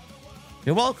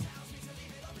 You're welcome.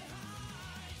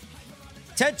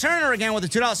 Ted Turner again with a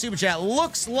 $2 super chat.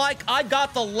 Looks like I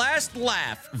got the last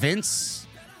laugh, Vince.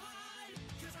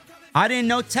 I didn't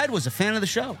know Ted was a fan of the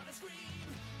show.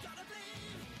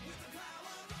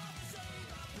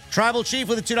 Tribal Chief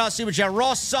with a $2 super chat.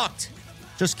 Raw sucked.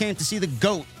 Just came to see the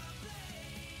GOAT.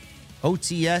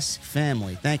 OTS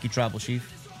family. Thank you, Tribal Chief.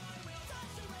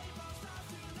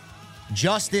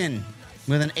 Justin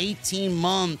with an 18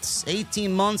 months.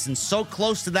 18 months and so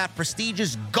close to that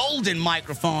prestigious golden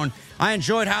microphone. I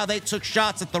enjoyed how they took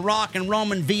shots at The Rock and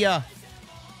Roman via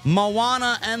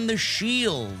Moana and the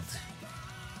Shield.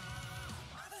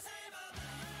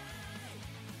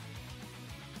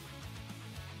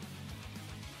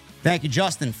 Thank you,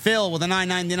 Justin. Phil with a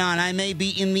 $9.99. I may be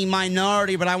in the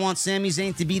minority, but I want Sami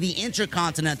Zayn to be the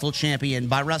Intercontinental Champion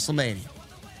by WrestleMania.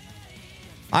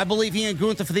 I believe he and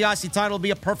Gunther for the IC title will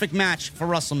be a perfect match for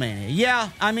WrestleMania.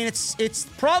 Yeah, I mean, it's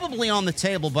probably on the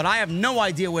table, but I have no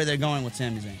idea where they're going with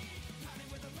Sami Zayn.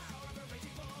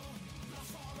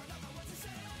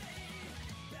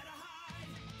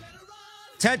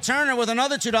 Ted Turner with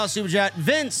another $2 super chat.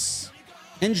 Vince,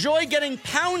 enjoy getting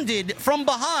pounded from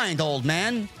behind, old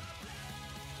man.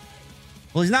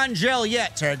 Well, he's not in jail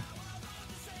yet, Ted.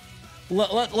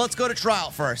 Let's go to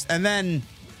trial first, and then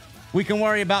we can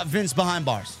worry about Vince behind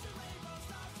bars.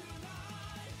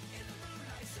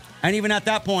 And even at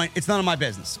that point, it's none of my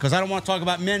business, because I don't want to talk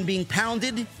about men being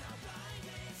pounded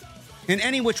in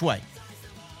any which way.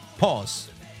 Pause.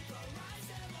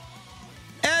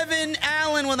 Evan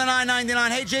Allen with a $9.99.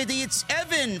 Hey, JD, it's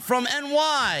Evan from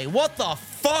NY. What the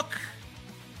fuck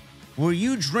were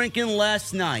you drinking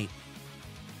last night?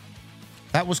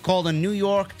 That was called a New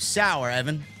York Sour,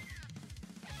 Evan.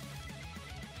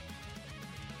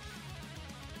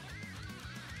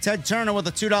 Ted Turner with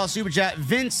a $2 super chat.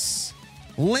 Vince,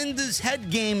 Linda's head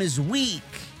game is weak.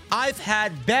 I've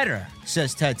had better,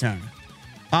 says Ted Turner.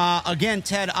 Again,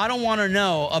 Ted, I don't want to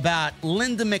know about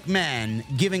Linda McMahon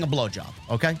giving a blowjob,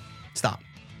 okay? Stop.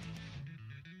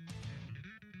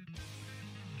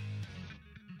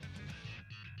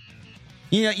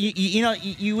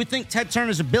 You would think Ted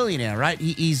Turner's a billionaire, right?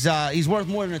 He's worth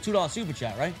more than a $2 super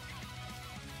chat, right?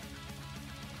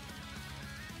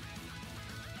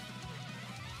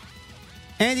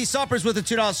 Andy Suppers with a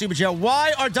 $2 super chat.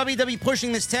 Why are WWE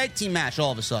pushing this tag team match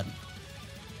all of a sudden?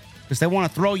 Because they want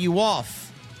to throw you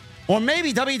off. Or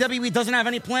maybe WWE doesn't have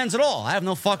any plans at all. I have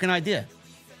no fucking idea.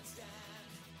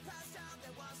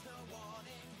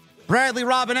 Bradley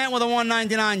Robinette with a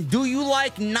 $1.99. Do you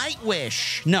like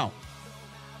Nightwish? No.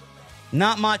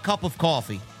 Not my cup of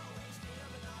coffee.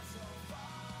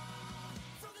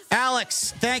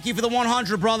 Alex, thank you for the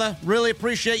 100, brother. Really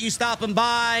appreciate you stopping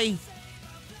by.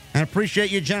 And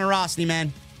appreciate your generosity,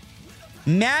 man.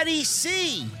 Maddie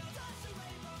C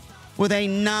with a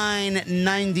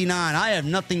 $9.99. I have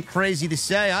nothing crazy to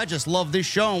say. I just love this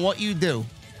show and what you do.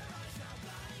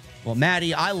 Well,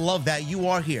 Maddie, I love that you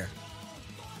are here.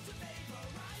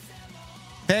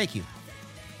 Thank you.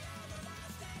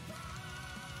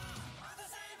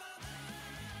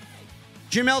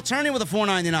 Jamel Turney with a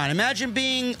 $4.99. Imagine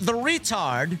being the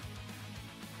retard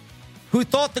who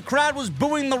thought the crowd was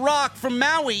booing The Rock from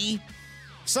Maui.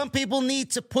 Some people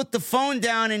need to put the phone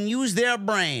down and use their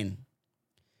brain.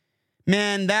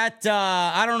 Man, that,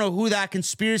 I don't know who that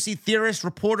conspiracy theorist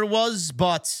reporter was,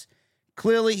 but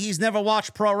clearly he's never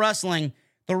watched pro wrestling.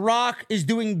 The Rock is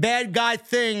doing bad guy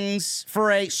things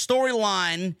for a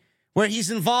storyline where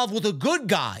he's involved with a good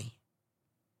guy.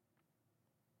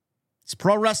 It's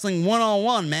Pro Wrestling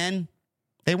 101, man.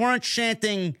 They weren't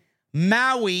chanting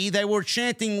Maui. They were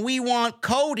chanting, we want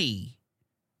Cody.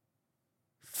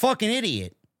 Fucking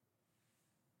idiot.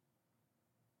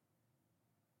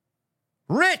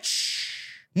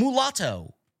 Rich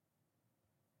Mulatto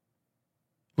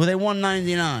with a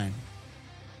 $1.99.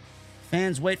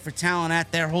 Fans wait for talent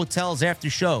at their hotels after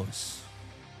shows.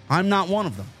 I'm not one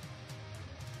of them.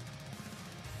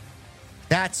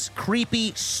 That's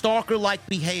creepy, stalker-like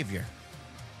behavior,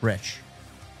 Rich.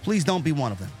 Please don't be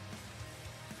one of them.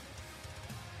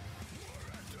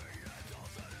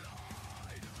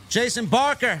 Jason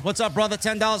Barker, what's up, brother?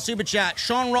 $10 super chat.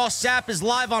 Sean Ross Sapp is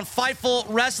live on Fightful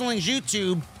Wrestling's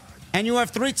YouTube, and you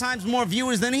have 3 times more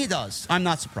viewers than he does. I'm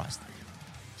not surprised.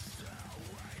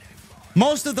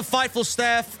 Most of the Fightful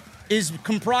staff is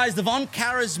comprised of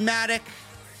uncharismatic,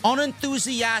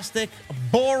 unenthusiastic,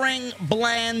 boring,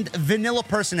 bland, vanilla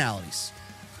personalities.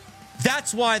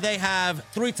 That's why they have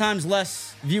 3 times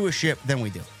less viewership than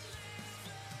we do.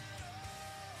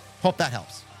 Hope that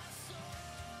helps.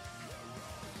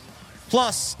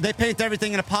 Plus, they paint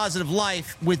everything in a positive light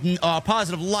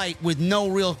with no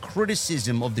real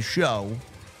criticism of the show.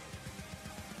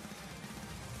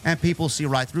 And people see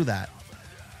right through that.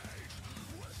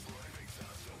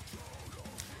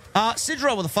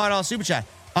 Sidro with a $5 super chat.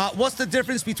 What's the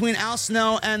difference between Al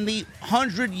Snow and the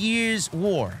 100 Years'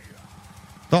 War?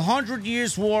 The 100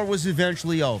 Years' War was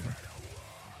eventually over.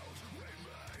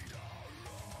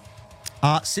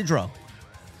 Sidro.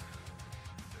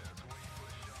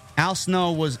 Al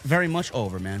Snow was very much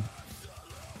over, man.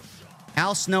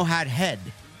 Al Snow had head.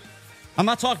 I'm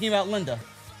not talking about Linda.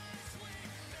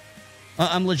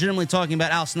 I'm legitimately talking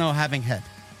about Al Snow having head.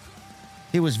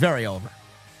 He was very over.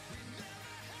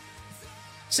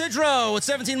 Sidro with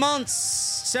 17 months.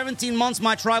 17 months,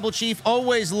 my tribal chief.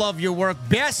 Always love your work.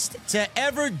 Best to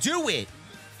ever do it.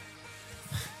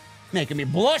 Making me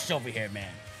blush over here,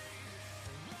 man.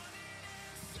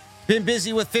 Been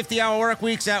busy with 50-hour work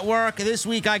weeks at work. This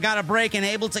week I got a break and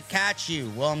able to catch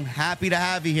you. Well, I'm happy to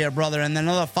have you here, brother. And then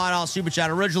another $5 super chat.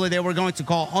 Originally, they were going to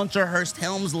call Hunter Hearst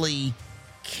Helmsley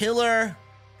Killer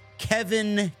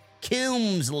Kevin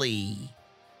Kilmsley.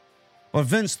 But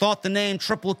Vince thought the name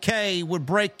Triple K would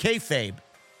break kayfabe.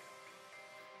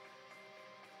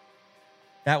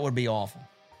 That would be awful.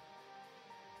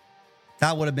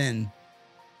 That would have been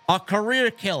a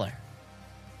career killer.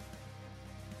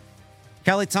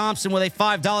 Kelly Thompson with a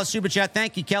 $5 super chat.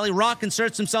 Thank you, Kelly. Rock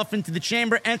inserts himself into the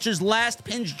chamber, enters last,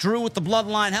 pins Drew with the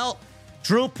bloodline help.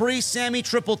 Drew, Priest, Sammy,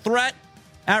 triple threat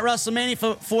at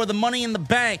WrestleMania for the Money in the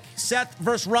Bank. Seth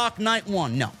versus Rock, night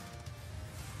 1. No.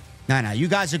 No. You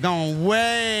guys are going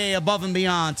way above and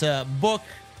beyond to book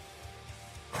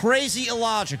crazy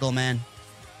illogical, man.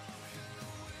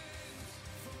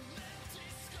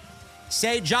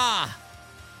 Say Ja.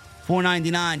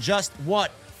 $4.99. Just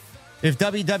what? If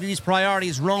WWE's priority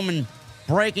is Roman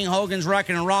breaking Hogan's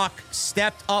record and Rock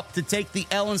stepped up to take the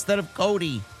L instead of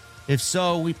Cody. If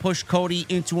so, we push Cody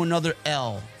into another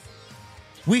L.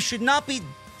 We should not be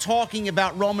talking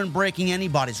about Roman breaking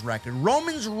anybody's record.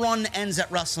 Roman's run ends at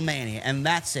WrestleMania, and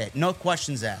that's it. No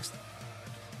questions asked.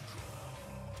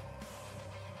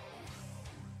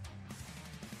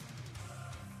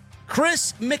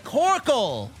 Chris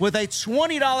McCorkle with a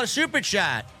 $20 super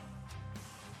chat.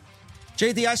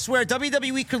 JD, I swear,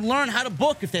 WWE could learn how to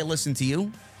book if they listen to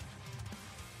you.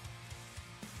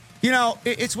 You know,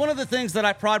 it's one of the things that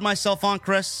I pride myself on,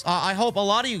 Chris. I hope a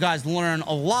lot of you guys learn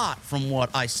a lot from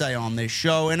what I say on this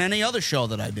show and any other show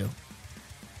that I do.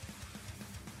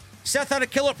 Seth had a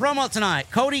killer promo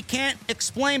tonight. Cody can't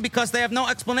explain because they have no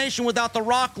explanation without The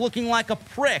Rock looking like a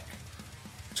prick.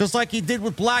 Just like he did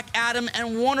with Black Adam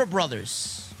and Warner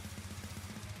Brothers.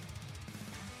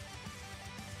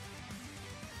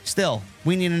 Still,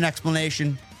 we need an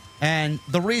explanation. And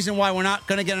the reason why we're not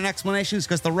going to get an explanation is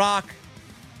because The Rock,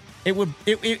 it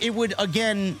would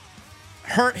again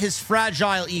hurt his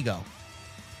fragile ego.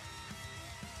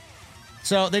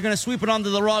 So they're going to sweep it under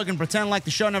the rug and pretend like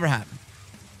the show never happened.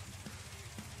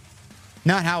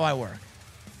 Not how I work.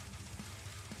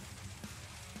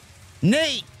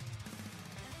 Nate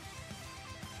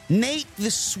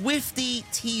the Swifty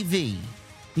TV.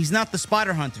 He's not the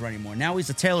Spider Hunter anymore. Now he's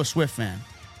a Taylor Swift fan.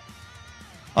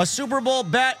 A Super Bowl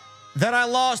bet that I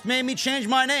lost made me change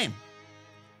my name.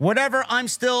 Whatever, I'm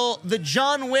still the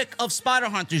John Wick of Spider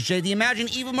Hunters, JD. Imagine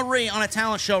Eva Marie on a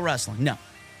talent show wrestling. No.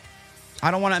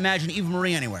 I don't want to imagine Eva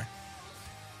Marie anywhere.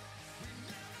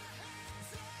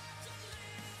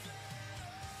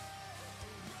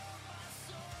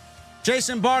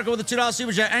 Jason Barker with a $2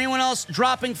 super chat. Anyone else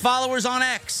dropping followers on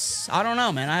X? I don't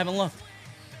know, man. I haven't looked.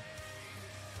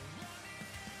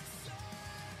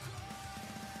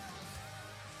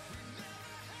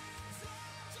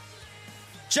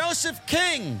 Joseph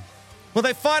King with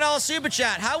a $5 super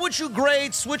chat. How would you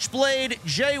grade Switchblade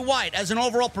Jay White as an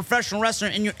overall professional wrestler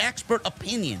in your expert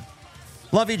opinion?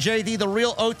 Love you, JD, the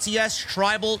real OTS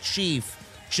tribal chief.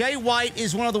 Jay White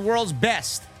is one of the world's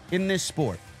best in this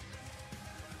sport.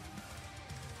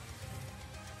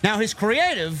 Now, his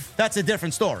creative, that's a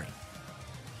different story.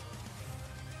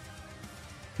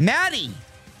 Maddie,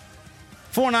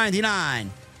 $4.99.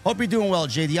 Hope you're doing well,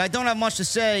 JD. I don't have much to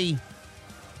say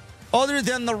other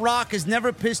than The Rock has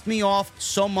never pissed me off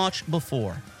so much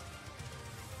before.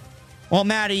 Well,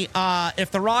 Maddie, if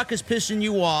The Rock is pissing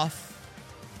you off,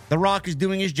 The Rock is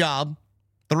doing his job.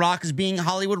 The Rock is being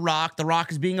Hollywood Rock. The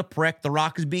Rock is being a prick. The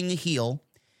Rock is being a heel.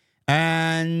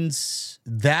 And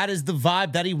that is the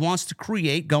vibe that he wants to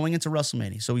create going into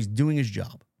WrestleMania. So he's doing his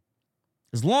job.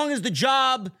 As long as the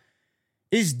job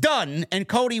is done and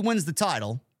Cody wins the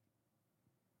title,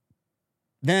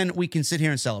 then we can sit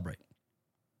here and celebrate.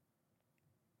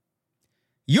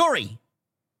 Yuri,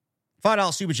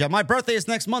 $5 super chat. My birthday is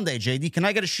next Monday, JD. Can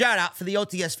I get a shout out for the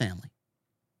OTS family?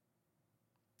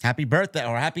 Happy birthday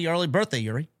or happy early birthday,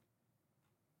 Yuri.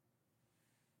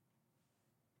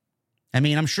 I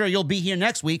mean, I'm sure you'll be here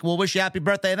next week. We'll wish you happy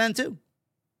birthday then, too.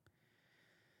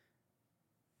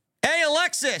 Hey,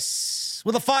 Alexis,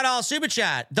 with a $5 super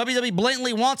chat. WWE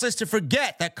blatantly wants us to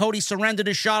forget that Cody surrendered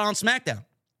his shot on SmackDown.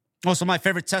 Also, my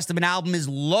favorite Testament album is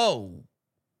Low.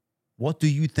 What do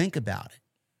you think about it?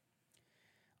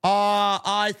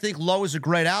 I think Low is a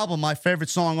great album. My favorite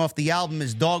song off the album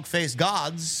is Dogface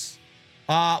Gods.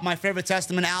 My favorite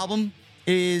Testament album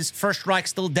is First Strike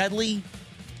Still Deadly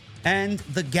and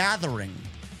The Gathering.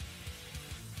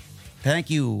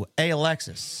 Thank you, A.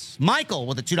 Alexis. Michael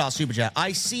with a $2 super chat.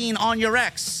 I seen on your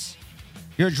ex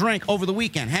your drink over the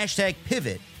weekend. Hashtag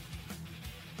pivot.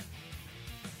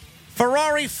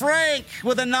 Ferrari Frank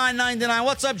with a $9.99.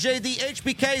 What's up, JD?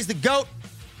 HBK is the GOAT,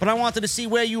 but I wanted to see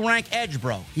where you rank Edge,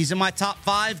 bro. He's in my top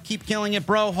 5. Keep killing it,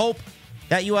 bro. Hope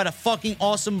that you had a fucking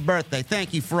awesome birthday.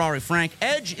 Thank you, Ferrari Frank.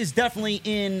 Edge is definitely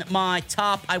in my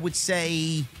top, I would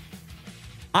say,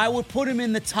 I would put him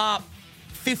in the top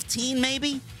 15,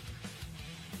 maybe.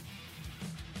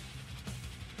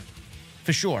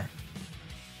 For sure.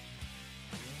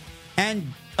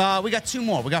 And we got 2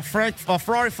 more. We got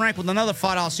Ferrari Frank with another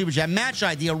 $5 super chat. Match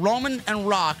idea, Roman and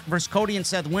Rock versus Cody and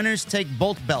Seth. Winners take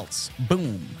both belts.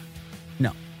 Boom.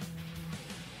 No.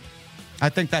 I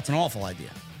think that's an awful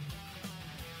idea.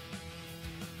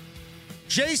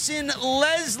 Jason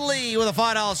Leslie with a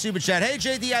 $5 super chat. Hey,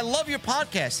 JD, I love your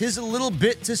podcast. Here's a little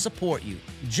bit to support you.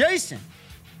 Jason.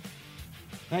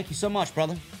 Thank you so much,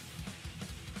 brother.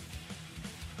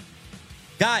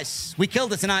 Guys, we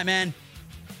killed it tonight, man.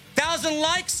 1,000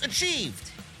 likes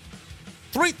achieved.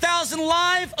 3,000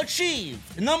 live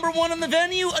achieved. Number 1 in the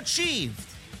venue achieved.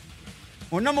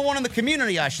 Or number 1 in the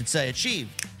community, I should say,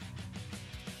 achieved.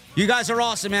 You guys are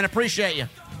awesome, man. Appreciate you.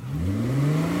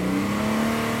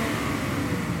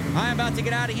 I'm about to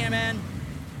get out of here, man.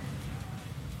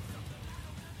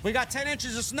 We got 10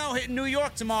 inches of snow hitting New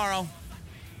York tomorrow.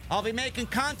 I'll be making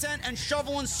content and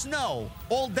shoveling snow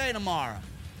all day tomorrow.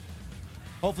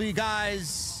 Hopefully you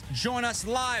guys join us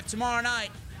live tomorrow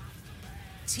night.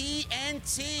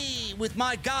 TNT with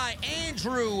my guy,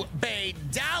 Andrew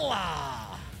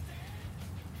Baydala.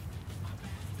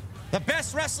 The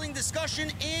best wrestling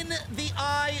discussion in the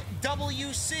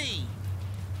IWC.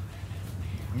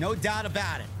 No doubt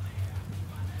about it.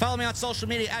 Follow me on social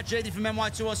media at JD from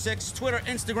NY206, Twitter,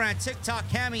 Instagram, TikTok,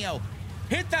 Cameo.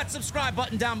 Hit that subscribe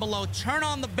button down below. Turn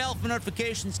on the bell for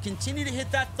notifications. Continue to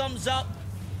hit that thumbs up.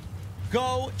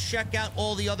 Go check out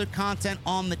all the other content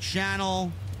on the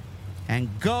channel. And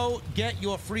go get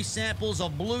your free samples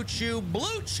of Blue Chew,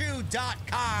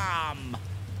 BlueChew.com.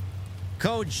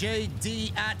 Code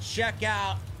JD at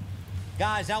checkout.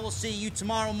 Guys, I will see you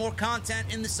tomorrow. More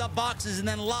content in the sub boxes and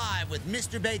then live with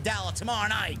Mr. Baydala tomorrow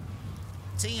night.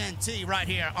 TNT right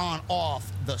here on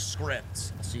Off the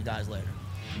Script. I'll see you guys later.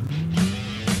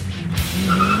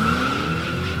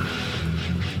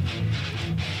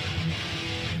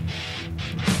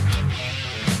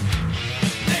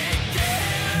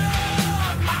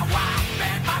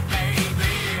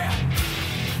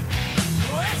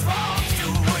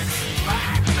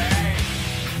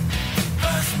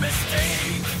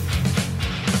 Mistake.